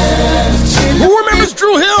 Who remembers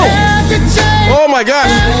Drew Hill? Oh my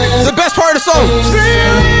gosh. It's the best part of the song.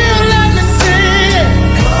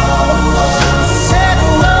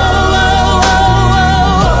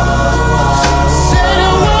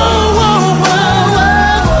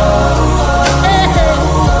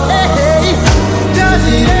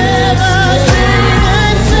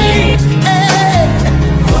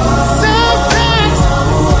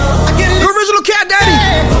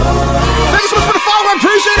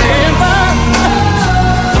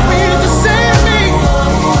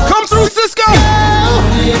 Come through, Cisco!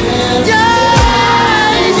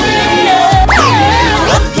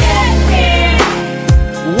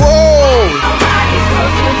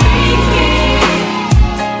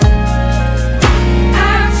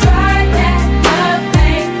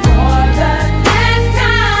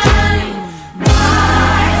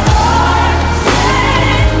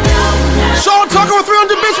 Sean Tucker with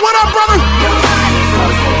 300 bits, what up, brother?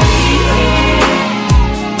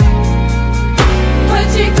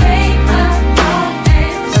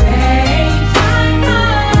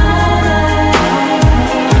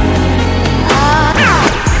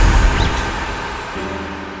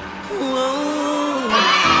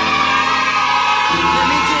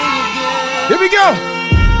 Here we go.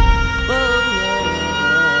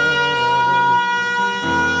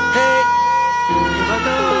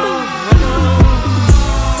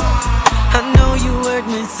 I know you heard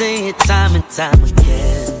me say it time and time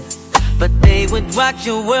again, but they would rock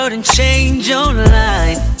your world and change your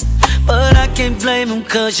life. But I can't blame them,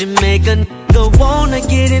 cause you make a nigga wanna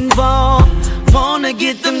get involved, wanna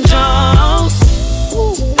get them draws.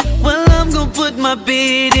 Well, I'm gonna put my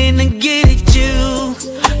bid in and get at you.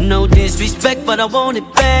 No disrespect, but I want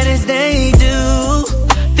it bad as they do.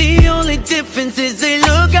 The only difference is they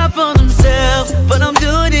look out for themselves, but I'm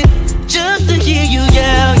doing it just to hear you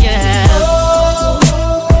yell, yeah.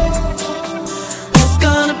 It's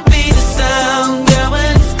gonna be the sound, girl,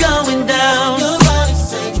 when it's going down. Your body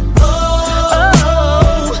say,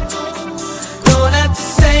 oh, don't have to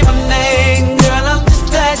say my name, girl, I'm just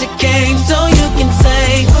glad you came, so you can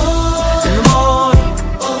say, in the morning,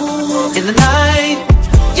 in the night,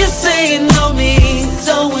 you're saying no me,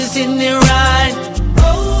 so it's in there right.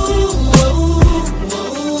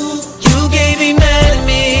 You gave me mad at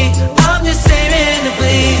me, I'm just saying to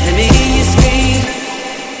please, let me hear you scream.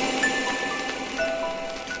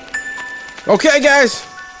 Okay, guys,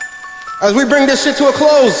 as we bring this shit to a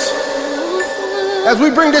close,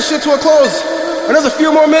 another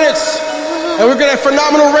few more minutes, and we're gonna have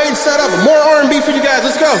phenomenal rage set up, more R&B for you guys.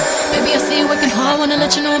 Let's go. Baby, I see you working hard, wanna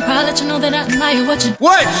let you know I'm proud, let you know that I admire what you do.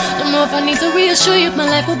 What? Don't know if I need to reassure you if my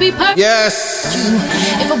life will be perfect. Yes.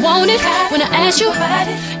 If I want it, when I ask you,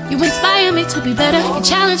 you inspire me to be better. You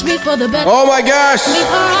challenge me for the better. Oh my gosh. Me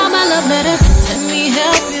for all my love letter. Let me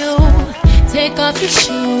help you. Take off your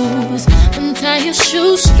shoes, untie your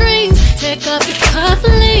shoestrings, take off your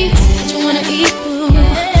cufflinks. What you wanna eat, boo?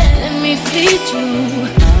 Let me feed you.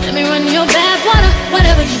 Let me run your bath water,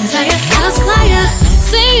 whatever you desire. I'll supply ya.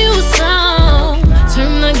 Sing you a song,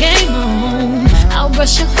 turn the game on. I'll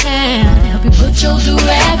brush your hair, help you put your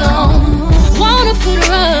do-rag on. Wanna put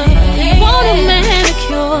her up, want a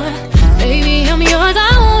manicure. Baby, I'm yours,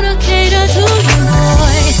 I wanna cater to you,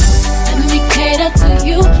 boy. Let me cater to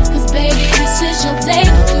you, cause baby, this is your day.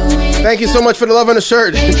 Thank you so much for the love on the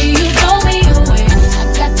shirt. Baby, you blow me away. I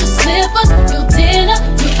got your slippers, your dinner,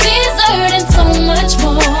 your dessert, and so much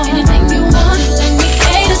more. Anything you want, let me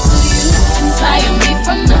cater to you. Inspire me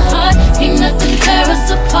from the heart, ain't nothing tear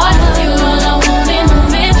us apart. You're all I want in a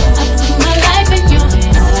man. I put my life in your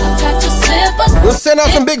hands. I got your slippers. Let's send out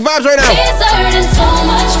some big vibes right now. Dessert and so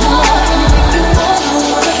much more. Anything you want, I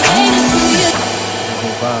wanna cater to you. The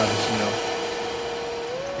whole vibe is, you know,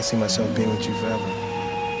 I can see myself being with you forever.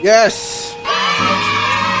 Yes.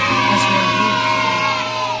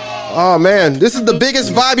 Oh man, this is the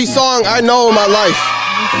biggest vibey song I know in my life.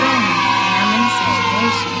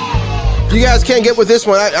 If you guys can't get with this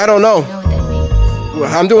one, I don't know.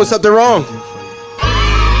 I'm doing something wrong.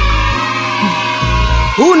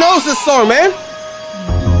 Who knows this song, man?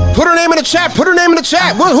 Put her name in the chat. Put her name in the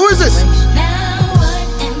chat. Who is this?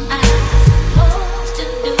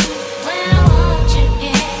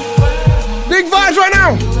 Big vibes right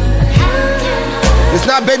now. It's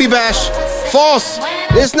not Baby Bash. False.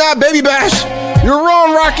 It's not Baby Bash. You're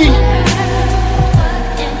wrong, Rocky.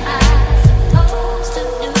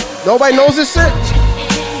 Nobody knows this shit?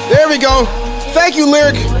 There we go. Thank you,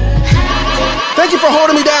 Lyric. Thank you for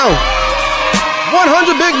holding me down.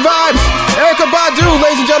 100 big vibes. Erykah Badu,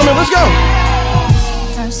 ladies and gentlemen. Let's go.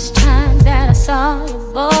 First time that I saw you,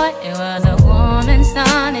 boy, it was a warm and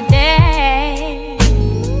sunny day.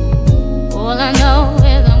 All I know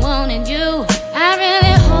is I wanted you. I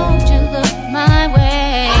really hope you look my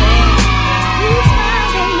way.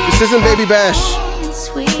 This isn't Baby Bash.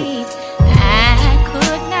 Sweet, I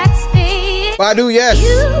could not speak. Badu, yes.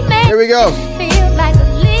 Here we go. Feel like a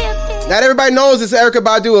living. Not everybody knows it's Erykah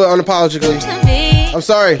Badu unapologetically. I'm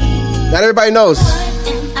sorry. Not everybody knows.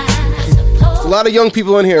 There's a lot of young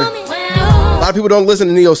people in here. A lot of people don't listen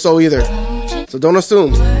to Neo Soul either. So don't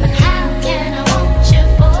assume.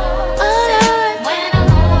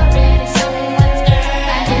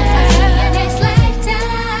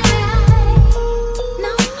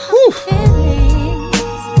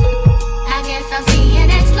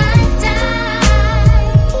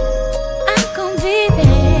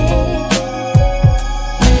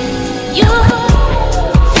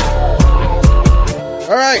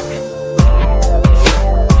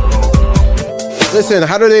 Listen,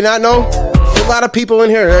 how do they not know? There's a lot of people in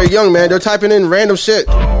here. They're young, man. They're typing in random shit.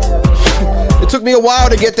 It took me a while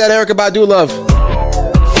to get that Erykah Badu love.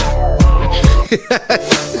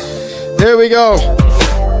 Here we go.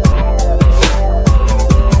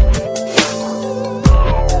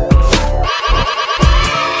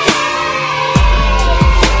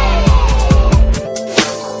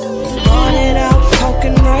 Started out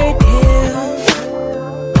talking right here,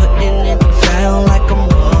 putting it down like a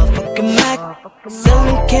motherfucking Mac.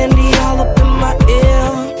 Selling candy all up in my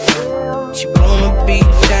ear. She wanna be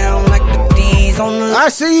down like the D's on the. I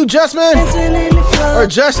see you, Justman. Or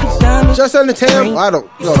Just on the Tam. I don't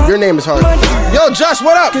know. Your name is hard. Yo, Just,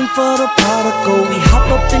 what up? Looking for the prodigal. We hop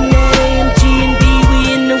up in the AMG and D. We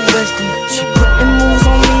in the Western. She putting moves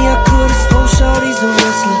on me. I could've swore shorty's a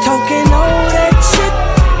wrestler. Talking all that shit.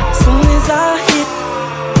 Soon as I hit,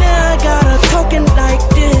 now I got her talking like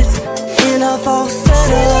this in a falsetto.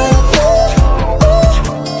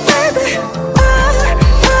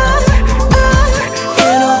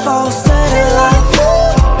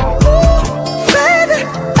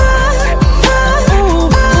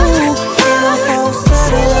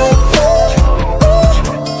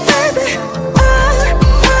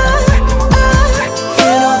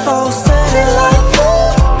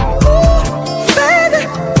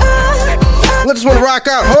 I just want to rock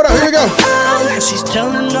out. Hold up, here we go. She's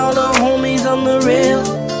telling all the homies I'm the real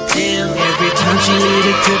deal. Every time she leave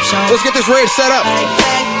the crib shop. Let's get this raid set up.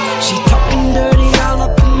 She talking dirty all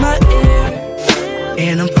up in my ear,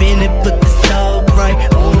 and I'm finna put this dog right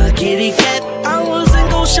on a kitty cat. I wasn't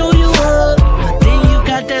gon' show you up, but then you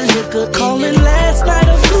got that liquor. Calling last night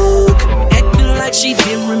a fluke, acting like she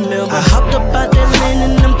didn't remember. I hopped up out that lane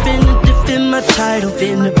and I'm finna defend my title.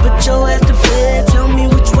 Finna put your ass to bed. Tell me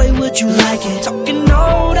which way would you like it? Talking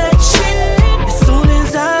all that shit as soon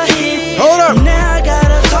as I hit. Hold up. Now I got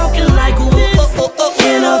her talking like ooh,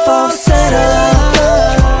 in a falsetto.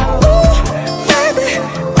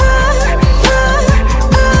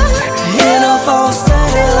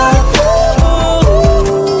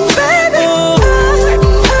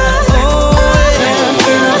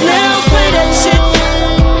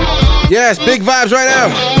 Yes, big vibes right now.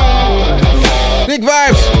 Big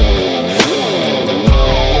vibes.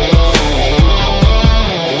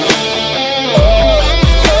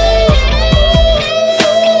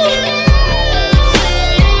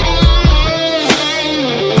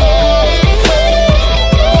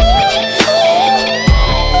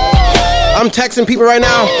 I'm texting people right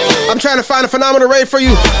now. I'm trying to find a phenomenal raid for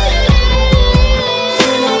you.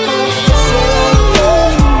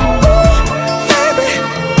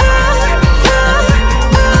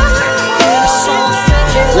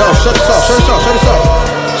 Yo, shut this off, shut this off, shut this off.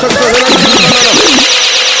 Shut this off. No.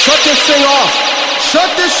 Shut this thing off. Shut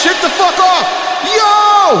this shit the fuck off.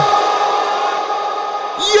 Yo!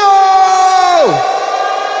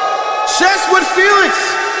 Chess with Felix.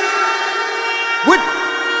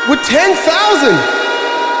 With 10,000.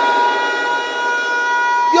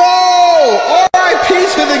 Yo! RIP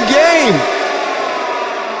to the game.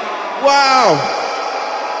 Wow.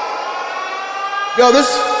 Yo, this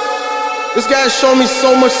guy's shown me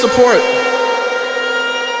so much support.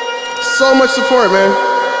 So much support, man.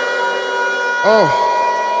 Oh.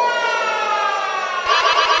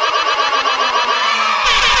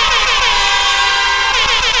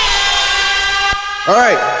 All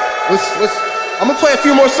right. Let's I'm gonna play a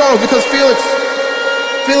few more songs because Felix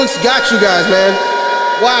got you guys, man.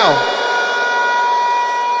 Wow.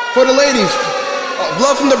 For the ladies.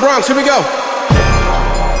 Love from the Bronx. Here we go.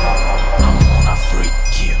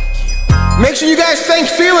 Make sure you guys thank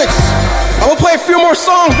Felix. I'm gonna play a few more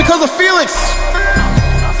songs because of Felix.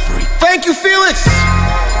 Thank you, Felix.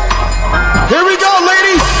 Here we go,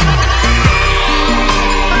 ladies.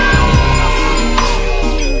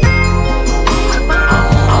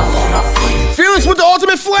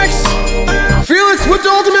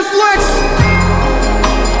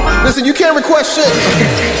 listen, you can't request shit.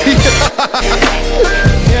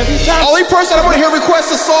 Only person I want to hear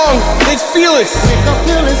request a song is Felix.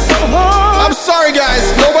 I'm sorry, guys.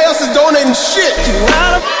 Nobody else is donating shit.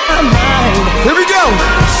 Here we go.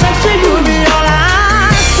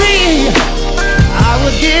 I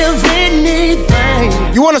would give anything.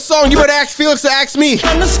 You want a song, you better ask Felix to ask me.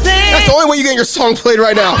 That's the only way you get your song played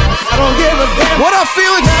right now. I don't give a damn. What up,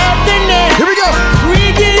 Felix? Here we go.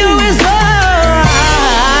 Freaking you is all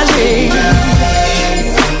I need.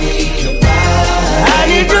 I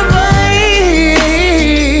need your body.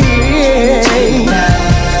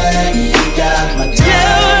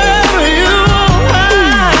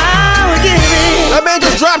 That man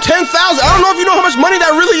just dropped 10,000. I don't know if you know how much money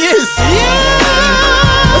that really is.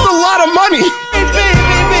 That's a lot of money.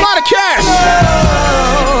 A lot of cash.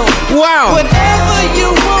 Wow. Whatever you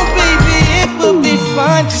want, baby, it will be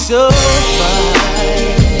fine. So fine.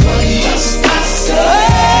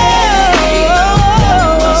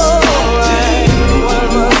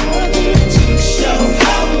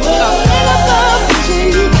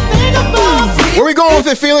 Where we going with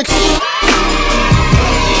it, Felix?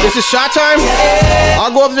 This is shot time?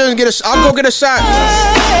 I'll go up there and get a. I'll go get a shot.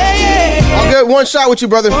 I'll get one shot with you,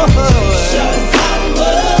 brother.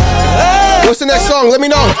 What's the next song? Let me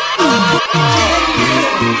know.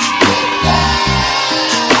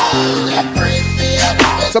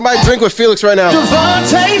 Somebody drink with Felix right now.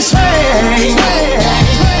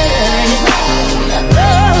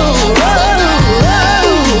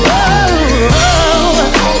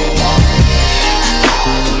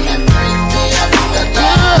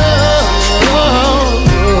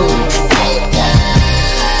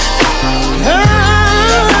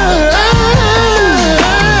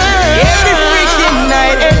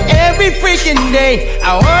 Day.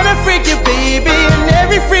 I wanna freak you, baby, in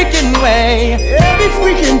every freaking way. Every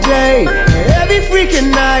freaking day, every freaking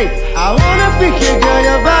night. I wanna freak you, girl,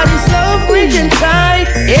 your body's so freaking tight.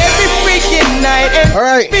 Every freaking night and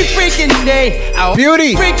every freaking day. I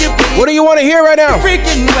Beauty, freak you, baby, what do you want to hear right now?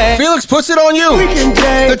 freaking way. Felix puts it on you. Freaking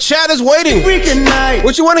day, The chat is waiting. freaking night.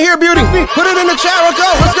 What you want to hear, Beauty? Put it in the chat. Let's go.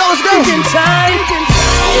 Let's go. Let's go. Freaking tight.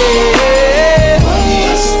 Yeah.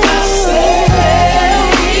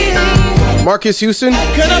 Marcus Houston.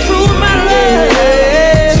 Can I prove my love?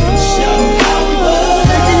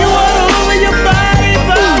 Taking you all over your body,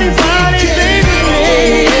 baby.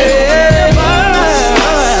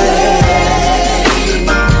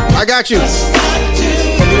 I got you.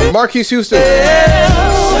 Marcus Houston.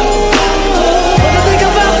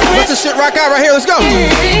 Let the shit rock out right here. Let's go.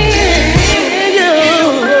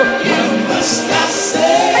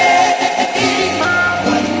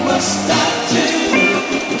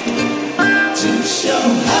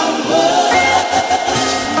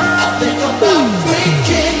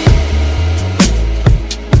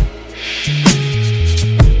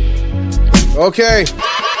 Okay.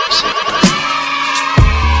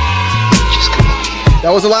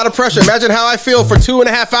 That was a lot of pressure. Imagine how I feel for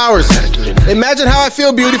 2.5 hours. Imagine how I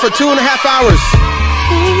feel, Beauty, for 2.5 hours.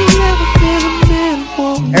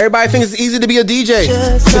 Everybody thinks it's easy to be a DJ.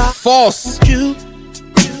 It's false.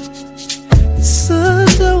 Sun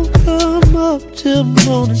don't come up till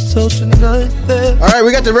morning, so tonight there. All right,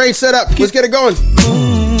 we got the rain set up. Let's get it going.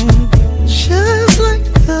 Just like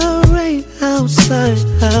the rain outside,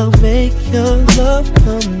 I'll make your love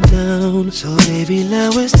come down. So baby,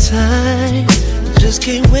 now it's time. Just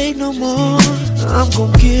can't wait no more. I'm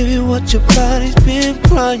gonna give you what your body's been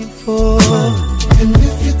crying for. And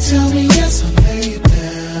if you tell me yes, I'll lay it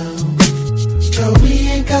down. Girl, we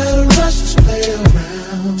ain't gotta rush, just play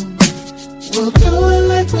around. We'll do it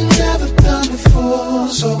like we never done before.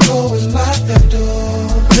 So go and lock that door.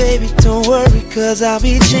 Baby, don't worry, cause I'll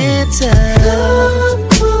be gentle.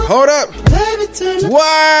 Hold up. Baby, turn up.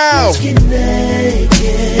 Wow. Let's get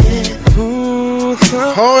naked.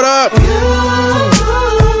 Hold up.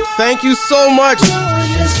 Thank you so much. I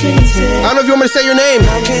don't know if you want me to say your name.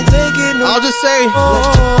 I'll just say,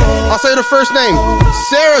 I'll say the first name.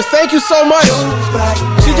 Sarah, thank you so much.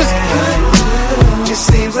 She just... It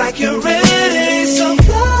seems like you're ready, so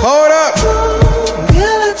hold up.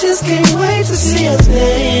 Girl, I just can't wait to see us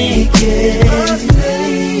naked.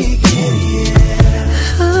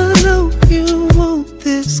 I know you want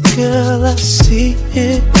this, girl. I see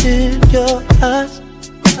it in your eyes.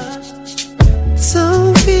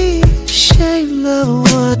 Don't be ashamed of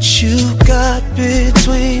what you got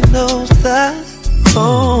between those thighs.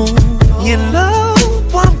 Oh, you know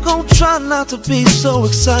I'm gonna try not to be so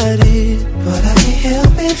excited, but I can't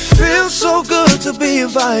help it. Feels so good to be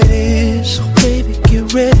invited. So baby,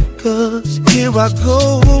 get ready, cause here I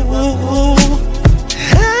go.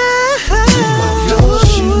 Take off your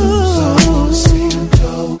shoes,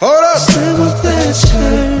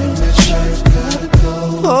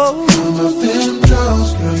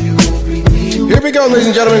 we go,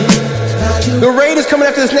 ladies and gentlemen. The raid is coming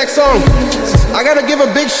after this next song. I gotta give a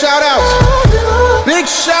big shout out. Big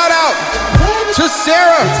shout out to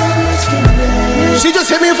Sarah. She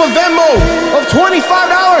just hit me with a Venmo of $25.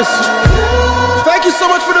 Thank you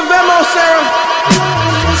so much for the Venmo, Sarah.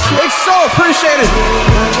 It's so appreciated.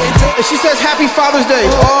 And she says Happy Father's Day.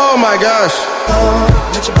 Oh my gosh.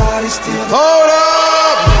 Hold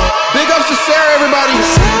up. Big ups to Sarah, everybody.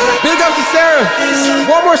 Big ups to Sarah.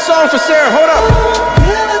 One more song for Sarah. Hold up.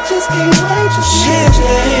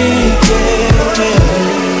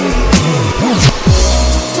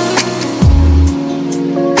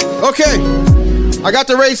 Okay. I got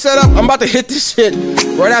the raid set up. I'm about to hit this shit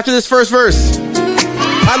right after this first verse.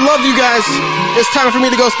 I love you guys. It's time for me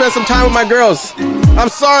to go spend some time with my girls. I'm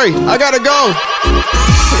sorry. I gotta go.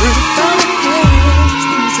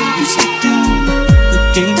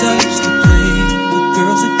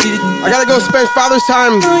 I gotta go spend Father's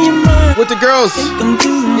time with the girls.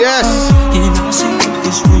 Yes.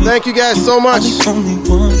 Thank you guys so much.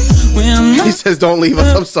 He says don't leave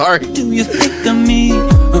us. I'm sorry.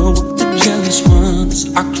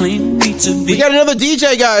 We got another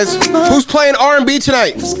DJ, guys, who's playing R&B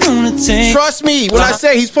tonight. Trust me when I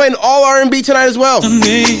say he's playing all R&B tonight as well.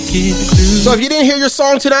 So if you didn't hear your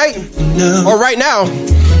song tonight, or right now,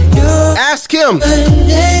 ask him.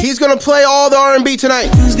 He's gonna play all the R&B tonight.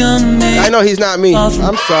 I know he's not me.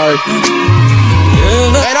 I'm sorry.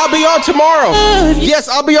 And I'll be on tomorrow. Yes,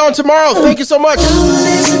 I'll be on tomorrow. Thank you so much.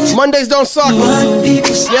 Mondays don't suck.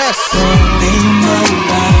 Yes.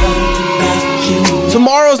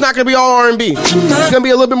 Tomorrow's not gonna be all R&B. It's gonna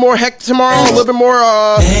be a little bit more hectic tomorrow, a little bit more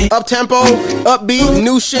up-tempo, upbeat,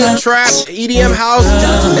 new shit, trap, EDM house.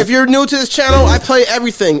 If you're new to this channel, I play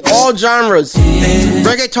everything, all genres,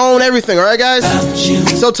 reggaeton, everything, alright guys?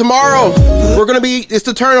 So tomorrow, it's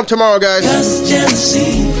the turn up tomorrow, guys.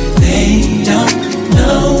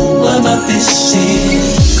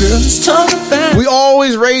 We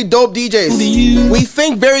always raid dope DJs. We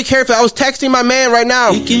think very carefully. I was texting my man right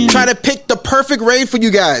now, trying to pick the perfect raid for you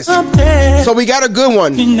guys. So we got a good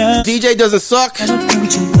one. DJ doesn't suck.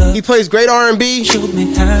 He plays great R&B.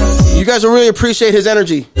 You guys will really appreciate his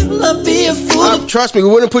energy. Trust me, we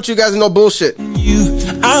wouldn't put you guys in no bullshit.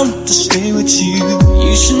 I want to stay with you.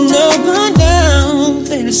 You should know by now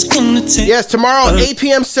that it's gonna take. Yes, tomorrow 8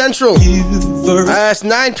 p.m. Central. It's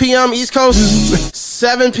 9 p.m. East Coast.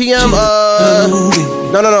 7 p.m.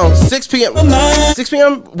 6 p.m. 6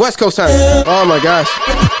 p.m. West Coast time. Oh my gosh.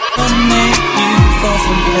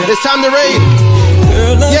 It's time to raid.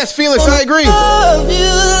 Yes, Felix, I agree.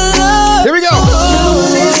 Here we go.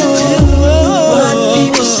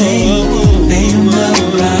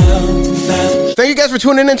 Thank you guys for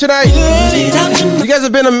tuning in tonight. You guys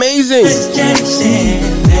have been amazing.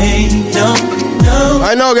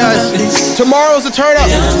 I know, guys. Tomorrow's the turn up.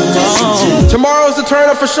 Tomorrow's the turn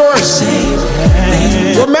up for sure.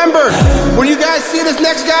 Remember, when you guys see this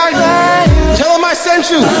next guy, tell him I sent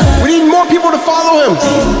you. We need more people to follow him.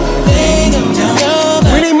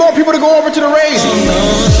 We need more people to go over to the raid.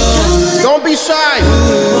 Don't be shy.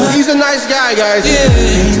 He's a nice guy, guys.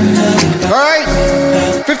 All right?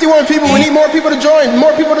 51 people. We need more people to join.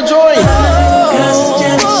 More people to join.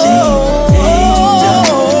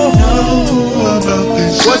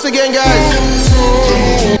 Once again, guys.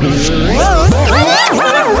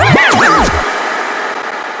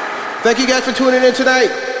 Thank you guys for tuning in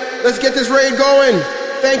tonight. Let's get this raid going.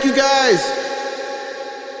 Thank you guys.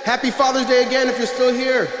 Happy Father's Day again if you're still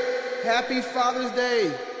here. Happy Father's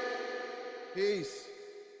Day. Peace.